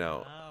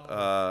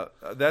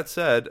 That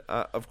said,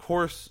 of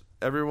course,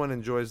 everyone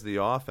enjoys the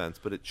offense,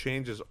 but it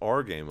changes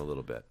our game a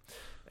little bit.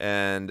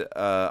 And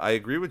I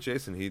agree with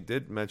Jason. He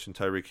did mention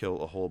Tyreek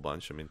Hill a whole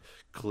bunch. I mean,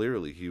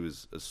 clearly he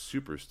was a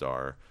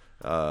superstar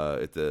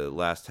at the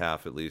last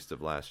half, at least,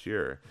 of last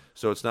year.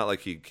 So it's not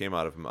like he came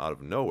out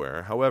of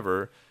nowhere.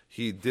 However,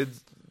 he did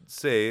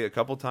say a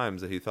couple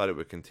times that he thought it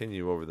would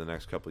continue over the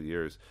next couple of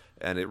years,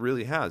 and it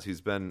really has.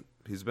 He's been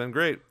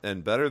great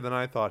and better than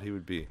I thought he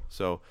would be.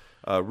 So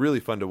really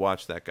fun to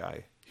watch that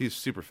guy. He's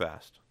super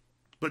fast.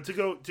 But to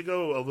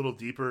go a little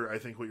deeper, I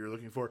think what you're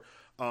looking for,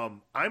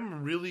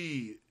 I'm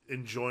really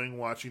enjoying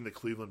watching the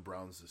Cleveland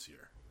Browns this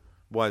year.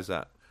 Why is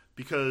that?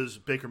 Because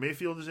Baker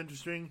Mayfield is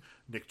interesting.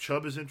 Nick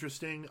Chubb is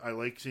interesting. I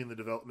like seeing the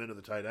development of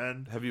the tight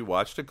end. Have you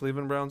watched a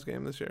Cleveland Browns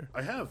game this year?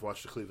 I have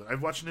watched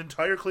I've watched an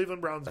entire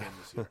Cleveland Browns game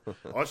this year.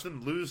 I watched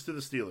them lose to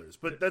the Steelers,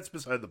 but that's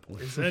beside the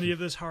point. Is any of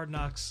this Hard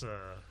Knocks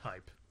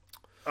hype?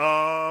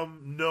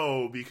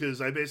 No,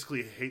 because I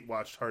basically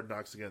watched Hard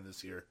Knocks again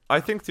this year. I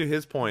think to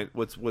his point,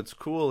 what's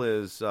cool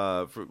is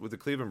with the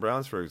Cleveland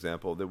Browns, for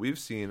example, that we've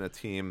seen a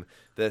team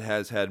that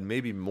has had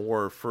maybe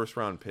more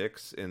first-round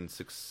picks in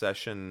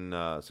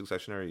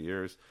successionary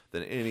years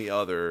than any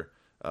other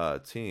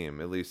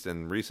team, at least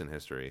in recent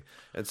history.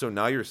 And so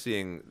now you're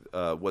seeing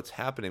what's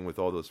happening with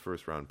all those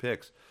first-round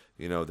picks.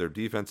 You know, their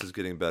defense is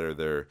getting better,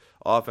 their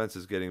offense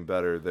is getting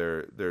better.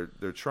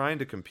 They're trying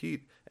to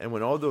compete, and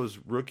when all those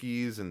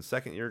rookies and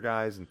second-year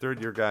guys and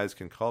third-year guys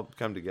can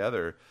come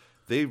together,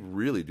 they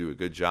really do a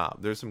good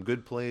job. There's some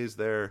good plays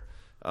there.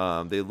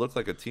 They look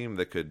like a team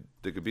that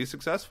could be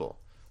successful.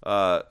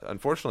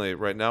 Unfortunately,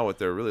 right now, what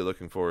they're really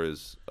looking for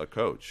is a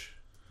coach.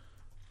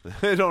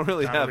 They don't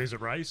really have.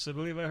 Condoleezza Rice, I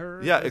believe I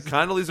heard. Yeah,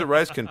 Condoleezza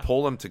Rice can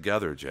pull them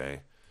together,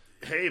 Jay.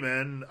 Hey,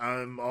 man,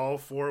 I'm all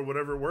for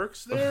whatever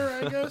works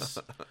there, I guess.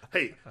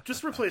 Hey,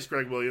 just replace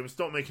Greg Williams.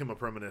 Don't make him a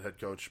permanent head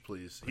coach,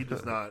 please. He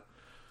does not.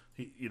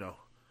 He, you know,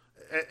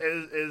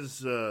 as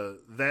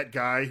that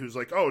guy who's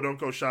like, oh, don't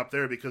go shop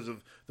there because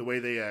of the way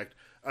they act.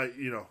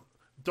 You know,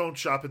 don't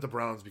shop at the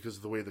Browns because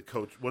of the way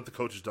what the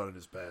coach has done in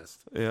his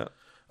past. Yeah.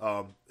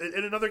 And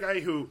another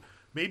guy who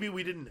maybe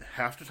we didn't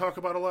have to talk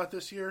about a lot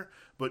this year,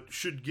 but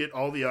should get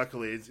all the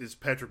accolades is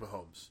Patrick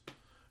Mahomes.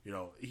 You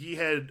know, he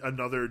had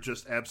another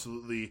just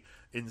absolutely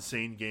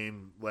insane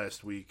game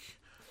last week.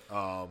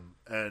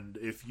 And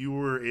if you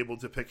were able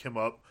to pick him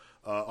up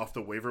off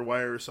the waiver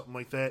wire or something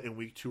like that in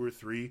week 2 or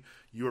 3,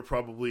 you are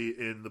probably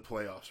in the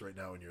playoffs right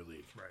now in your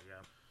league. Right,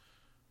 yeah.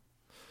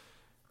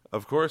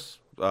 Of course,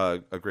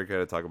 a great guy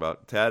to talk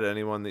about. Tad,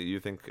 anyone that you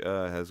think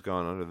has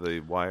gone under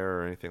the wire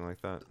or anything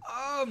like that?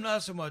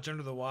 Not so much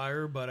under the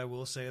wire, but I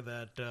will say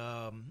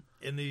that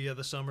in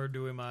the summer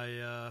doing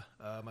my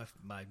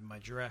my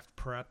draft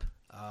prep,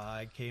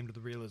 I came to the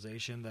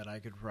realization that I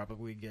could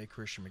probably get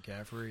Christian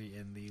McCaffrey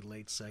in the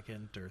late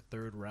second or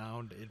third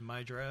round in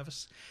my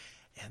drafts.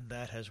 And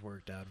that has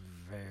worked out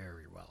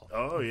very well.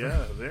 Oh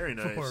yeah, very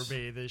nice for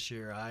me this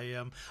year.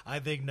 I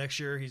think next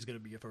year he's going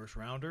to be a first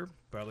rounder,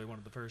 probably one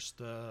of the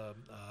first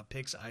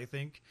picks. I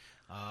think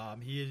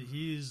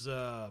he's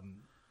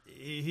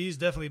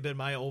definitely been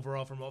my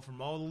overall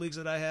from all the leagues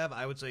that I have.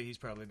 I would say he's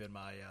probably been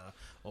my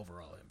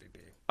overall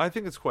MVP. I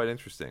think it's quite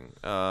interesting.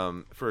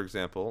 For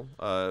example,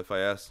 if I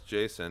asked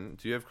Jason,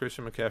 do you have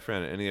Christian McCaffrey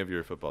on any of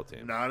your football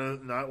teams?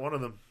 Not one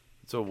of them.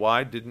 So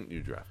why didn't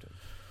you draft him?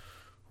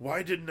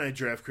 Why didn't I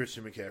draft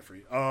Christian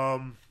McCaffrey?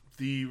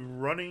 The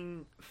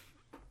running...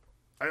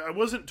 I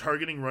wasn't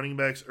targeting running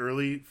backs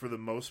early for the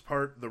most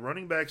part. The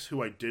running backs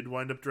who I did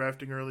wind up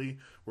drafting early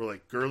were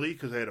like Gurley,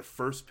 because I had a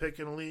first pick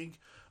in a league.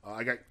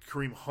 I got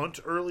Kareem Hunt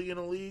early in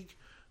a league.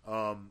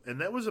 And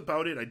that was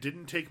about it. I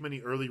didn't take many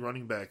early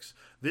running backs.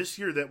 This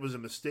year that was a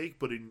mistake,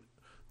 but in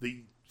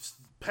the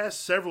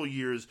past several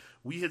years,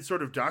 we had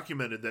sort of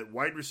documented that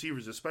wide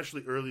receivers,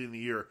 especially early in the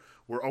year,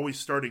 were always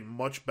starting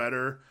much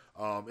better.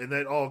 And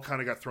that all kind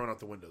of got thrown out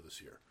the window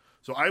this year.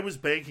 So I was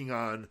banking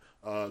on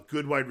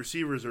good wide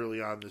receivers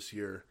early on this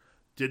year.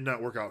 Did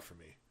not work out for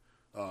me.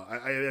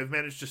 I've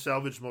managed to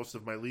salvage most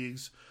of my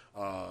leagues.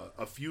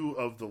 A few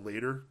of the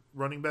later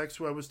running backs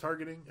who I was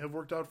targeting have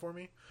worked out for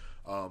me.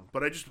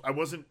 But I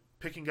wasn't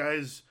picking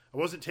guys. I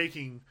wasn't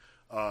taking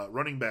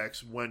running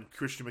backs when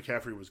Christian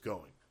McCaffrey was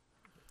going.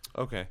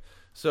 Okay.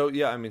 So,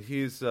 yeah, I mean,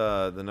 he's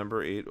the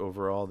number 8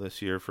 overall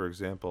this year, for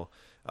example.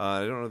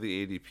 I don't know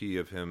the ADP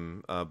of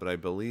him, but I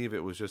believe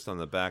it was just on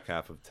the back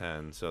half of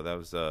 10, so that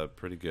was a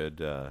pretty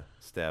good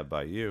stab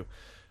by you.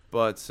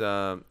 But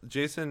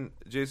Jason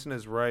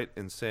is right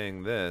in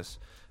saying this,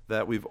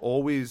 that we've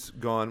always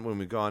gone, when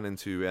we've gone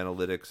into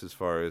analytics as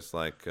far as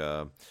like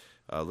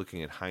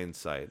looking at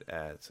hindsight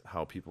at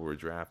how people were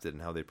drafted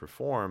and how they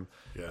perform.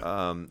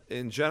 Yeah.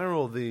 In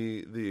general,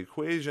 the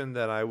equation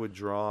that I would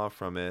draw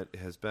from it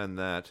has been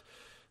that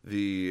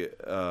the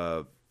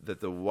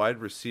wide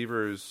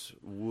receivers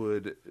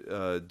would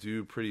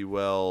do pretty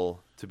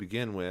well to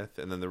begin with,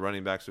 and then the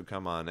running backs would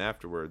come on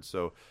afterwards.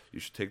 So you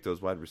should take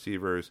those wide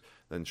receivers,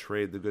 then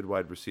trade the good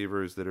wide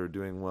receivers that are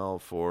doing well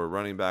for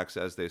running backs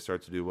as they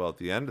start to do well at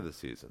the end of the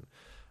season.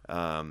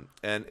 And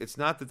it's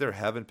not that there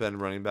haven't been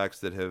running backs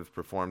that have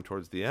performed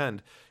towards the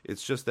end.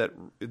 It's just that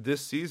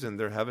this season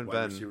there haven't Wide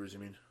been receivers, you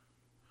mean?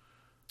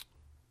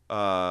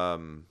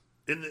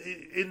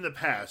 In the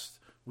past,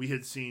 we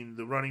had seen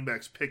the running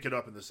backs pick it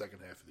up in the second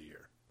half of the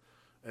year,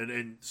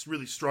 and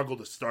really struggle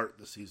to start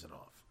the season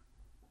off.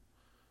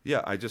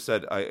 Yeah, I just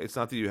said it's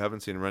not that you haven't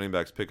seen running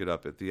backs pick it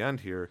up at the end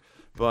here,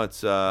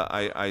 but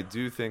I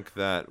do think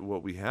that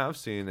what we have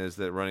seen is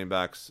that running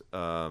backs,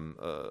 a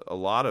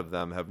lot of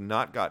them have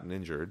not gotten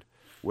injured,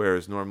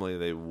 whereas normally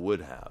they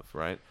would have,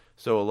 right?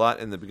 So a lot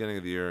in the beginning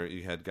of the year,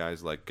 you had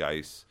guys like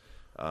Geis,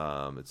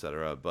 et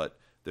cetera, but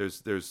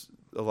there's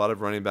a lot of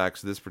running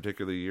backs this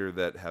particular year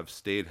that have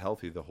stayed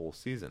healthy the whole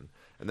season,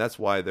 and that's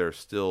why they're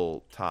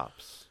still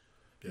tops.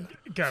 Yeah.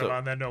 Kind of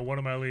on that note, one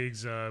of my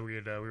leagues, we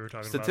were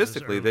talking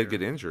statistically, about this they'd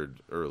get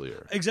injured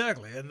earlier.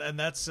 Exactly, and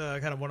that's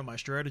kind of one of my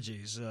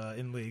strategies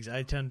in leagues.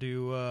 I tend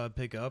to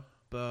pick up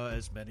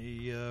as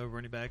many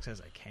running backs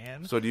as I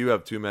can. So do you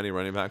have too many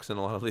running backs in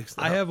a lot of leagues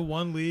now? I have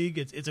one league.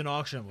 It's an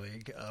auction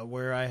league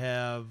where I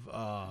have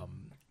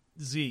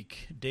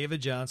Zeke,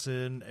 David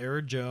Johnson,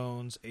 Aaron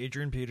Jones,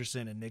 Adrian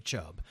Peterson, and Nick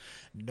Chubb.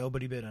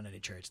 Nobody bid on any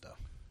trades, though.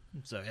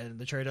 So, and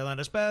the trade deadline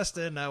is passed,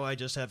 and now I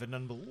just have an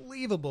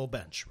unbelievable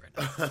bench right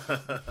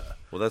now.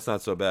 Well, that's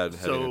not so bad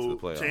heading into the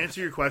playoffs. To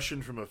answer your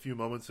question from a few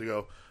moments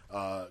ago,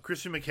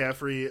 Christian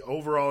McCaffrey,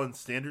 overall in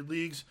standard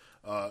leagues,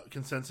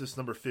 consensus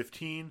number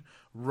 15,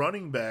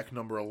 running back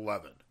number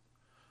 11.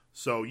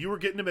 So you were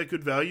getting him at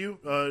good value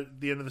at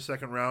the end of the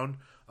second round,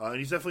 and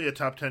he's definitely a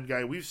top 10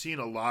 guy. We've seen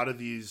a lot of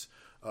these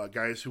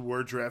guys who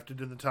were drafted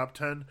in the top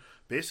 10,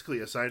 basically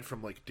aside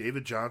from like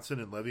David Johnson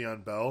and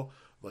Le'Veon Bell,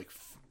 like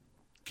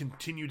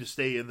continue to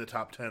stay in the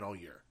top 10 all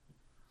year.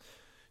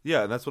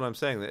 Yeah, and that's what I'm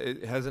saying.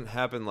 It hasn't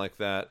happened like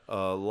that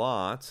a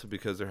lot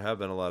because there have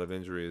been a lot of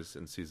injuries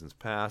in seasons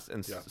past,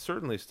 and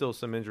certainly still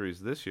some injuries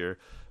this year,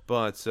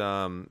 but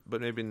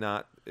maybe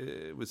not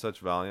with such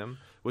volume,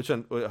 which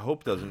I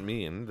hope doesn't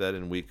mean that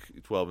in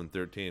week 12 and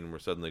 13 we're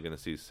suddenly going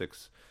to see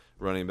 6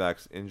 running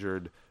backs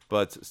injured.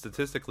 But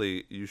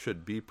statistically, you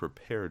should be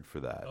prepared for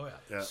that. Oh,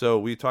 yeah. So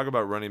we talk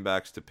about running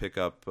backs to pick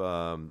up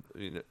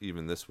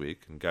even this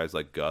week, and guys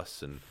like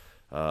Gus and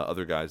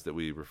other guys that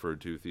we referred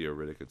to, Theo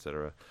Riddick,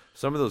 etc.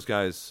 Some of those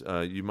guys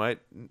you might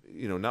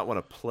not want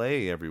to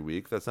play every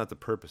week. That's not the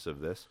purpose of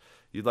this.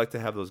 You'd like to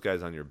have those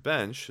guys on your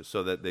bench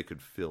so that they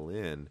could fill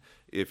in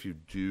if you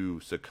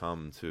do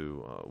succumb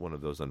to one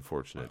of those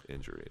unfortunate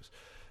injuries.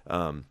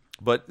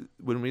 But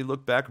when we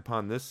look back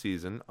upon this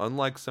season,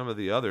 unlike some of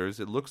the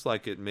others, it looks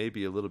like it may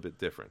be a little bit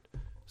different.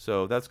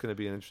 So that's going to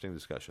be an interesting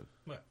discussion.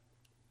 Yeah.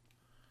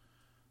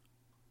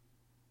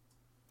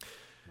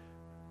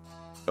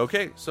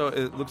 Okay, so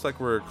it looks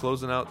like we're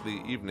closing out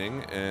the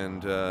evening,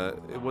 and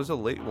it was a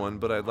late one,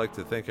 but I'd like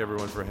to thank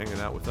everyone for hanging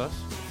out with us.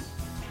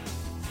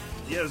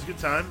 Yeah, it was a good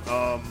time.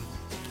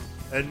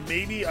 And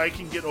maybe I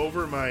can get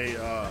over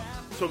my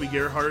Toby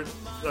Gerhart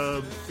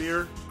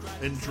fear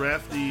and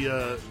draft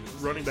the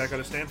running back out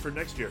of Stanford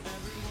next year.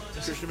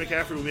 Christian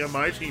McCaffrey will be on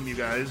my team, you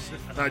guys,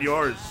 not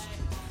yours.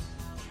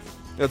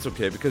 That's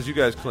okay, because you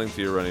guys cling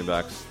to your running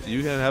backs.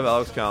 You can have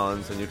Alex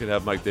Collins, and you can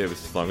have Mike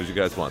Davis as long as you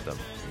guys want them.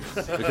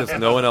 Because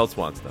no one else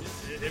wants them.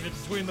 If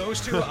it's between those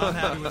two, I'm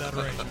happy with that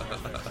arrangement.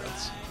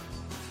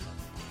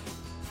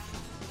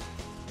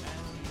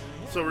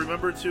 So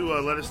remember to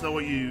let us know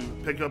what you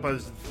picked up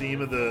as the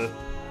theme of the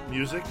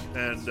music,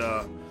 and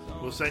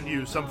we'll send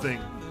you something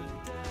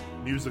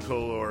musical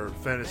or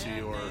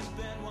fantasy or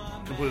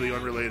completely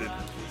unrelated.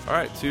 All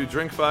right, to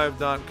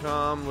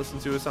drink5.com. Listen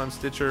to us on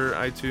Stitcher,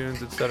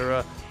 iTunes,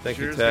 etc. Thank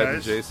Cheers, you, Ted guys.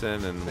 and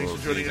Jason, and Thanks we'll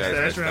for see you joining us, guys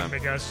Ted. next Thanks for having time.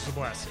 me, guys. It's a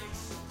blast.